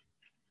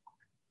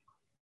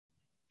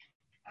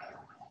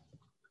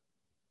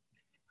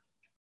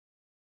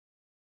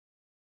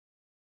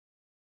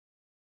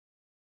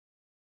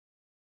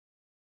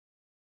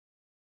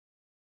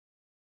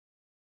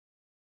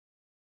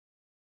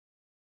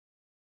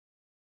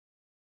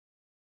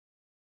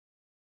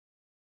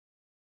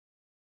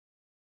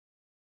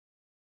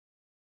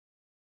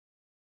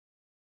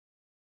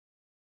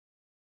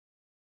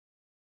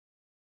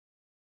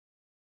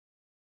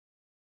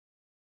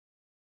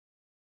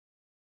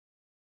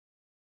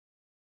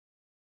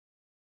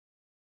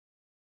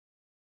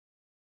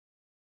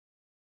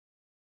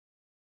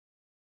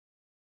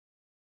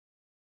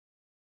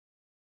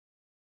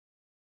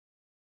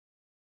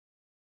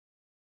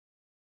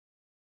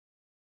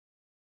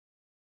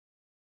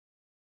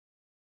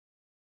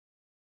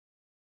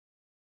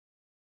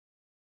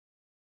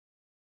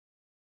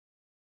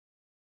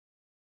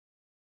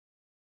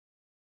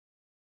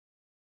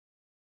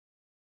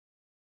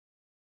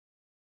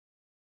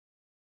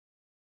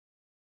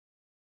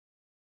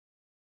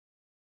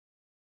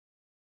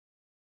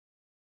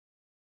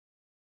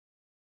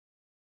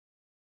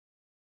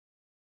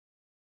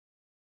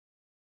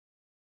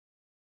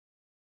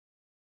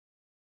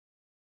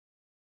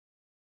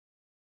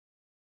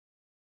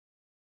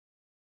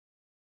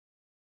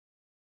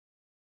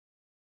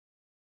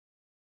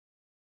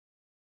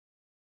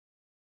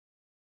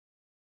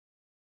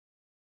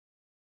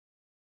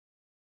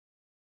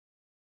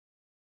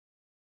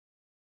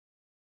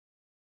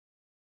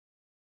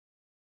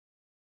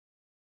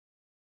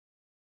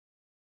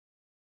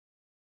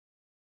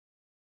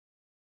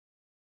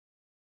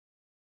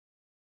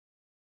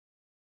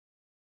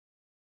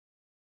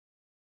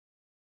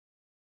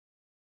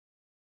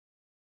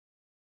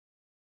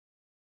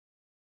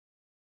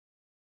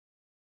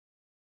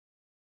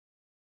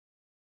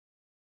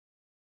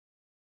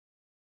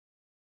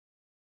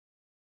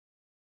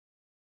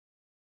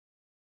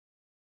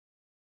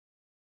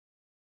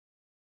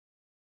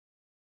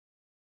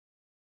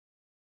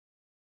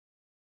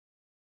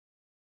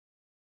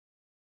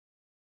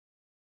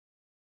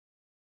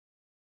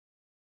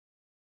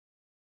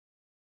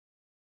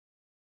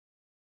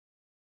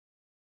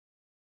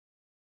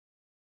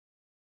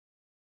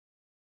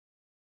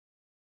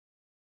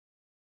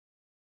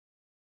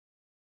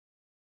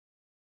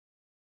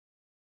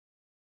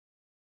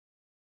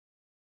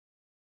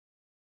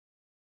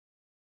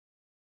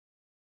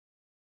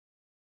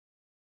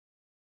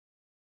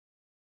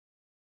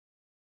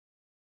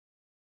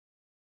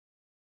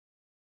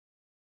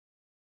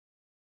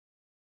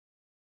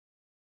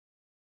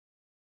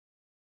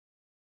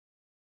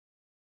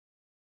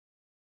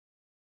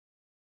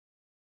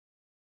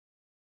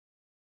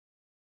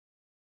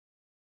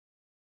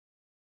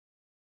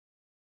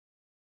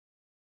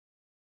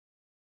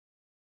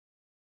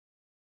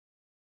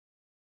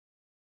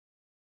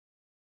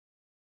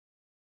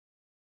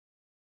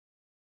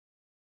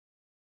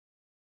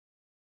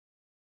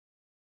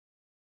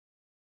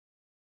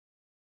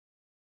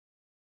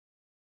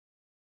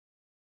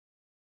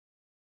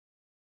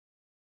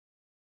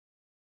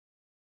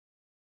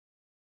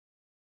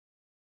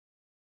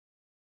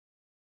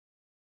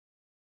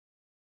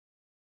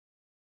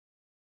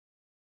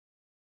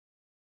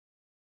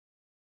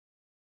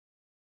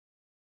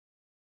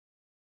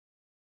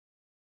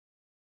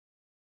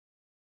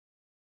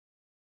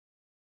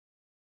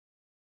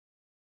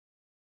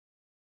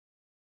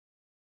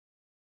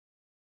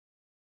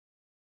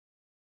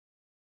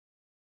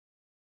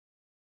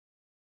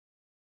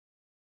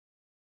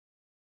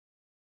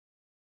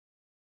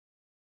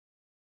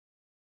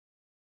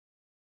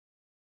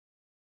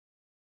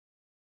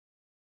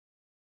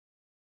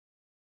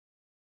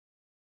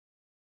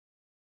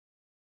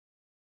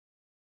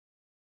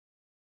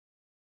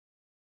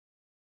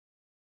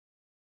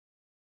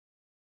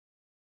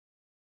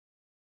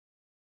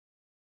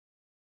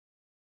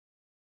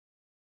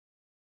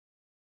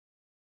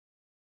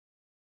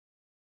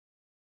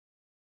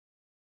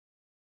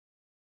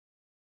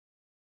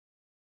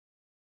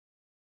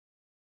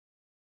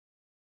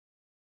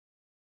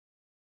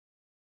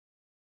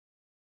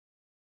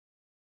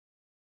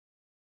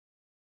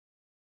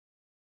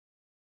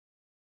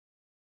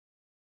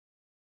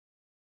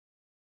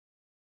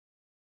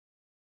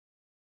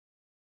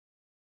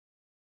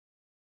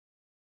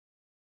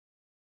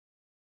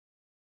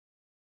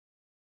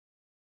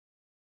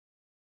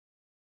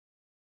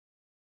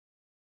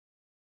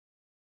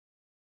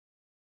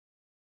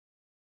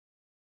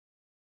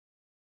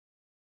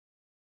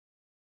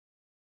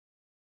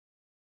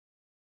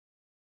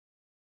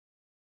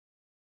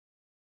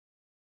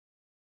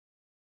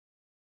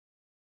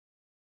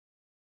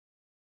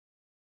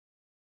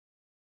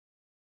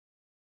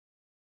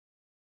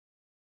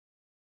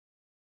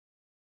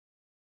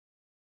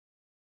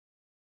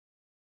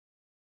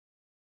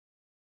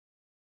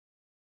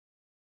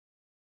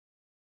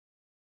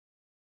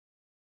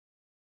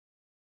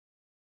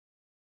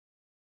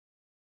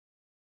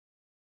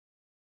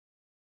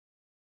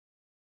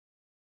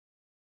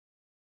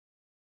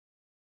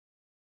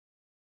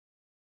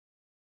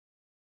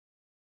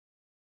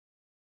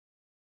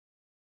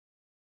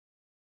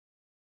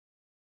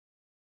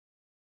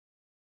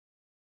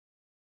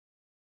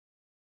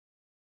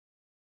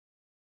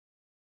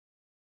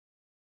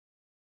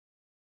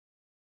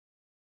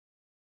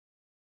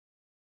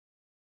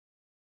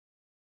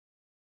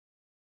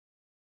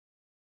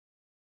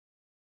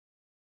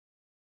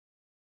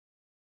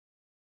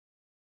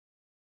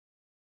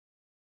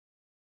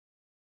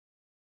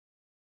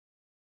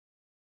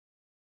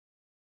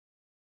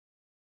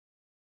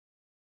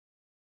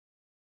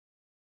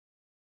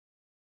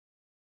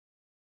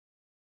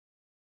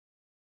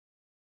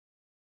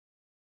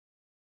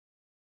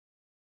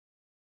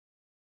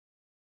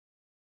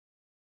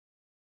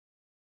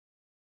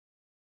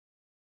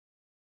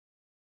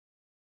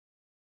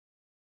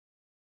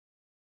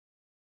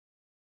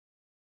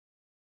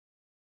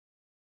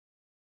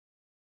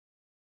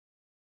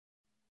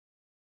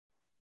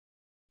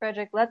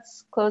 Frederick,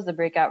 let's close the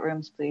breakout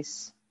rooms,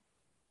 please.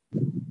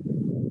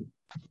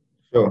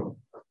 Sure.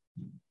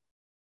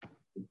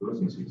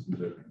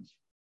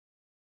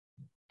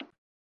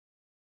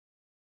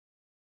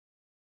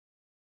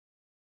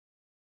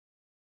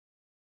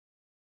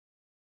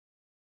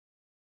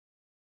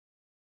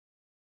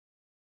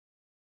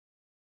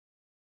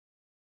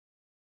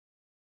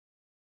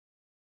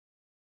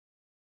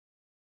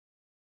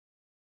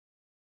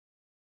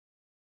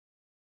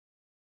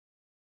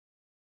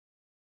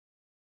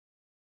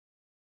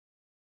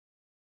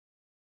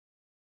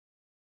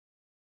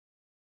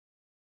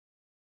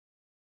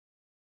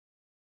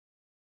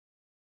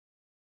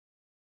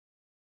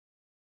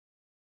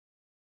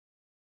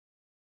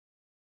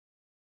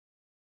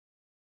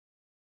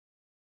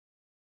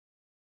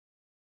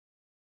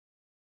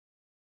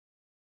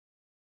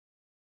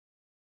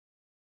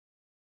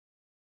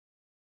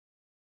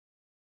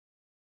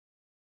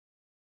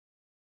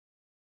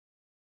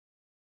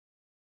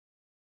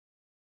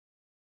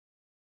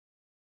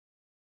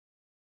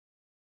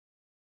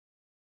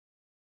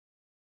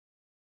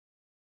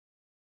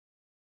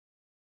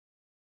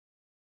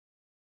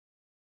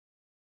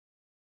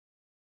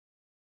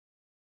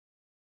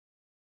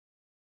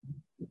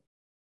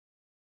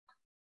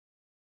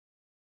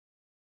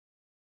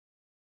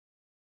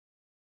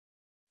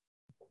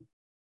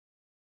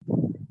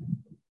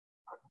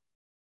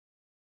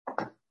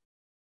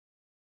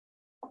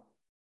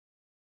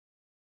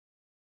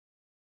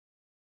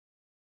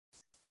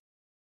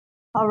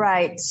 All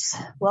right,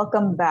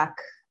 welcome back.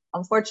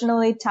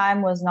 Unfortunately,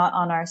 time was not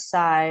on our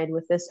side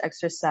with this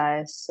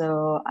exercise,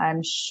 so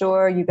I'm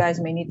sure you guys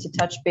may need to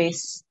touch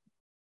base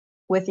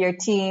with your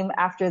team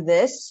after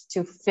this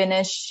to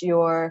finish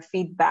your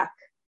feedback.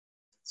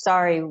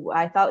 Sorry,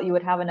 I thought you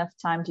would have enough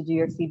time to do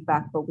your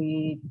feedback, but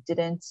we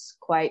didn't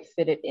quite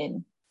fit it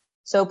in.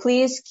 So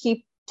please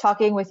keep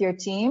talking with your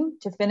team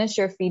to finish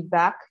your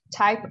feedback.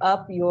 Type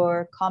up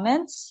your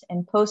comments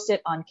and post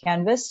it on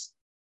Canvas.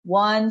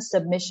 1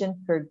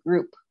 submission per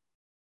group.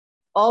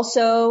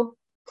 Also,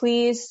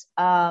 please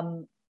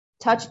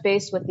touch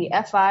base with the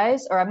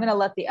FIs, or I'm going to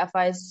let the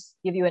FIs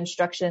give you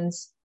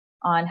instructions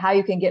on how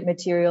you can get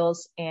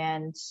materials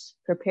and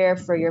prepare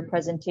for your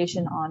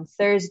presentation on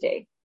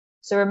Thursday.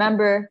 So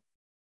remember,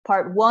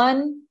 part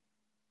 1,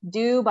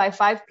 due by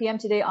 5 p.m.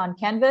 today on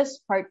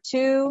Canvas. Part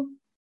 2,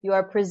 you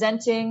are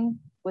presenting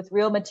with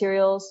real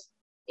materials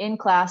in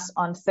class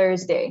on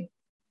Thursday.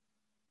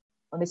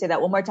 Let me say that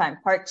one more time.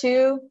 Part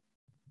 2,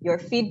 your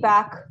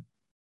feedback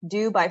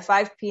due by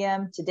 5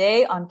 p.m.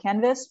 today on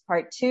Canvas.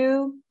 Part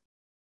 2,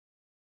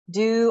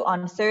 due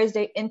on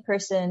Thursday in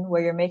person,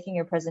 where you're making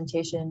your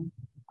presentation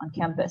on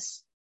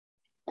campus.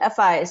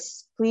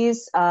 FIs,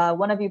 please,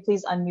 one of you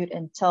please unmute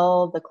and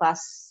tell the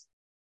class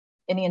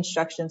any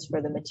instructions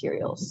for the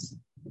materials.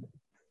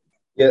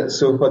 Yeah,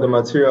 so for the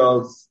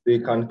materials, they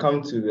can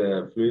come to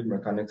the fluid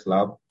mechanics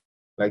lab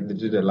like they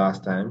did the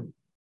last time.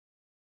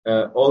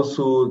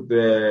 Also,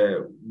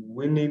 the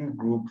winning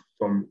group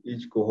from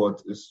each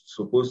cohort is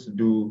supposed to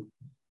do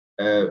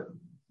a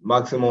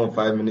maximum of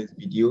 5 minutes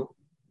video.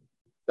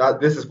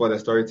 This is for the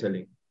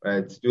storytelling,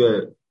 right?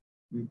 Do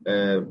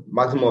a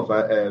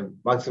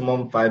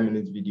maximum 5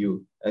 minutes video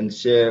and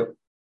share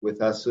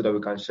with us so that we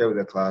can share with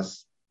the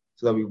class,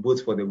 so that we vote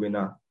for the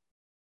winner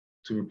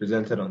to be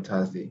presented on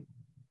Thursday.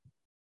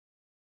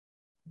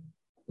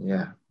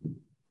 Yeah.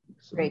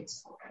 So, great.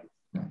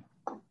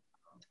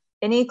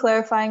 Any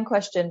clarifying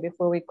question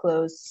before we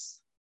close?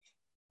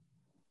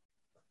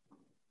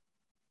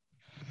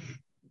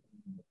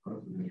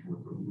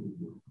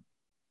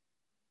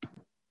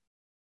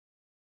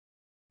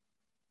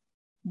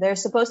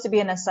 There's supposed to be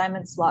an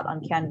assignment slot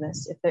on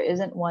Canvas. If there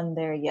isn't one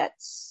there yet,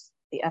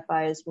 the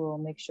FIs will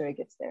make sure it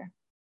gets there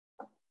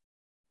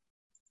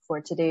for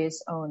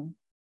today's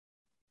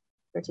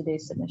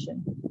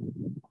submission.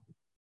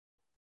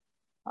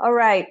 All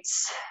right.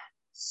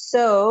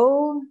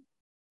 So,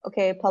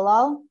 okay,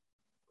 Palal.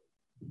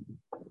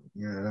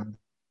 Yeah,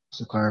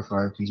 to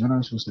clarify, please, when am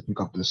I supposed to pick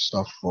up the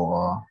stuff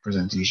for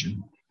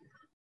presentation?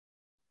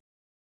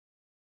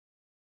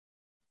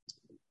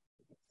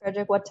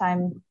 Frederick, what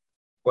time?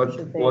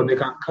 Well, they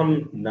can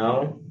come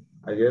now,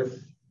 I guess.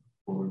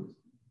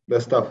 The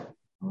stuff.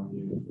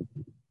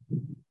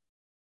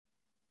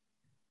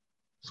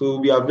 So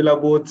we'll be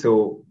available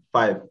till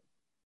 5.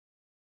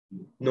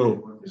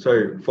 No,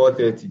 sorry,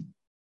 4:30.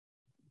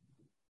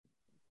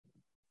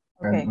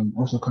 Okay. And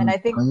also, can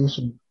you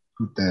also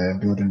put the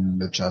building in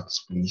the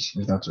chats, please,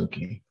 if that's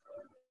okay?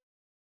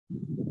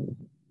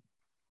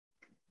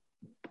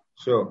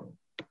 Sure.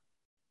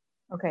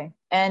 Okay.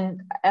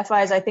 And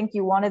FIs, I think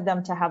you wanted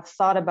them to have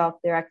thought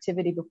about their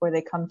activity before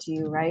they come to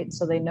you, right?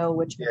 So they know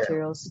which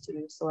materials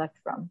to select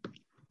from.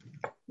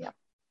 Yeah.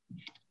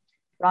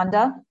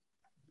 Rhonda?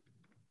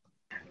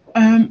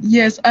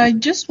 Yes, I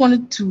just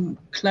wanted to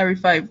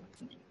clarify.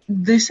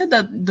 They said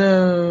that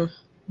the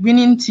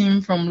winning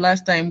team from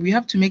last time, we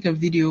have to make a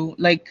video,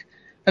 like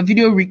a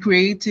video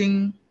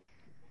recreating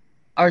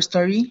our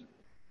story.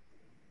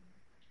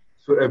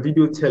 So a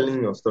video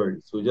telling your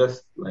story. So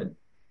just like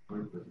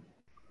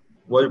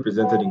what you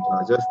presented in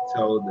class, just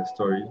tell the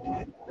story,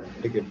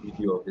 make a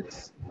video of it,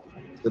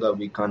 so that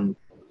we can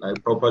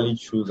properly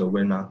choose a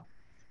winner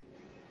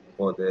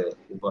for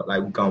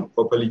we can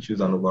properly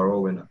choose an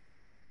overall winner.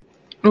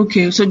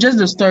 Okay, so just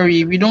the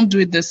story. We don't do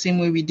it the same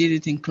way we did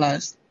it in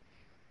class.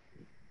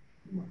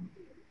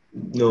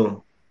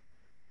 No.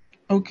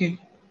 Okay.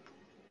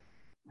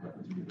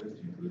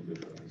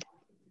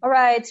 All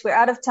right, we're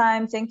out of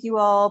time. Thank you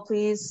all.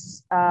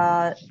 Please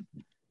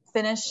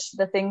finish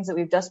the things that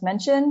we've just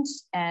mentioned,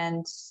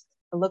 and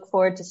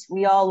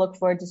we all look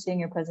forward to seeing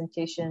your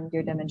presentation,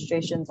 your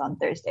demonstrations on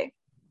Thursday.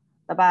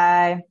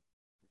 Bye-bye.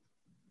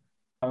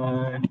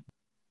 Bye.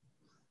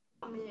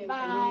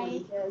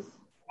 Bye.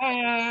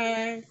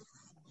 Bye.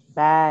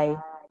 Bye.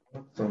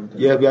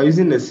 Yeah, we are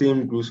using the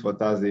same groups for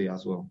Thursday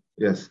as well.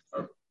 Yes.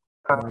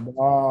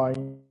 Bye.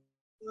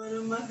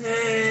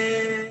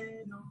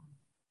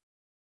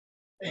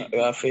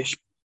 Fish.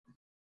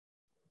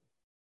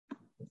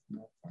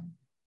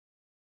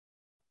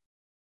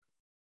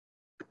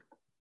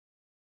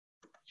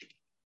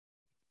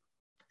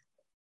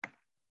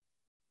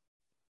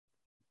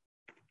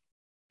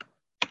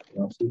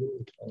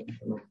 Absolutely.